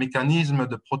d'autres mécanismes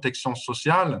de protection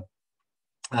sociale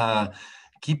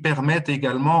qui permettent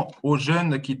également aux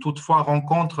jeunes qui toutefois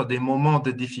rencontrent des moments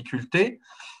de difficulté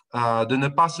de ne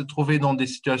pas se trouver dans des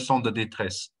situations de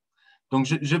détresse. Donc,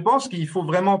 je pense qu'il faut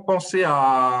vraiment penser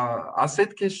à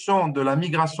cette question de la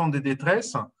migration des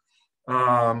détresses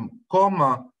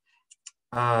comme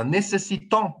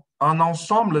nécessitant un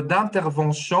ensemble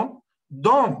d'interventions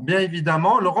dont, bien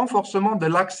évidemment, le renforcement de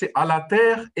l'accès à la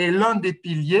terre est l'un des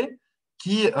piliers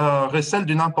qui recèle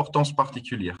d'une importance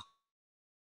particulière.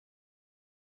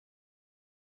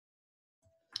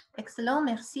 Excellent,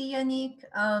 merci Yannick.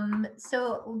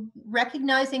 So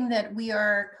recognizing that we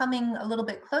are coming a little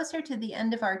bit closer to the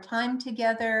end of our time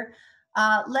together,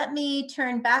 let me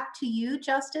turn back to you,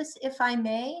 Justus, if I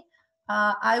may.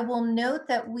 I will note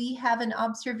that we have an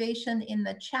observation in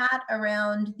the chat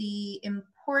around the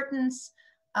importance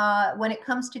when it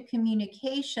comes to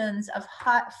communications of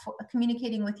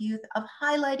communicating with youth, of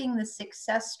highlighting the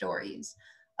success stories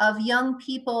of young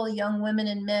people, young women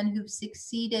and men who've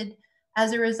succeeded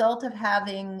as a result of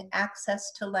having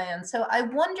access to land. So I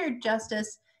wondered,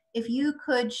 Justus, if you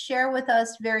could share with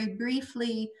us very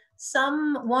briefly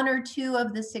one or two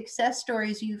of the success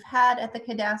stories you've had at the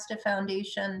Cadasta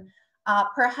Foundation,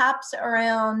 perhaps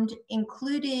around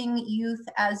including youth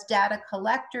as data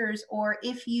collectors, or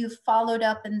if you've followed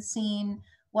up and seen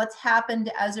what's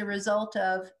happened as a result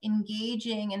of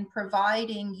engaging and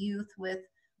providing youth with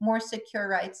more secure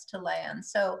rights to land.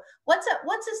 So what's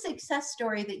a success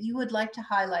story that you would like to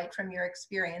highlight from your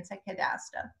experience at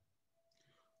Cadasta?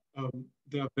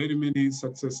 There are very many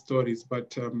success stories,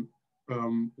 but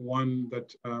one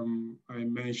that I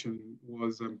mentioned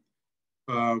was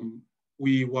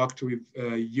we worked with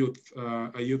a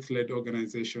youth-led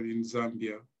organization in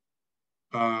Zambia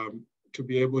to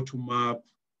be able to map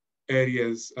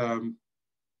areas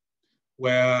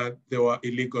where there were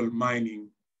illegal mining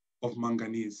of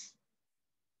manganese.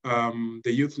 The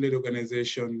youth-led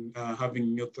organization,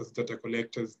 having youth as data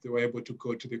collectors, they were able to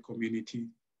go to the community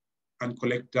and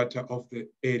collect data of the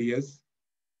areas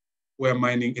where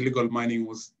illegal mining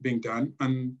was being done.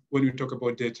 And when we talk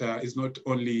about data, it's not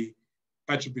only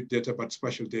attribute data, but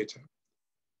spatial data.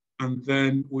 And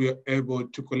then we are able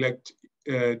to collect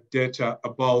data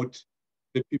about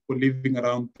the people living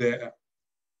around there,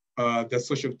 their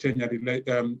social tenure,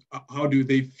 how do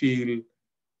they feel,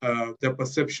 their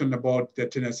perception about their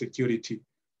tenure security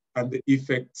and the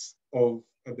effects of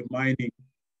the mining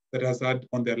that has had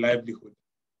on their livelihood.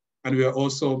 And we are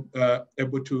also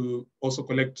able to also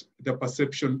collect the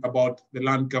perception about the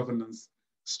land governance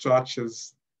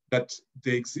structures that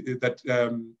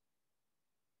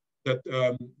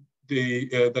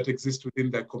exist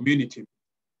within their community.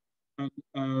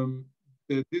 And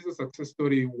this is a success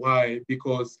story. Why?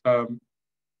 Because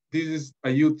this is a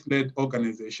youth-led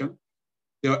organization.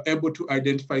 They were able to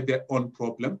identify their own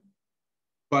problem,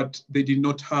 but they did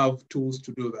not have tools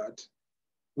to do that.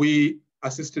 We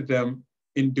assisted them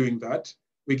in doing that.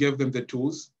 We gave them the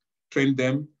tools, trained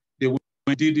them. They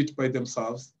did it by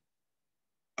themselves,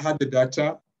 had the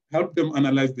data, helped them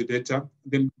analyze the data,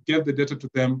 then gave the data to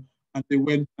them, and they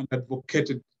went and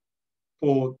advocated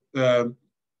for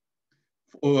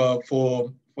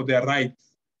their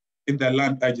rights in their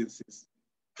land agencies,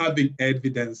 having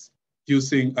evidence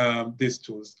using these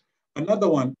tools. Another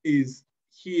one is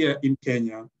here in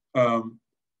Kenya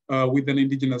with an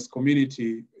indigenous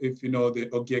community, if you know the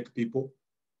Ogiek people.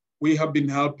 We have been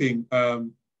helping the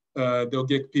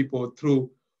Ogiek people through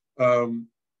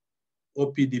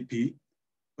OPDP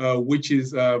which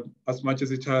is as much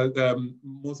as it has,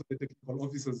 most of the technical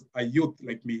officers are youth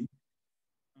like me.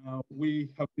 We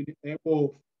have been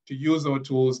able to use our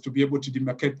tools to be able to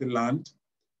demarcate the land,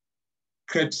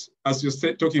 create, as you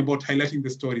said, talking about highlighting the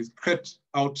stories, create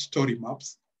out story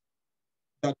maps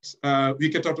that we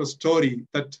get out a story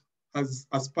that has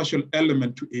a spatial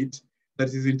element to it, that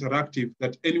is interactive,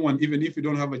 that anyone, even if you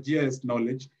don't have a GIS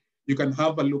knowledge, you can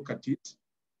have a look at it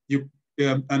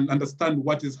and understand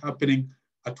what is happening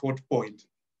at what point.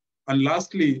 And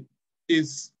lastly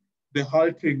is the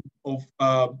halting of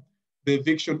the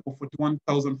eviction of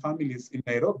 41,000 families in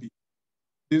Nairobi.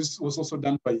 This was also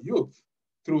done by youth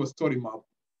through a story map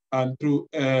and through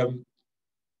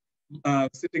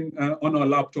sitting on our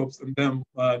laptops and them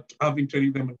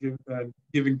training them and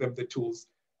giving them the tools.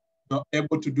 They're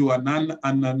able to do an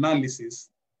analysis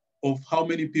of how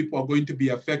many people are going to be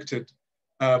affected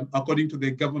according to the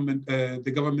government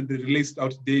released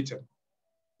out data.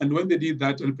 And when they did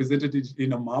that and presented it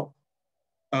in a map,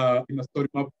 in a story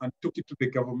map, and took it to the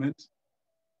government,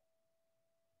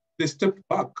 they stepped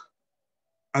back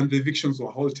and the evictions were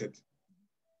halted.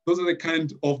 Those are the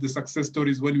kind of the success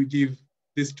stories when we give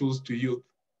these tools to youth.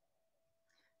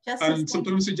 And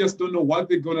sometimes you just don't know what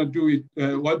they're going to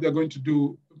do, what they're going to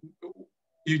do.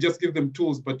 You just give them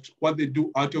tools, but what they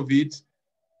do out of it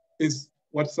is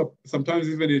what sometimes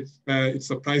even it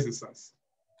surprises us.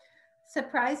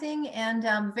 Surprising and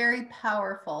very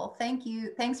powerful. Thank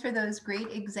you. Thanks for those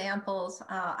great examples.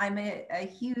 I'm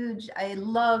I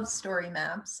love story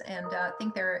maps and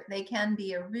think they can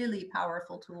be a really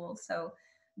powerful tool. So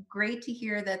great to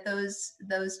hear that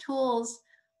those tools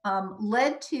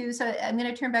led to, so I'm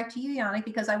going to turn back to you, Yannick,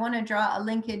 because I want to draw a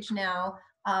linkage now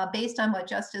based on what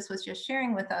Justus was just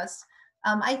sharing with us.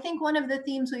 I think one of the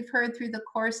themes we've heard through the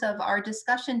course of our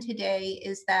discussion today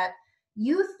is that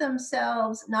youth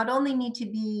themselves not only need to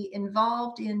be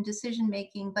involved in decision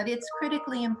making, but it's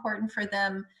critically important for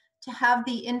them to have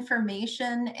the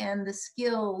information and the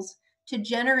skills to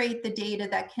generate the data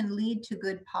that can lead to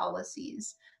good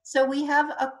policies. So we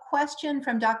have a question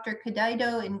from Dr.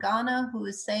 Kadaido in Ghana, who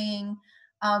is saying,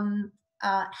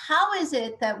 how is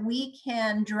it that we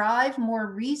can drive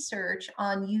more research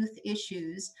on youth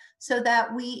issues so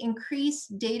that we increase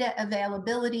data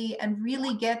availability and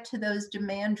really get to those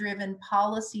demand-driven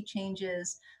policy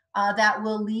changes that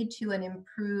will lead to an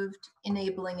improved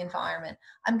enabling environment?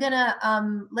 I'm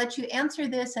gonna let you answer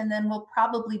this and then we'll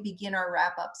probably begin our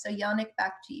wrap up. So Yannick,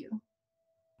 back to you.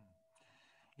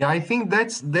 Yeah, I think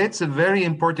that's a very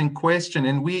important question,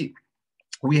 and we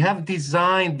have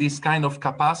designed this kind of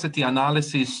capacity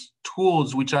analysis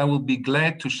tools, which I will be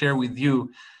glad to share with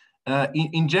you.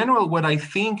 In general, what I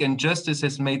think, and Justus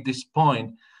has made this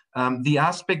point, the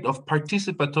aspect of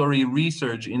participatory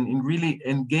research in really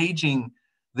engaging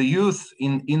the youth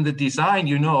in the design,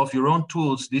 of your own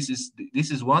tools. This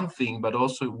is one thing, but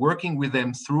also working with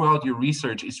them throughout your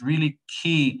research is really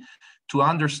key to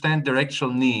understand their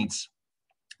actual needs.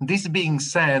 This being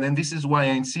said, and this is why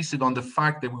I insisted on the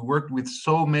fact that we worked with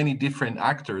so many different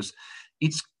actors,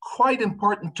 it's quite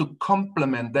important to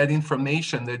complement that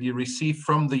information that you receive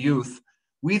from the youth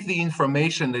with the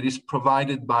information that is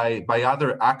provided by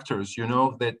other actors,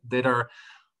 that are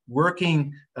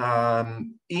working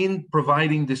in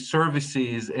providing the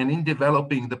services and in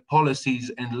developing the policies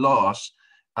and laws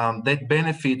that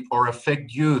benefit or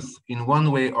affect youth in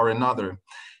one way or another.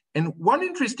 And one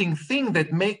interesting thing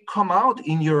that may come out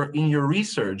in your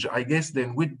research, I guess,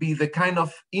 then would be the kind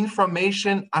of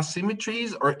information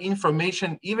asymmetries or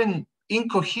information even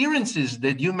incoherences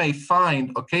that you may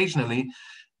find occasionally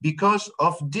because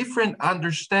of different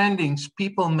understandings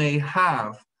people may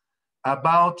have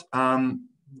about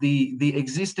the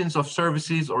existence of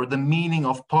services or the meaning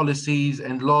of policies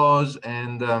and laws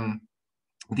and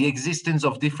the existence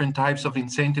of different types of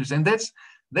incentives. And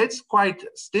that's quite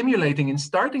stimulating. And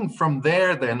starting from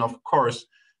there, then, of course,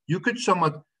 you could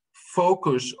somewhat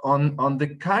focus on the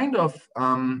kind of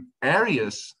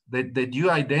areas that you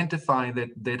identify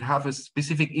that have a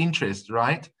specific interest,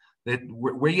 right?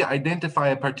 Where you identify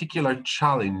a particular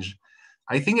challenge.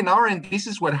 I think in our end, this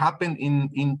is what happened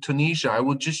in Tunisia. I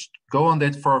will just go on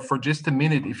that for just a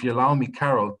minute, if you allow me,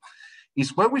 Carol.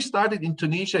 Is where we started in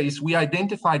Tunisia is we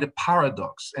identified a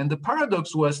paradox. And the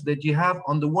paradox was that you have,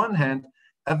 on the one hand,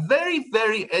 a very,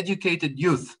 very educated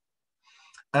youth,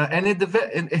 and at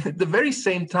the very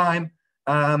same time,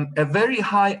 a very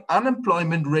high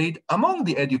unemployment rate among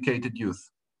the educated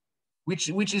youth,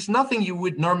 which is nothing you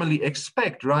would normally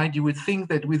expect, right? You would think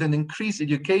that with an increased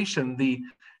education, the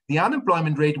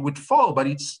unemployment rate would fall, but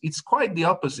it's quite the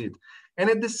opposite. And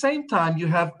at the same time, you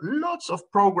have lots of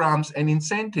programs and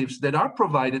incentives that are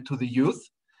provided to the youth,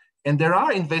 And there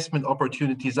are investment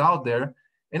opportunities out there.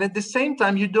 And at the same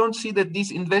time, you don't see that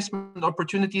these investment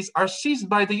opportunities are seized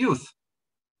by the youth.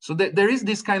 So that there is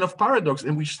this kind of paradox.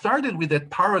 And we started with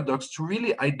that paradox to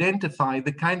really identify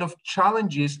the kind of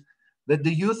challenges that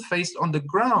the youth faced on the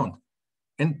ground.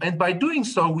 And by doing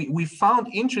so, we found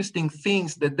interesting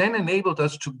things that then enabled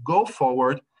us to go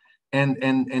forward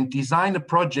and design a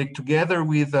project together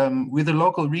with the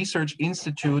local research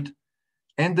institute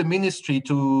and the ministry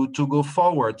to go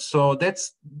forward. So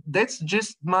that's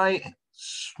just my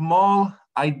small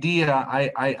idea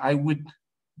I would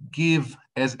give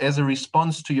as a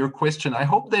response to your question. I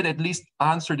hope that at least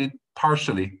answered it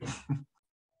partially.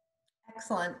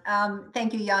 Excellent.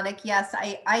 Thank you, Yannick. Yes,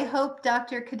 I hope,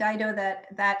 Dr. Cadasta,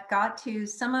 that got to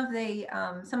some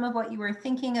of what you were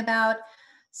thinking about.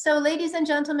 So, ladies and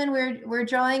gentlemen, we're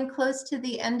drawing close to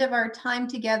the end of our time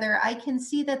together. I can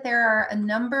see that there are a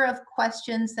number of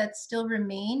questions that still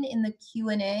remain in the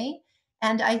Q&A.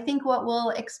 And I think what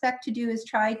we'll expect to do is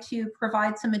try to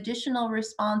provide some additional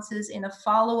responses in a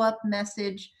follow-up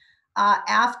message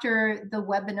after the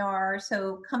webinar.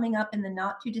 So coming up in the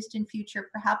not too distant future,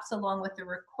 perhaps along with the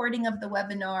recording of the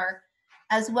webinar,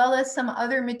 as well as some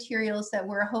other materials that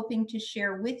we're hoping to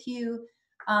share with you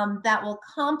that will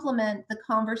complement the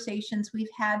conversations we've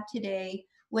had today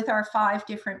with our 5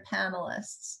 different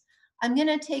panelists. I'm going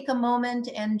to take a moment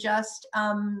and just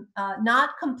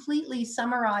not completely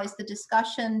summarize the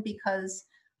discussion because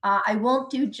I won't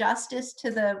do justice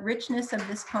to the richness of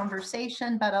this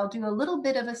conversation, but I'll do a little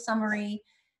bit of a summary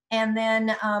and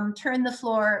then turn the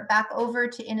floor back over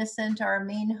to Innocent, our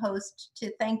main host,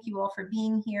 to thank you all for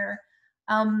being here.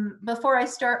 Before I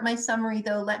start my summary,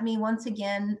 though, let me once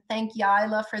again thank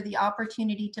Yaila for the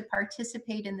opportunity to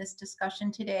participate in this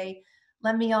discussion today.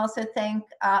 Let me also thank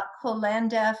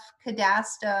Colandef,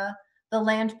 Cadasta, the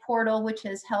Land Portal, which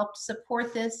has helped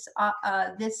support this,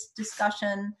 this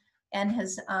discussion and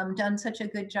has done such a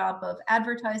good job of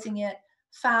advertising it.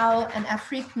 FAO and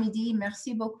Afrique Midi,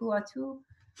 merci beaucoup à tous.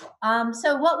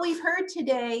 So what we've heard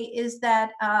today is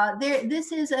that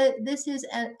this is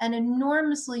an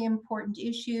enormously important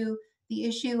issue, the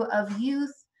issue of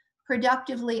youth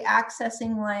productively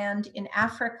accessing land in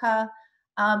Africa.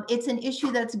 It's an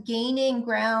issue that's gaining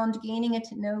ground,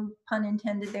 no pun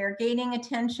intended there, gaining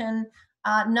attention,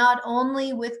 not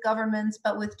only with governments,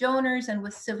 but with donors and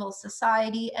with civil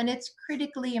society. And it's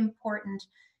critically important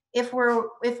if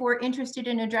we're interested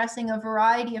in addressing a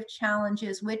variety of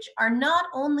challenges, which are not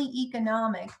only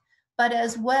economic, but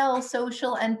as well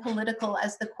social and political,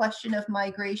 as the question of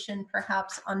migration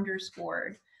perhaps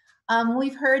underscored.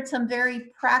 We've heard some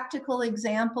very practical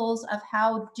examples of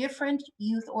how different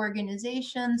youth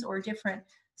organizations or different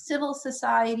civil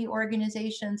society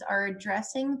organizations are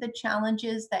addressing the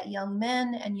challenges that young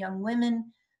men and young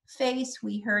women face.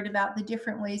 We heard about the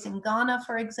different ways in Ghana,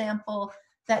 for example,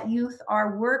 that youth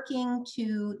are working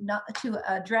to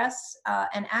address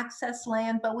and access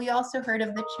land, but we also heard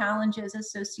of the challenges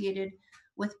associated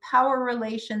with power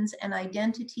relations and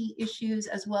identity issues,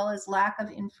 as well as lack of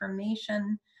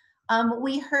information.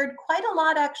 We heard quite a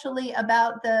lot actually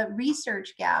about the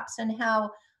research gaps and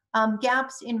how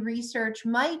gaps in research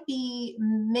might be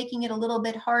making it a little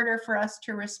bit harder for us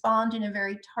to respond in a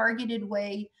very targeted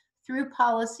way through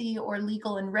policy or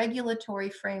legal and regulatory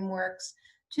frameworks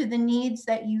to the needs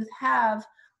that youth have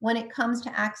when it comes to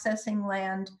accessing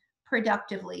land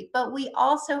productively. But we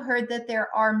also heard that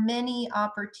there are many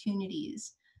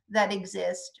opportunities that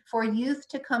exist for youth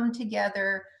to come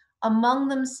together among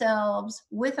themselves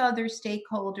with other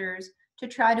stakeholders to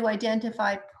try to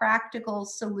identify practical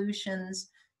solutions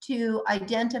to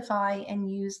identify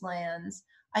and use lands.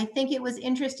 I think it was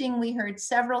interesting, we heard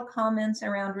several comments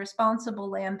around responsible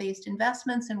land-based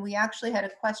investments, and we actually had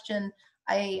a question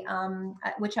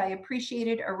which I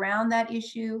appreciated around that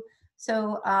issue.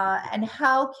 So, and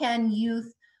how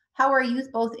are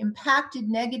youth both impacted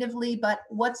negatively, but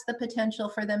what's the potential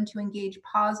for them to engage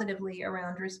positively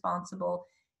around responsible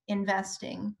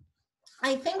investing?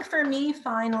 I think for me,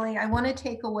 finally, I'm going to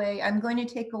take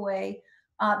away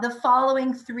the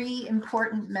following 3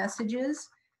 important messages.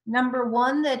 Number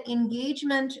 1, that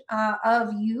engagement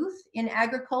of youth in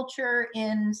agriculture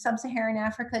in sub-Saharan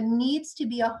Africa needs to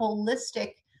be a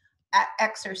holistic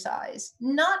exercise,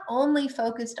 not only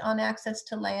focused on access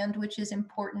to land, which is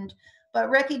important, but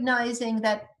recognizing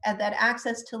that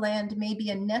access to land may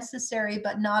be a necessary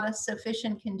but not a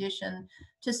sufficient condition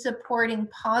to supporting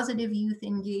positive youth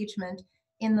engagement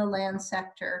in the land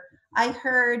sector. I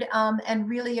heard and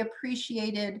really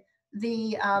appreciated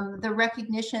the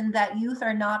recognition that youth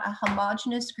are not a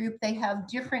homogenous group. They have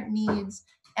different needs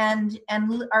and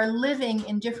are living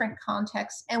in different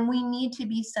contexts, and we need to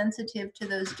be sensitive to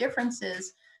those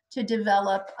differences to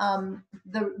develop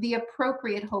the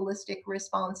appropriate holistic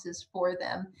responses for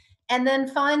them. And then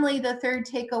finally, the third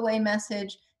takeaway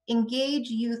message: engage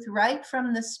youth right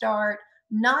from the start,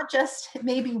 not just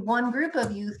maybe one group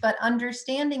of youth, but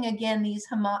understanding again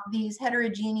these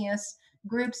heterogeneous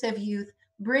groups of youth,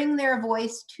 bring their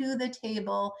voice to the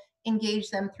table, engage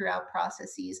them throughout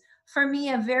processes. For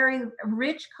me, a very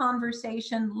rich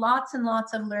conversation, lots and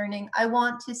lots of learning. I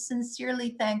want to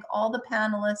sincerely thank all the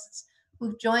panelists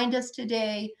who've joined us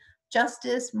today: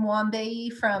 Justus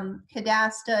Wambayi from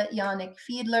Cadasta, Yannick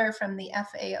Fiedler from the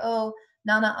FAO,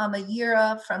 Nana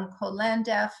Amayira from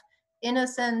COLANDEF,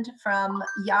 Innocent from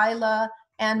YILA,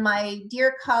 and my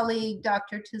dear colleague,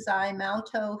 Dr. Tuzai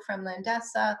Mauto from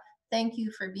Landesa. Thank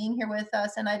you for being here with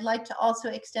us. And I'd like to also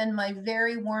extend my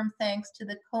very warm thanks to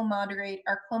the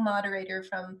our co-moderator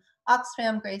from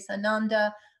Oxfam, Grace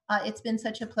Ananda. It's been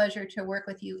such a pleasure to work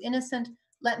with you. Innocent,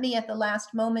 let me at the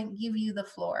last moment give you the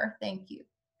floor. Thank you.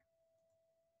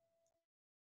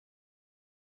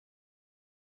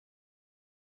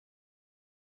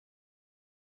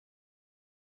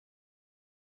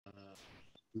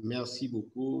 Merci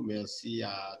beaucoup. Merci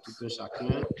à tout un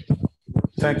chacun.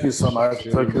 Thank you so much. Je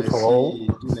Thank you for all. remercie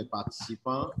tous les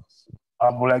participants. I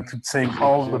would like to thank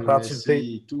all the participants.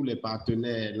 Merci tous les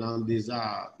partenaires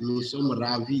Landesa. Nous sommes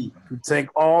ravis. To thank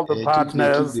all the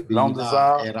partners,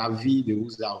 Landesa, est ravi de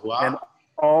vous avoir. And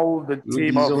all the Nous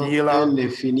team of disons YILA. Un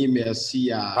infini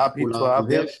merci à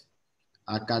COLANDEF,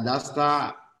 à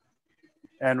Cadasta.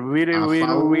 And really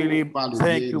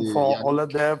thank you for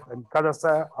COLANDEF and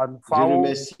Cadasta and FAO. Je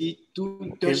remercie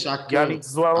tout un chacun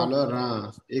à leur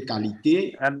rang et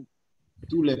qualité. And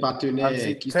tous les partenaires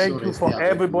qui thank sont you for restés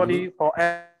everybody, for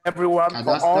everyone,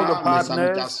 Cadasta, for all the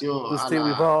partners who stay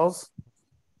with us.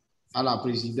 À la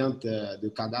présidente de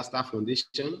Cadasta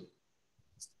Foundation.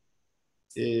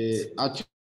 Et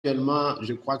actuellement,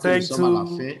 je crois que nous sommes à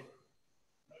la fin.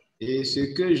 Et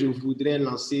ce que je voudrais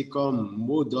lancer comme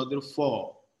mot d'ordre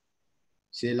fort,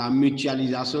 c'est la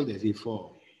mutualisation des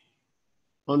efforts.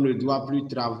 On ne doit plus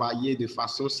travailler de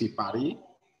façon séparée,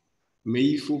 mais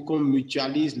il faut qu'on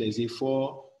mutualise les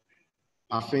efforts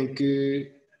afin que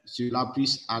cela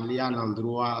puisse aller à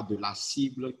l'endroit de la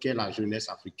cible qu'est la jeunesse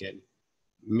africaine.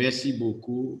 Merci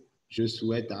beaucoup. Je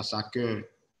souhaite à chacun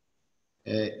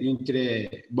une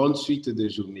très bonne suite de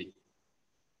journée.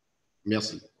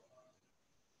 Merci.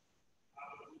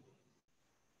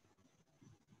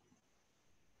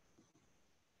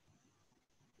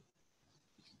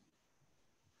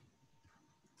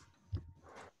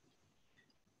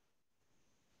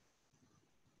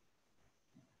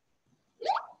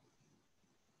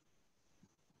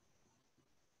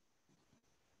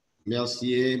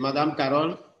 Merci. Et Madame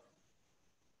Carole?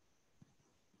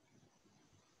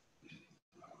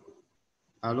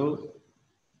 Allô?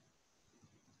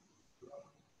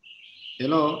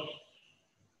 Hello?